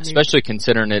weird for me. Especially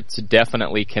considering it's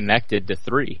definitely connected to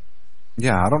 3.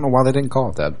 Yeah, I don't know why they didn't call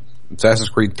it that. Assassin's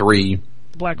Creed 3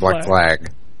 Black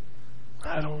Flag.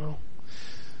 I don't know.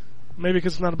 Maybe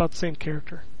because it's not about the same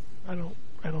character. I don't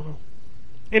know.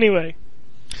 Anyway,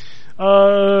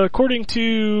 according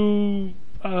to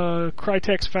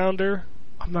Crytek's founder,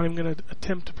 I'm not even going to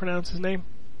attempt to pronounce his name.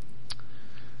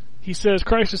 He says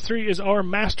Crysis 3 is our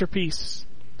masterpiece.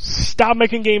 Stop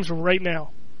making games right now.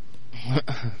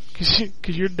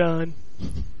 Because you're done.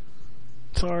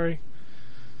 Sorry.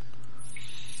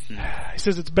 He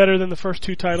says it's better than the first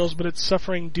 2 titles, but it's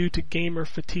suffering due to gamer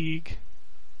fatigue.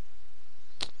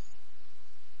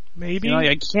 Maybe? You know,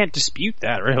 I can't dispute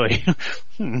that, really.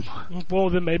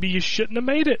 Well, then maybe you shouldn't have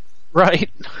made it.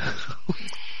 Right.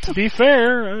 To be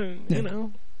fair, you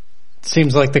know.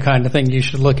 Seems like the kind of thing you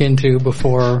should look into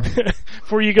before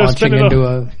you go launching into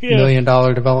a $1 million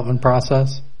development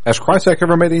process. Has Crytek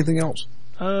ever made anything else?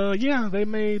 Yeah, they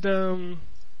made. I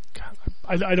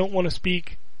don't want to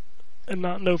speak and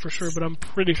not know for sure, but I'm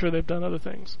pretty sure they've done other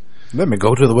things. Let me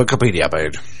go to the Wikipedia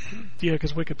page. Yeah,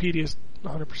 because Wikipedia is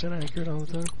 100% accurate all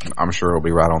the time. I'm sure it'll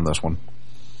be right on this one.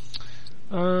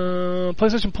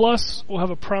 PlayStation Plus will have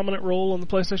a prominent role on the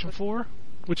PlayStation 4,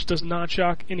 which does not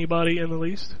shock anybody in the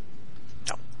least.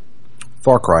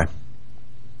 Far Cry.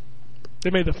 They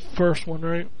made the first one,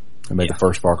 right? They made the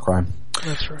first Far Cry.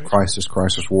 That's right.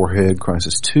 Crysis Warhead,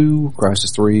 Crysis 2,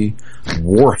 Crysis 3,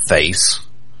 Warface.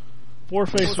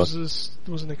 Warface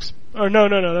was an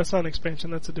no, that's not an expansion.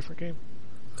 That's a different game.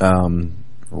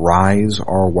 Ryse,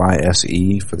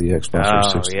 R-Y-S-E for the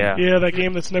Xbox 360. Yeah. Yeah, that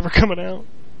game that's never coming out.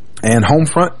 And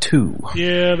Homefront 2.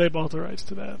 Yeah, they bought the rights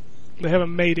to that. They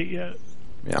haven't made it yet.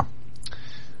 Yeah.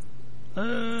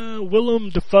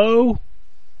 Willem Dafoe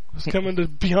is coming to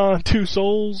Beyond Two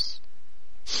Souls.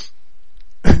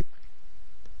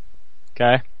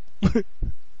 Okay.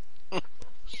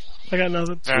 I got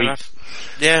nothing. Fair enough.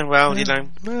 Yeah, well, you know.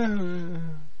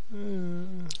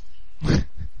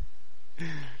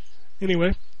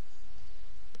 Anyway,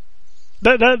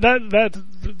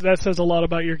 that says a lot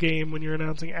about your game when you're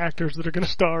announcing actors that are going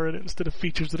to star in it instead of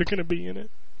features that are going to be in it.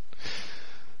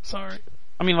 Sorry.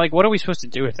 I mean, like, what are we supposed to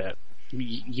do with that?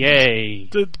 Yay.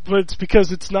 But it's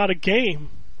because it's not a game.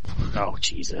 Oh,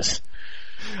 Jesus.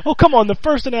 Oh, come on. The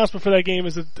first announcement for that game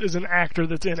is an actor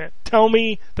that's in it. Tell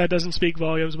me that doesn't speak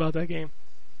volumes about that game.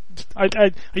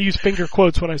 I use finger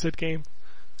quotes when I said game.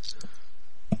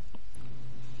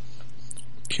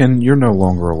 Ken, you're no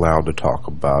longer allowed to talk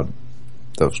about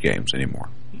those games anymore.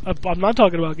 I'm not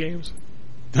talking about games.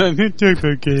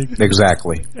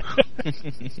 Exactly.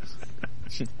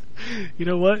 You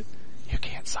know what? You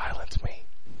can't silence me.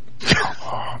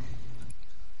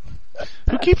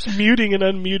 Who keeps muting and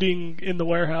unmuting in the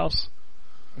warehouse?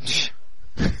 It's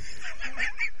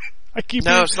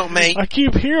not me. I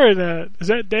keep hearing that. Is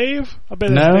that Dave? I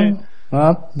bet no, that's Dave. Well,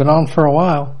 I've been on for a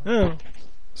while. Oh.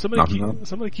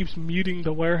 Somebody keeps muting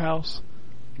the warehouse.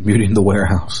 Muting the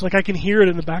warehouse. Like I can hear it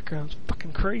in the background. It's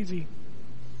fucking crazy.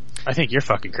 I think you're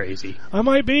fucking crazy. I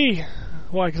might be.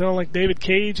 Why? Because I don't like David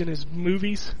Cage and his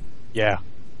movies? Yeah.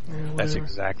 That's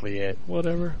exactly it.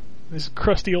 Whatever. His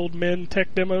crusty old men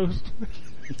tech demos.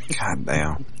 God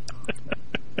damn.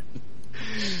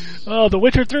 The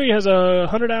Witcher 3 has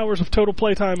 100 hours of total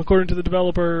playtime according to the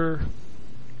developer.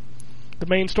 The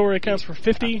main story accounts for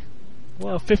 50.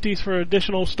 Well, 50 is for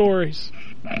additional stories.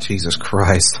 Jesus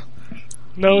Christ.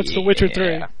 No, it's The Witcher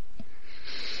 3.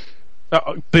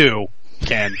 Boo.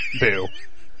 Ken, boo.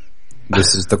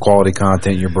 This is the quality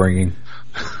content you're bringing.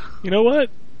 You know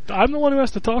what? I'm the one who has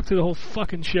to talk to the whole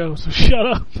fucking show, so shut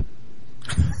up.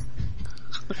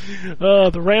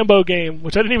 The Rambo game,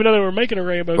 which I didn't even know they were making a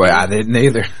Rambo game. I didn't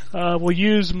either. Will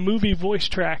use movie voice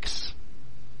tracks.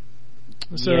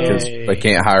 So they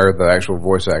can't hire the actual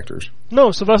voice actors.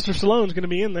 No, Sylvester Stallone's going to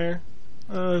be in there,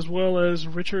 as well as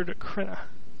Richard Crenna.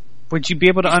 Would you be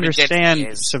able to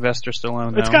understand Sylvester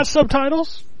Stallone, though? It's got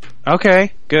subtitles.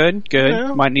 Okay, good.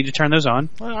 Yeah. Might need to turn those on.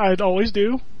 I'd always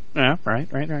do. Yeah, right.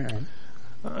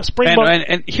 Springboard.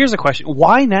 And here's a question.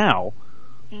 Why now?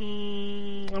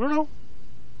 I don't know.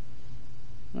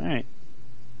 Alright.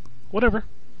 Whatever.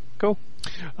 Cool.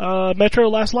 Metro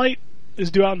Last Light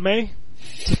is due out in May.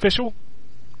 It's official.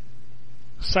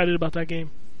 Excited about that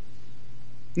game.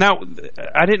 Now,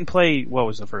 I didn't play, what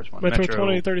was the first one? Metro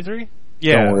 2033?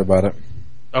 Yeah. Don't worry about it.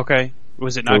 Okay.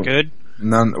 Was it not good?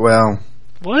 None. Well.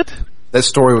 What? That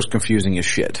story was confusing as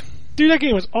shit. Dude, that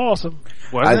game was awesome.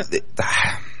 Was it?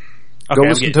 Go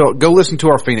listen to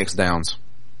our Phoenix Downs.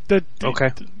 Okay.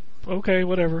 Okay,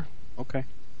 whatever. Okay.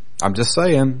 I'm just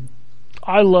saying.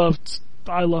 I love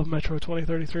Metro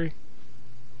 2033.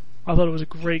 I thought it was a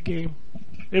great game.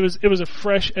 It was a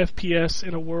fresh FPS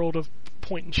in a world of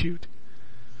point and shoot.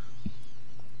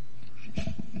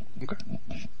 Okay.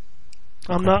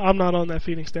 I'm not on that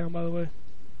Phoenix Down, by the way.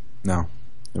 No,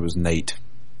 it was Nate,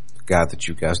 the guy that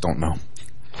you guys don't know.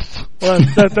 Well,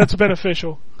 that's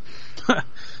beneficial.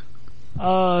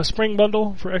 Spring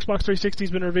bundle for Xbox 360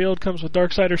 has been revealed. Comes with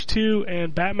Darksiders 2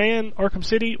 and Batman Arkham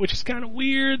City, which is kind of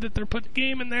weird that they're putting a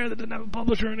game in there that doesn't have a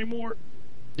publisher anymore.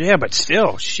 Yeah, but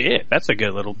still, shit, that's a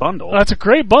good little bundle. That's a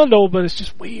great bundle, but it's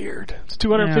just weird. It's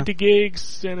 250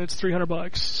 gigs and it's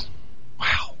 $300.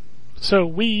 Wow. So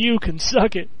Wii U can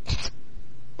suck it.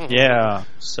 Yeah,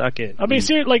 suck it. I mean,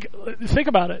 seriously, think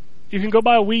about it. You can go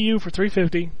buy a Wii U for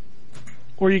 $350,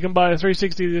 or you can buy a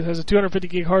 360 that has a 250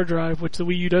 gig hard drive, which the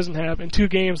Wii U doesn't have, and 2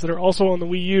 games that are also on the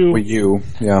Wii U. Wii U,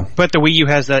 yeah. But the Wii U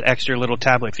has that extra little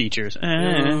tablet features. Suck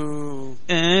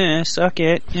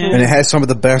it. And it has some of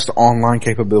the best online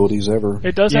capabilities ever.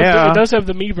 It does have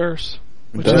the Miiverse,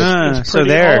 which is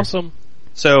pretty awesome.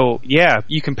 So, yeah,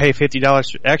 you can pay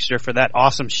 $50 extra for that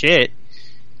awesome shit.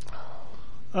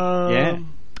 Yeah.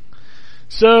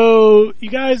 So, you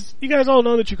guys all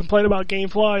know that you complain about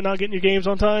GameFly not getting your games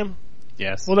on time?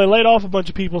 Yes. Well, they laid off a bunch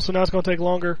of people, so now it's going to take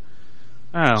longer.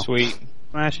 Oh. Sweet.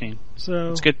 Smashing.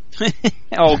 So. It's good.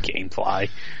 Oh, GameFly.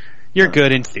 You're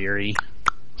good in theory.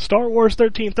 Star Wars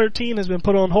 1313 has been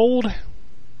put on hold.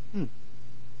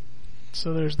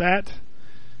 So there's that.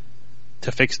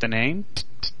 To fix the name?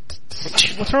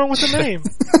 What's wrong with the name?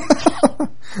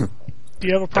 Do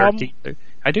you have a problem?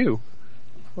 I do.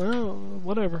 Well,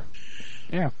 whatever.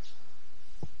 Yeah.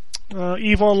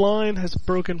 EVE Online has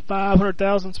broken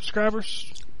 500,000 subscribers.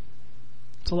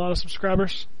 It's a lot of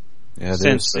subscribers. Yeah,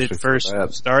 Since it first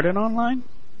started online?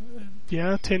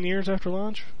 Yeah, 10 years after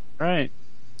launch. Right.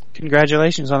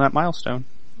 Congratulations on that milestone.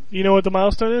 You know what the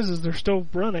milestone is? They're still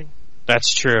running.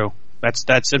 That's true.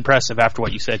 That's impressive after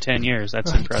what you said, 10 years.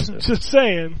 That's impressive. Just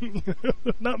saying.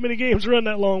 Not many games run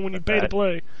that long when you pay to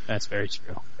play. That's very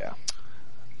true. Yeah.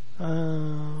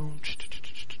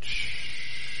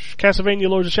 Castlevania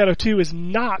Lords of Shadow 2 is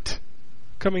not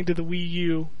coming to the Wii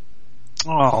U.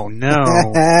 Oh, no.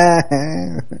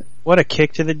 What a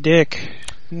kick to the dick.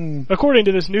 According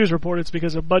to this news report, it's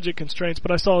because of budget constraints,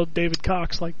 but I saw David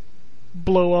Cox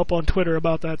blow up on Twitter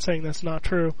about that, saying that's not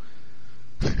true.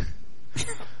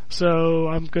 So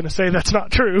I'm going to say that's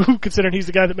not true, considering he's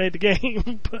the guy that made the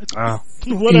game. But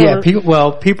whatever.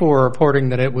 Yeah, people were reporting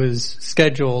that it was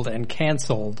scheduled and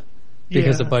canceled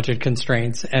because of budget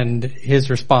constraints, and his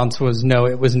response was, no,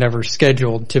 it was never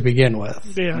scheduled to begin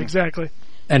with. Yeah, exactly.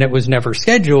 And it was never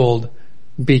scheduled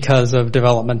because of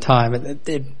development time.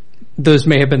 Those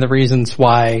may have been the reasons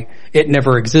why it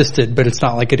never existed, but it's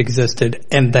not like it existed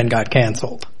and then got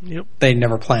canceled. Yep. They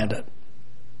never planned it.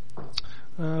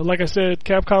 Like I said,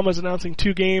 Capcom is announcing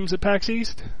 2 games at PAX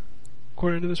East,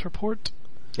 according to this report.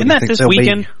 Isn't that this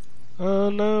weekend?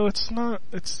 No, it's not.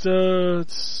 It's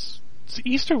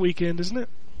Easter weekend, isn't it?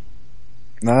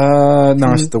 No,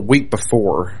 it's the week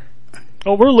before.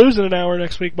 Oh, we're losing an hour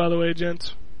next week, by the way,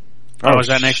 gents. Oh, is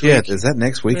that next week? Is that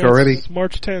next week Yes, already? It's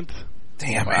March 10th.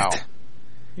 Damn Wow. it.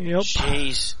 Yep.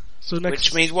 Jeez. So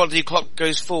Which means the clock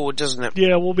goes forward, doesn't it?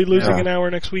 Yeah, we'll be losing an hour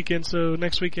next weekend, so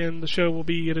next weekend the show will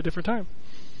be at a different time.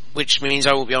 Which means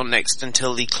I will be on next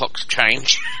until the clocks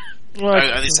change. Well,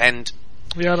 at this end.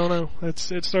 Yeah, I don't know. It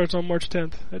starts on March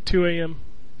 10th at 2 a.m.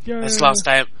 Yeah. It's last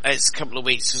day. It's a couple of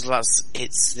weeks.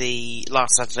 It's the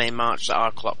last Saturday in March that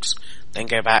our clocks then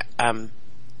go back. Go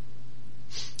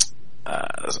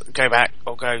back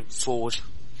or go forward.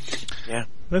 Yeah.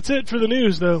 That's it for the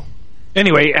news, though.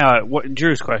 Anyway,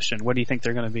 Drew's question: what do you think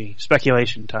they're going to be?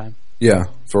 Speculation time. Yeah,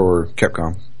 for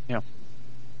Capcom. Yeah.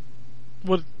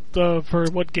 What for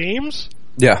what games?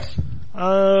 Yeah.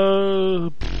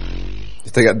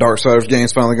 If they got Darksiders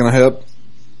games finally going to help?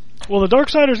 Well, the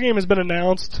Darksiders game has been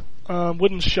announced.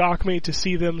 Wouldn't shock me to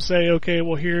see them say, okay,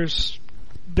 well, here's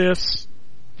this,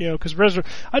 because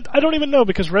I don't even know,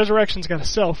 because Resurrection's got to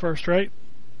sell first, right?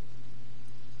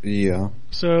 Yeah.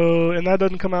 So, and that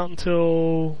doesn't come out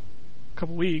until a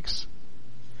couple weeks.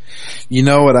 You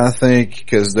know what I think,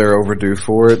 because they're overdue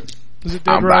for it? Is it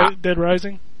Dead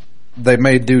Rising? They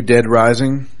may do Dead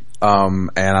Rising,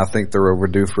 and I think they're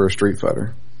overdue for a Street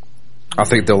Fighter. I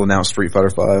think they'll announce Street Fighter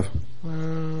 5.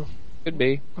 Could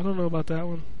be. I don't know about that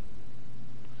one.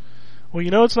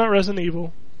 Well, it's not Resident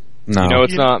Evil. No.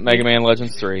 It's not Mega Man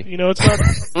Legends 3. It's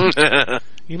not.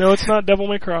 it's not Devil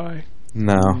May Cry.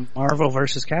 No. Marvel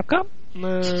vs. Capcom?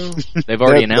 No. They've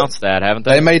already announced that, haven't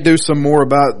they? They may do some more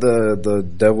about the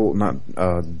Devil,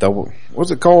 Double,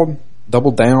 what's it called?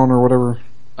 Double Down or whatever?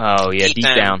 Oh, yeah, Deep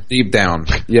Down. Deep Down.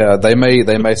 Yeah, they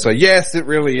may say, yes, it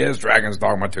really is Dragon's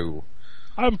Dogma 2.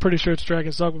 I'm pretty sure it's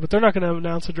Dragon's Dogma, but they're not going to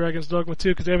announce a Dragon's Dogma 2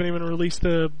 because they haven't even released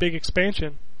the big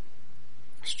expansion.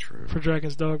 That's true. For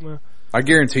Dragon's Dogma. I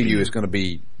guarantee you it's going to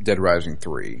be Dead Rising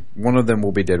 3. One of them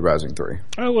will be Dead Rising 3.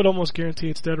 I would almost guarantee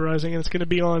it's Dead Rising, and it's going to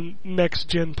be on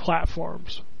next-gen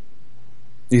platforms.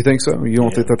 You think so? You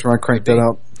don't think they'll try and crank that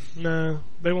out? No,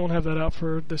 they won't have that out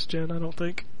for this gen, I don't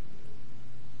think.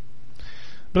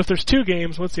 But if there's 2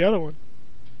 games, what's the other one?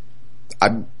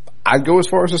 I'd go as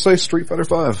far as to say Street Fighter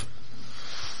 5.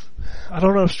 I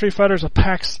don't know if Street Fighter's a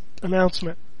PAX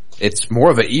announcement. It's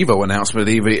more of an EVO announcement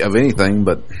of anything,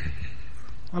 but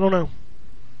I don't know.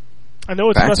 I know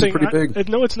it's PAX nothing. Is pretty big.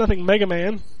 I know it's nothing Mega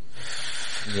Man.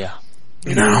 Yeah.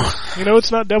 No.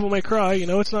 It's not Devil May Cry.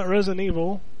 It's not Resident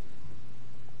Evil.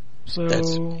 So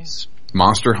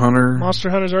Monster Hunter. Monster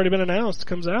Hunter's already been announced.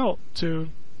 Comes out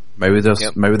soon. Maybe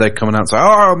they come out and say,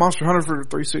 "Oh, Monster Hunter for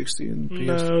 360 and PS4."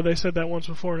 No, they said that once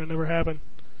before and it never happened.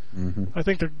 Mm-hmm. I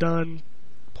think they're done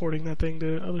porting that thing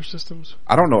to other systems.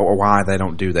 I don't know why they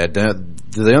don't do that.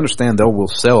 Do they understand they will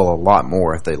sell a lot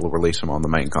more if they release them on the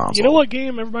main console? You know what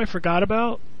game everybody forgot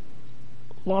about?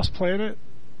 Lost Planet.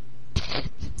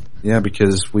 Yeah,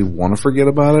 because we want to forget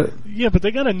about it. Yeah, but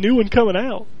they got a new one coming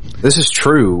out. This is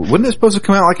true. Wasn't it supposed to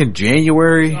come out like in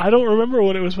January? I don't remember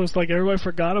when it was supposed to. Everybody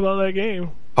forgot about that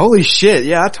game. Holy shit!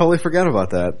 Yeah, I totally forgot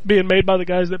about that. Being made by the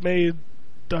guys that made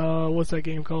what's that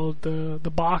game called?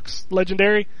 The Box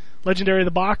Legendary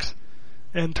the Box,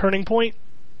 and Turning Point.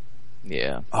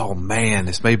 Yeah. Oh man,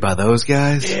 it's made by those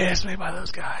guys? Yeah, it's made by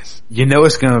those guys.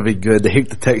 It's gonna be good. The hit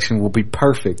detection will be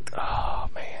perfect. Oh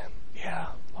man. Yeah.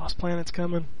 Lost Planet's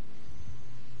coming.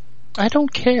 I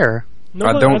don't care.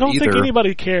 I don't think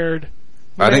anybody cared.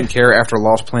 I didn't care after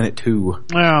Lost Planet 2.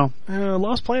 No.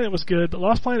 Lost Planet was good, but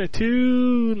Lost Planet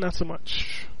 2, not so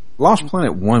much. Lost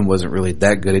Planet 1 wasn't really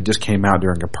that good. It just came out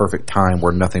during a perfect time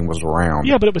where nothing was around.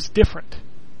 Yeah, but it was different.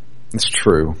 It's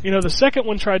true. The second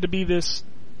one tried to be this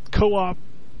co-op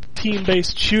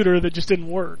team-based shooter that just didn't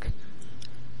work.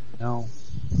 No.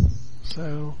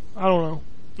 So, I don't know.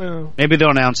 No. Maybe they'll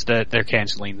announce that they're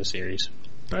canceling the series.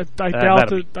 I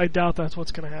doubt that's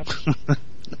what's going to happen.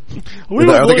 we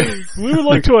would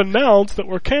like to announce that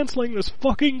we're canceling this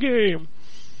fucking game.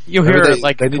 You hear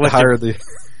they need to hire the.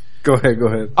 Go ahead.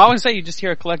 I always say you just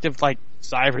hear a collective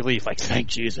sigh of relief, thank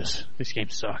Jesus, this game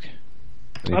suck.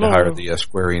 They need to hire the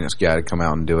Square Enix guy to come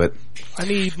out and do it. I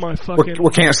need my fucking.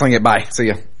 We're canceling it. Bye. See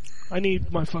ya. I need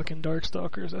my fucking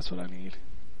Darkstalkers. That's what I need.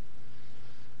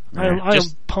 I am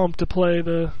pumped to play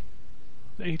the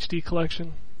HD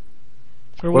collection.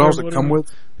 What else does it come with?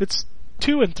 It's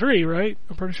 2 and 3, right?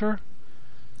 I'm pretty sure.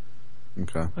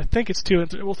 Okay. I think it's 2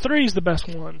 and 3. Well, 3 is the best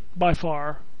one by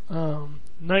far.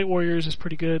 Night Warriors is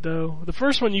pretty good though. The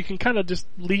first one you can kind of just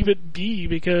leave it be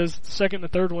because the second and the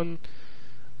third one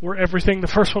were everything the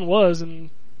first one was and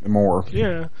more.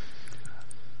 Yeah.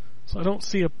 So I don't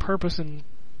see a purpose in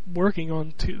working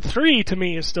on 2. 3 to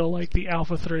me is still like the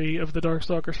Alpha 3 of the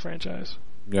Darkstalkers franchise.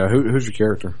 Yeah, who's your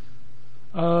character?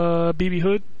 BB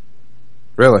Hood.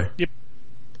 Really? Yep.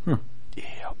 Huh.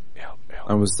 Yep.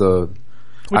 That was the.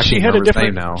 Which she had a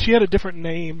different name now. She had a different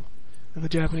name in the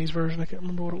Japanese version. I can't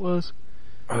remember what it was.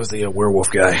 I was the werewolf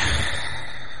guy.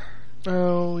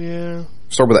 Oh yeah.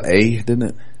 Started with an A, didn't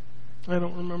it? I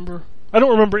don't remember. I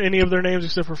don't remember any of their names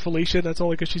except for Felicia. That's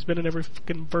only because she's been in every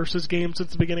fucking Versus game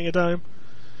since the beginning of time.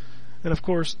 And of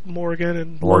course Morgan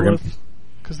and Lilith,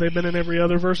 because they've been in every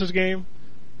other Versus game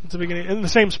since the beginning, and the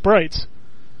same sprites.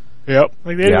 Yep.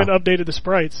 Like they haven't even updated the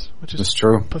sprites, which is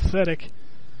true. Pathetic.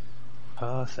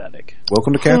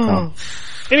 Welcome to Capcom.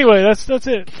 Anyway, that's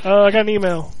it. I got an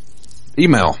email.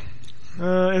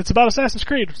 And it's about Assassin's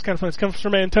Creed. It's kind of fun. It comes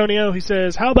from Antonio. He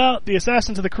says, "How about the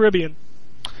Assassins of the Caribbean?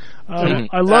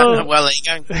 I love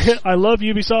I love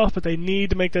Ubisoft, but they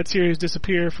need to make that series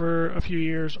disappear for a few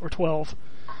years or 12."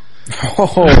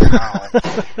 Oh, wow.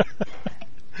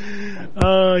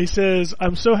 He says,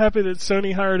 "I'm so happy that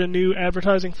Sony hired a new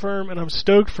advertising firm, and I'm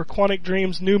stoked for Quantic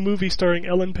Dream's new movie starring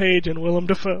Ellen Page and Willem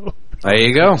Dafoe." There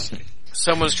you go.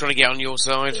 Someone's trying to get on your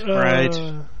side. Right.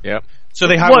 Yep. So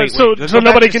they so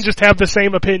nobody can just have the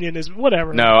same opinion as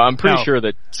whatever. No, I'm pretty sure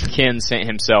that Ken sent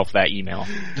himself that email.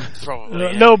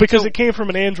 Probably. No, because it came from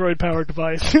an Android powered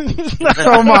device.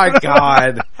 Oh my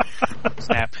god.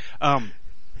 Snap.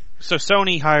 So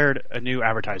Sony hired a new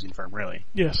advertising firm, really?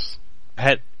 Yes.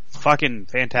 Fucking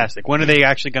fantastic. When are they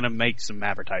actually going to make some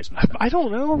advertisements? I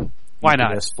don't know. Why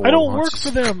not? I don't work for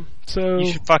them, so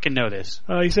you should fucking know this.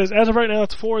 He says, as of right now,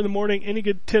 it's 4 a.m. Any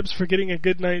good tips for getting a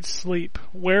good night's sleep?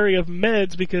 Wary of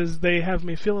meds because they have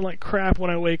me feeling like crap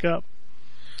when I wake up.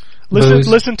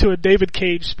 Listen to a David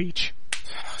Cage speech.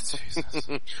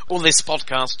 Or this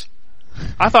podcast.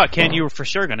 I thought, Ken, you were for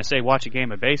sure going to say watch a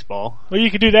game of baseball. Well,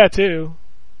 you could do that too.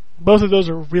 Both of those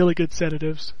are really good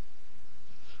sedatives.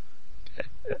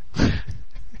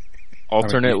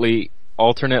 Alternately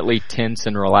tense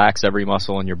and relax every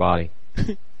muscle in your body.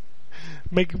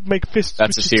 make fists.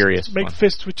 That's a serious one. Make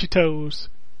fists with your toes.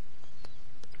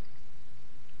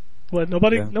 What?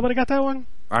 Nobody got that one?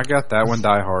 I got that one.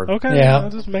 Die Hard. Okay. Yeah.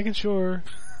 I'm just making sure.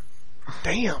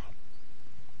 Damn.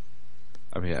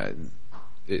 I mean,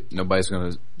 nobody's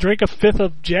gonna drink a fifth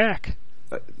of Jack.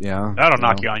 Yeah. That'll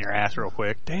knock you on your ass real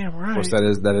quick. Damn right. Of course,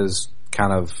 that is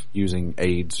kind of using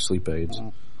sleep aids.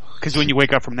 Because when you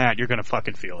wake up from that, you're gonna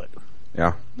fucking feel it.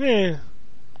 Yeah. Yeah.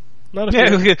 Not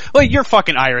a well, you're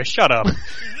fucking Irish. Shut up.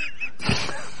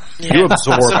 You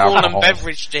absorb alcohol. It's a warm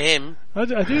beverage to him.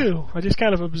 I do. I just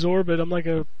kind of absorb it. I'm like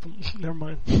never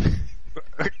mind.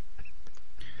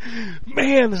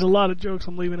 Man, there's a lot of jokes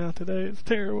I'm leaving out today. It's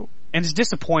terrible. And it's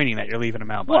disappointing that you're leaving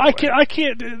them out. Well, I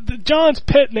can't. John's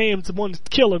pet name's the one that's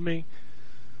killing me.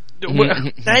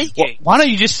 Why don't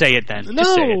you just say it then?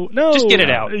 No. Just get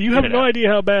it out. You have no idea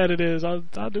how bad it is. I'll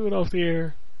do it off the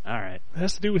air. All right. It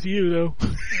has to do with you, though.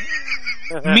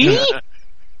 Me?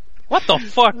 What the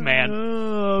fuck, man?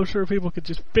 Oh, I'm sure people could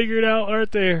just figure it out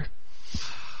right there.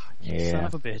 Yeah. Son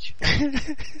of a bitch.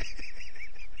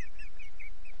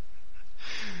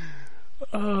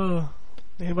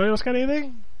 Anybody else got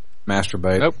anything?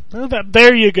 Masturbate. Nope.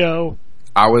 There you go.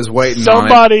 I was waiting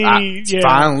Somebody, on it.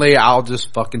 Finally, I'll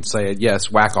just fucking say it. Yes,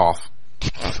 whack off.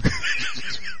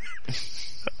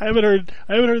 I haven't heard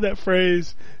that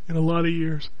phrase in a lot of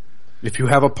years. If you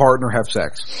have a partner, have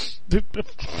sex.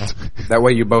 That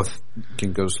way you both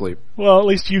can go to sleep. Well, at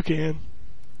least you can.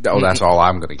 Oh, that's all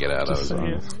I'm going to get out of it.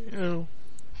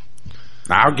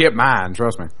 I'll get mine,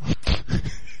 trust me.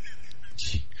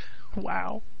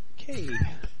 Wow. Okay.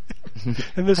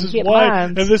 And this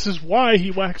is why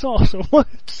he whacks off so much.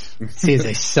 He's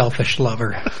a selfish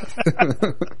lover.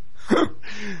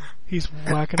 He's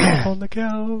whacking off on the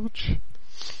couch.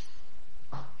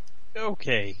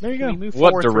 Okay. There you go.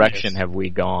 What direction have we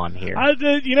gone here? I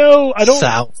don't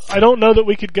know that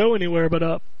we could go anywhere but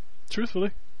up.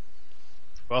 Truthfully.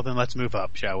 Well, then let's move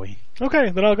up, shall we?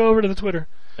 Okay, then I'll go over to the Twitter.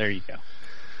 There you go.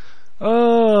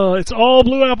 It's all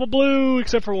Blue Apple Blue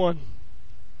except for one.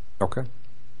 Okay.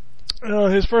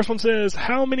 His first one says,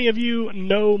 "How many of you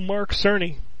know Mark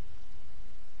Cerny?"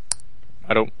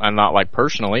 I'm not like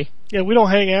personally. Yeah, we don't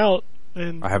hang out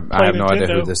and I have no idea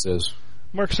who this is.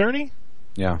 Mark Cerny?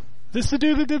 Yeah. This is the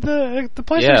dude that did the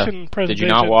PlayStation presentation. Did you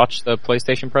not watch the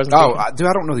PlayStation presentation? Oh, dude,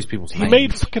 I don't know these people's names. He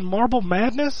made fucking Marble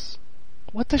Madness?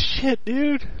 What the shit,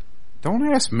 dude?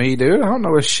 Don't ask me, dude. I don't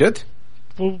know his shit.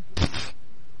 Well,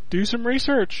 do some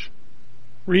research.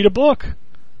 Read a book.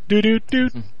 Do.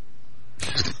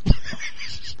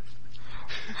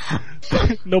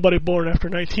 Nobody born after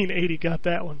 1980 got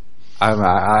that one.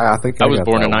 I think I was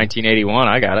born in 1981.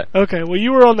 I got it. Okay, well,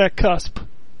 you were on that cusp.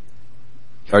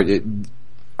 All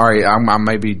right, I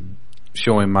may be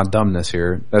showing my dumbness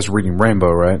here. That's Reading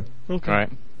Rainbow, right? Okay. All right.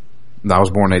 I was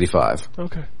born in 85.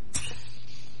 Okay.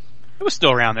 It was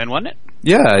still around then, wasn't it?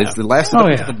 Yeah, it's the last of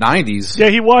the 90s. Yeah,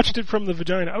 he watched it from the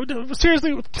vagina.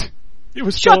 Seriously, it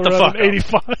was still around in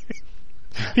 85.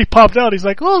 He popped out. He's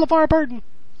like, oh, LeVar Burton.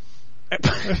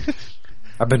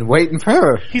 I've been waiting for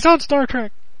her. He's on Star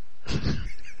Trek.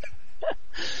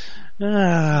 No,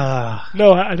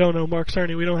 I don't know Mark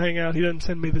Cerny. We don't hang out. He doesn't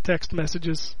send me the text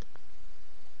messages.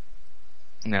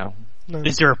 No.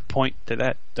 Is there a point to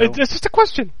that? It's just a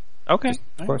question. Okay.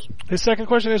 Question. His second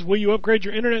question is, will you upgrade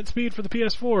your internet speed for the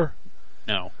PS4?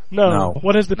 No.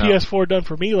 What has the PS4 done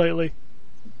for me lately?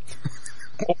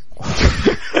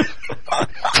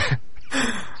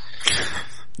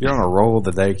 You're on a roll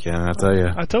today, Ken, I tell you.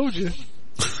 I told you.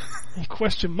 You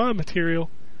question my material.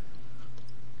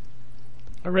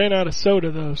 I ran out of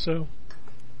soda, though, so...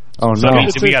 Oh, So no. that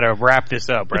means we gotta wrap this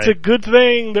up, right? It's a good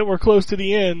thing that we're close to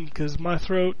the end, because my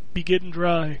throat be getting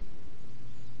dry.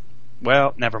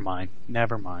 Well, never mind.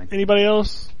 Anybody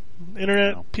else?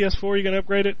 Internet, PS4, you gonna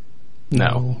upgrade it?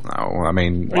 No, I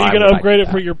mean... Are you gonna upgrade it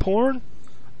for your porn?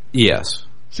 Yes.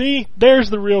 See,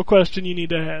 there's the real question you need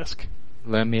to ask.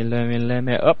 Let me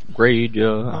upgrade you.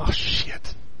 Oh,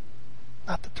 shit.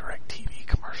 Not the DirecTV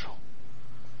commercial.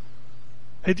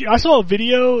 I saw a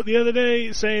video the other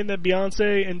day saying that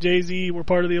Beyonce and Jay-Z were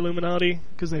part of the Illuminati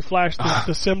because they flashed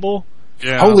the symbol.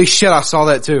 Yeah. Holy shit, I saw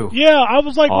that too. Yeah, I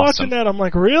was like Awesome. watching that. I'm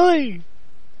like, really?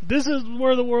 This is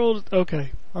where the world...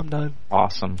 Okay, I'm done.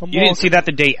 Awesome. I'm You didn't walking. see that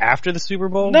the day after the Super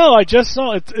Bowl? No, I just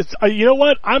saw it. It's you know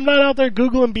what? I'm not out there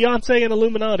Googling Beyonce and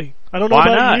Illuminati. I don't know Why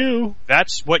about not? you.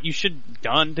 That's what you should have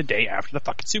done the day after the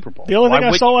fucking Super Bowl. The only thing I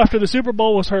would- saw after the Super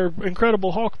Bowl was her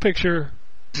Incredible Hulk picture.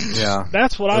 Yeah.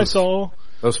 That's what I saw.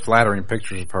 Those flattering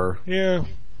pictures of her. Yeah.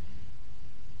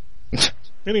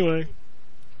 Anyway,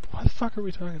 why the fuck are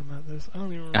we talking about this? I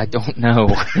don't even remember. I don't know.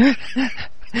 I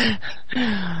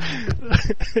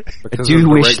Because do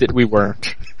wish that we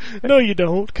weren't. No, you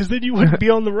don't, because then you wouldn't be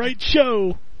on the right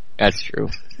show. That's true.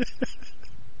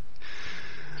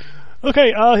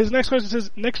 Okay, his next question says,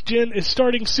 next gen is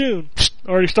starting soon.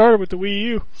 Already started with the Wii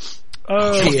U.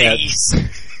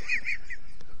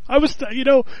 I was,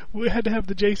 we had to have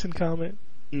the Jason comment.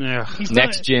 Yeah.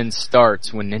 Next gen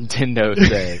starts when Nintendo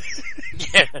says.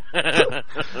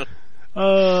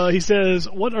 He says,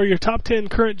 what are your top 10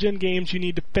 current gen games you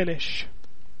need to finish?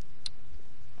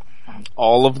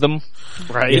 All of them.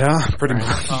 Right. Yeah, pretty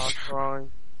much.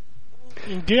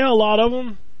 Yeah, a lot of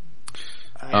them.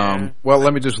 Well,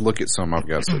 let me just look at some I've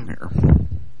got sitting here.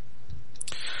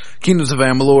 Kingdoms of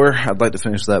Amalur, I'd like to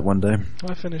finish that one day.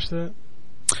 I finished that.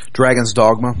 Dragon's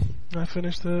Dogma. I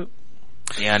finished that.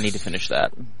 Yeah, I need to finish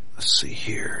that. Let's see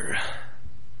here.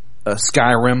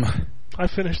 Skyrim. I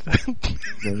finished that.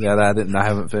 Yeah, I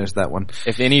haven't finished that one.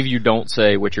 If any of you don't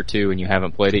say Witcher 2 and you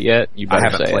haven't played it yet, you better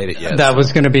I haven't say played it yet. That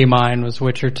was going to be mine, was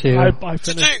Witcher 2. I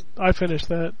finished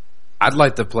that. I'd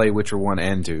like to play Witcher 1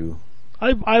 and 2.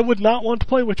 I would not want to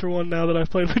play Witcher 1 now that I've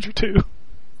played Witcher 2.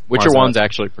 Witcher 1's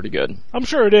actually pretty good. I'm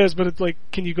sure it is, but it's like,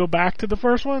 can you go back to the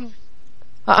first one?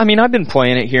 I mean, I've been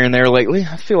playing it here and there lately.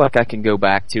 I feel like I can go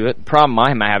back to it. The problem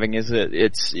I'm having is that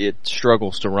it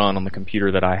struggles to run on the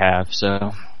computer that I have,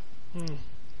 so...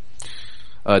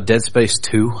 Dead Space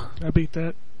 2. I beat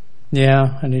that.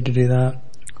 Yeah, I need to do that.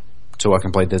 So I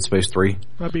can play Dead Space 3.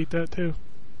 I beat that too.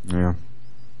 Yeah.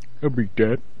 I beat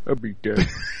that.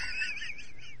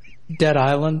 Dead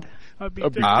Island. I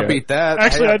beat that. I beat that.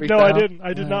 Actually, Hey, I beat no, that. I didn't.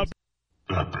 I did not.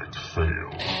 Epic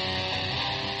fail.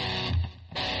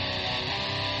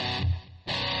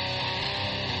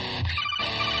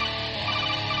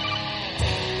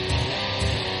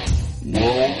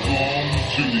 Welcome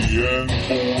to the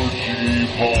N4G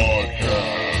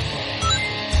podcast.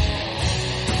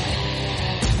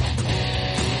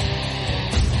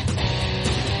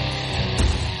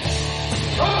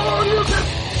 Oh, you can...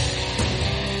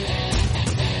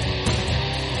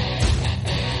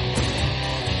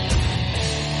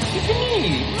 It's me,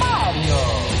 Mario.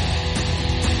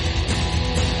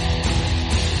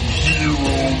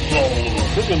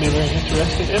 $0. This is gonna be a very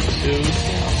interesting episode.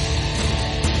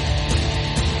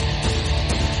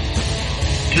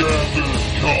 Gather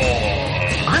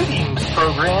time. Greetings,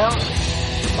 programs.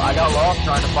 I got lost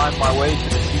trying to find my way to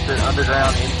the secret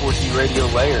underground N4G radio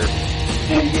lair.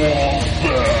 The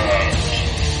Wombat.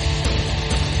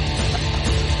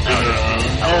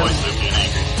 I always lived in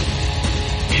Anchorage.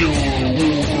 Killer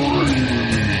Wolverine.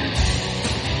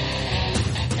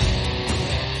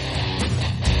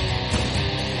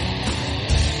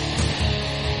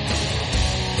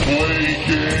 Play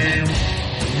games,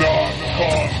 not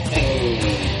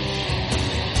consoles.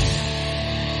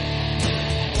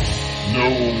 No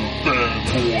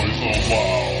fanboys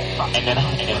allowed. And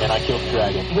then I killed the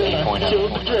dragon. 8.0.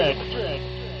 Killed the dragon.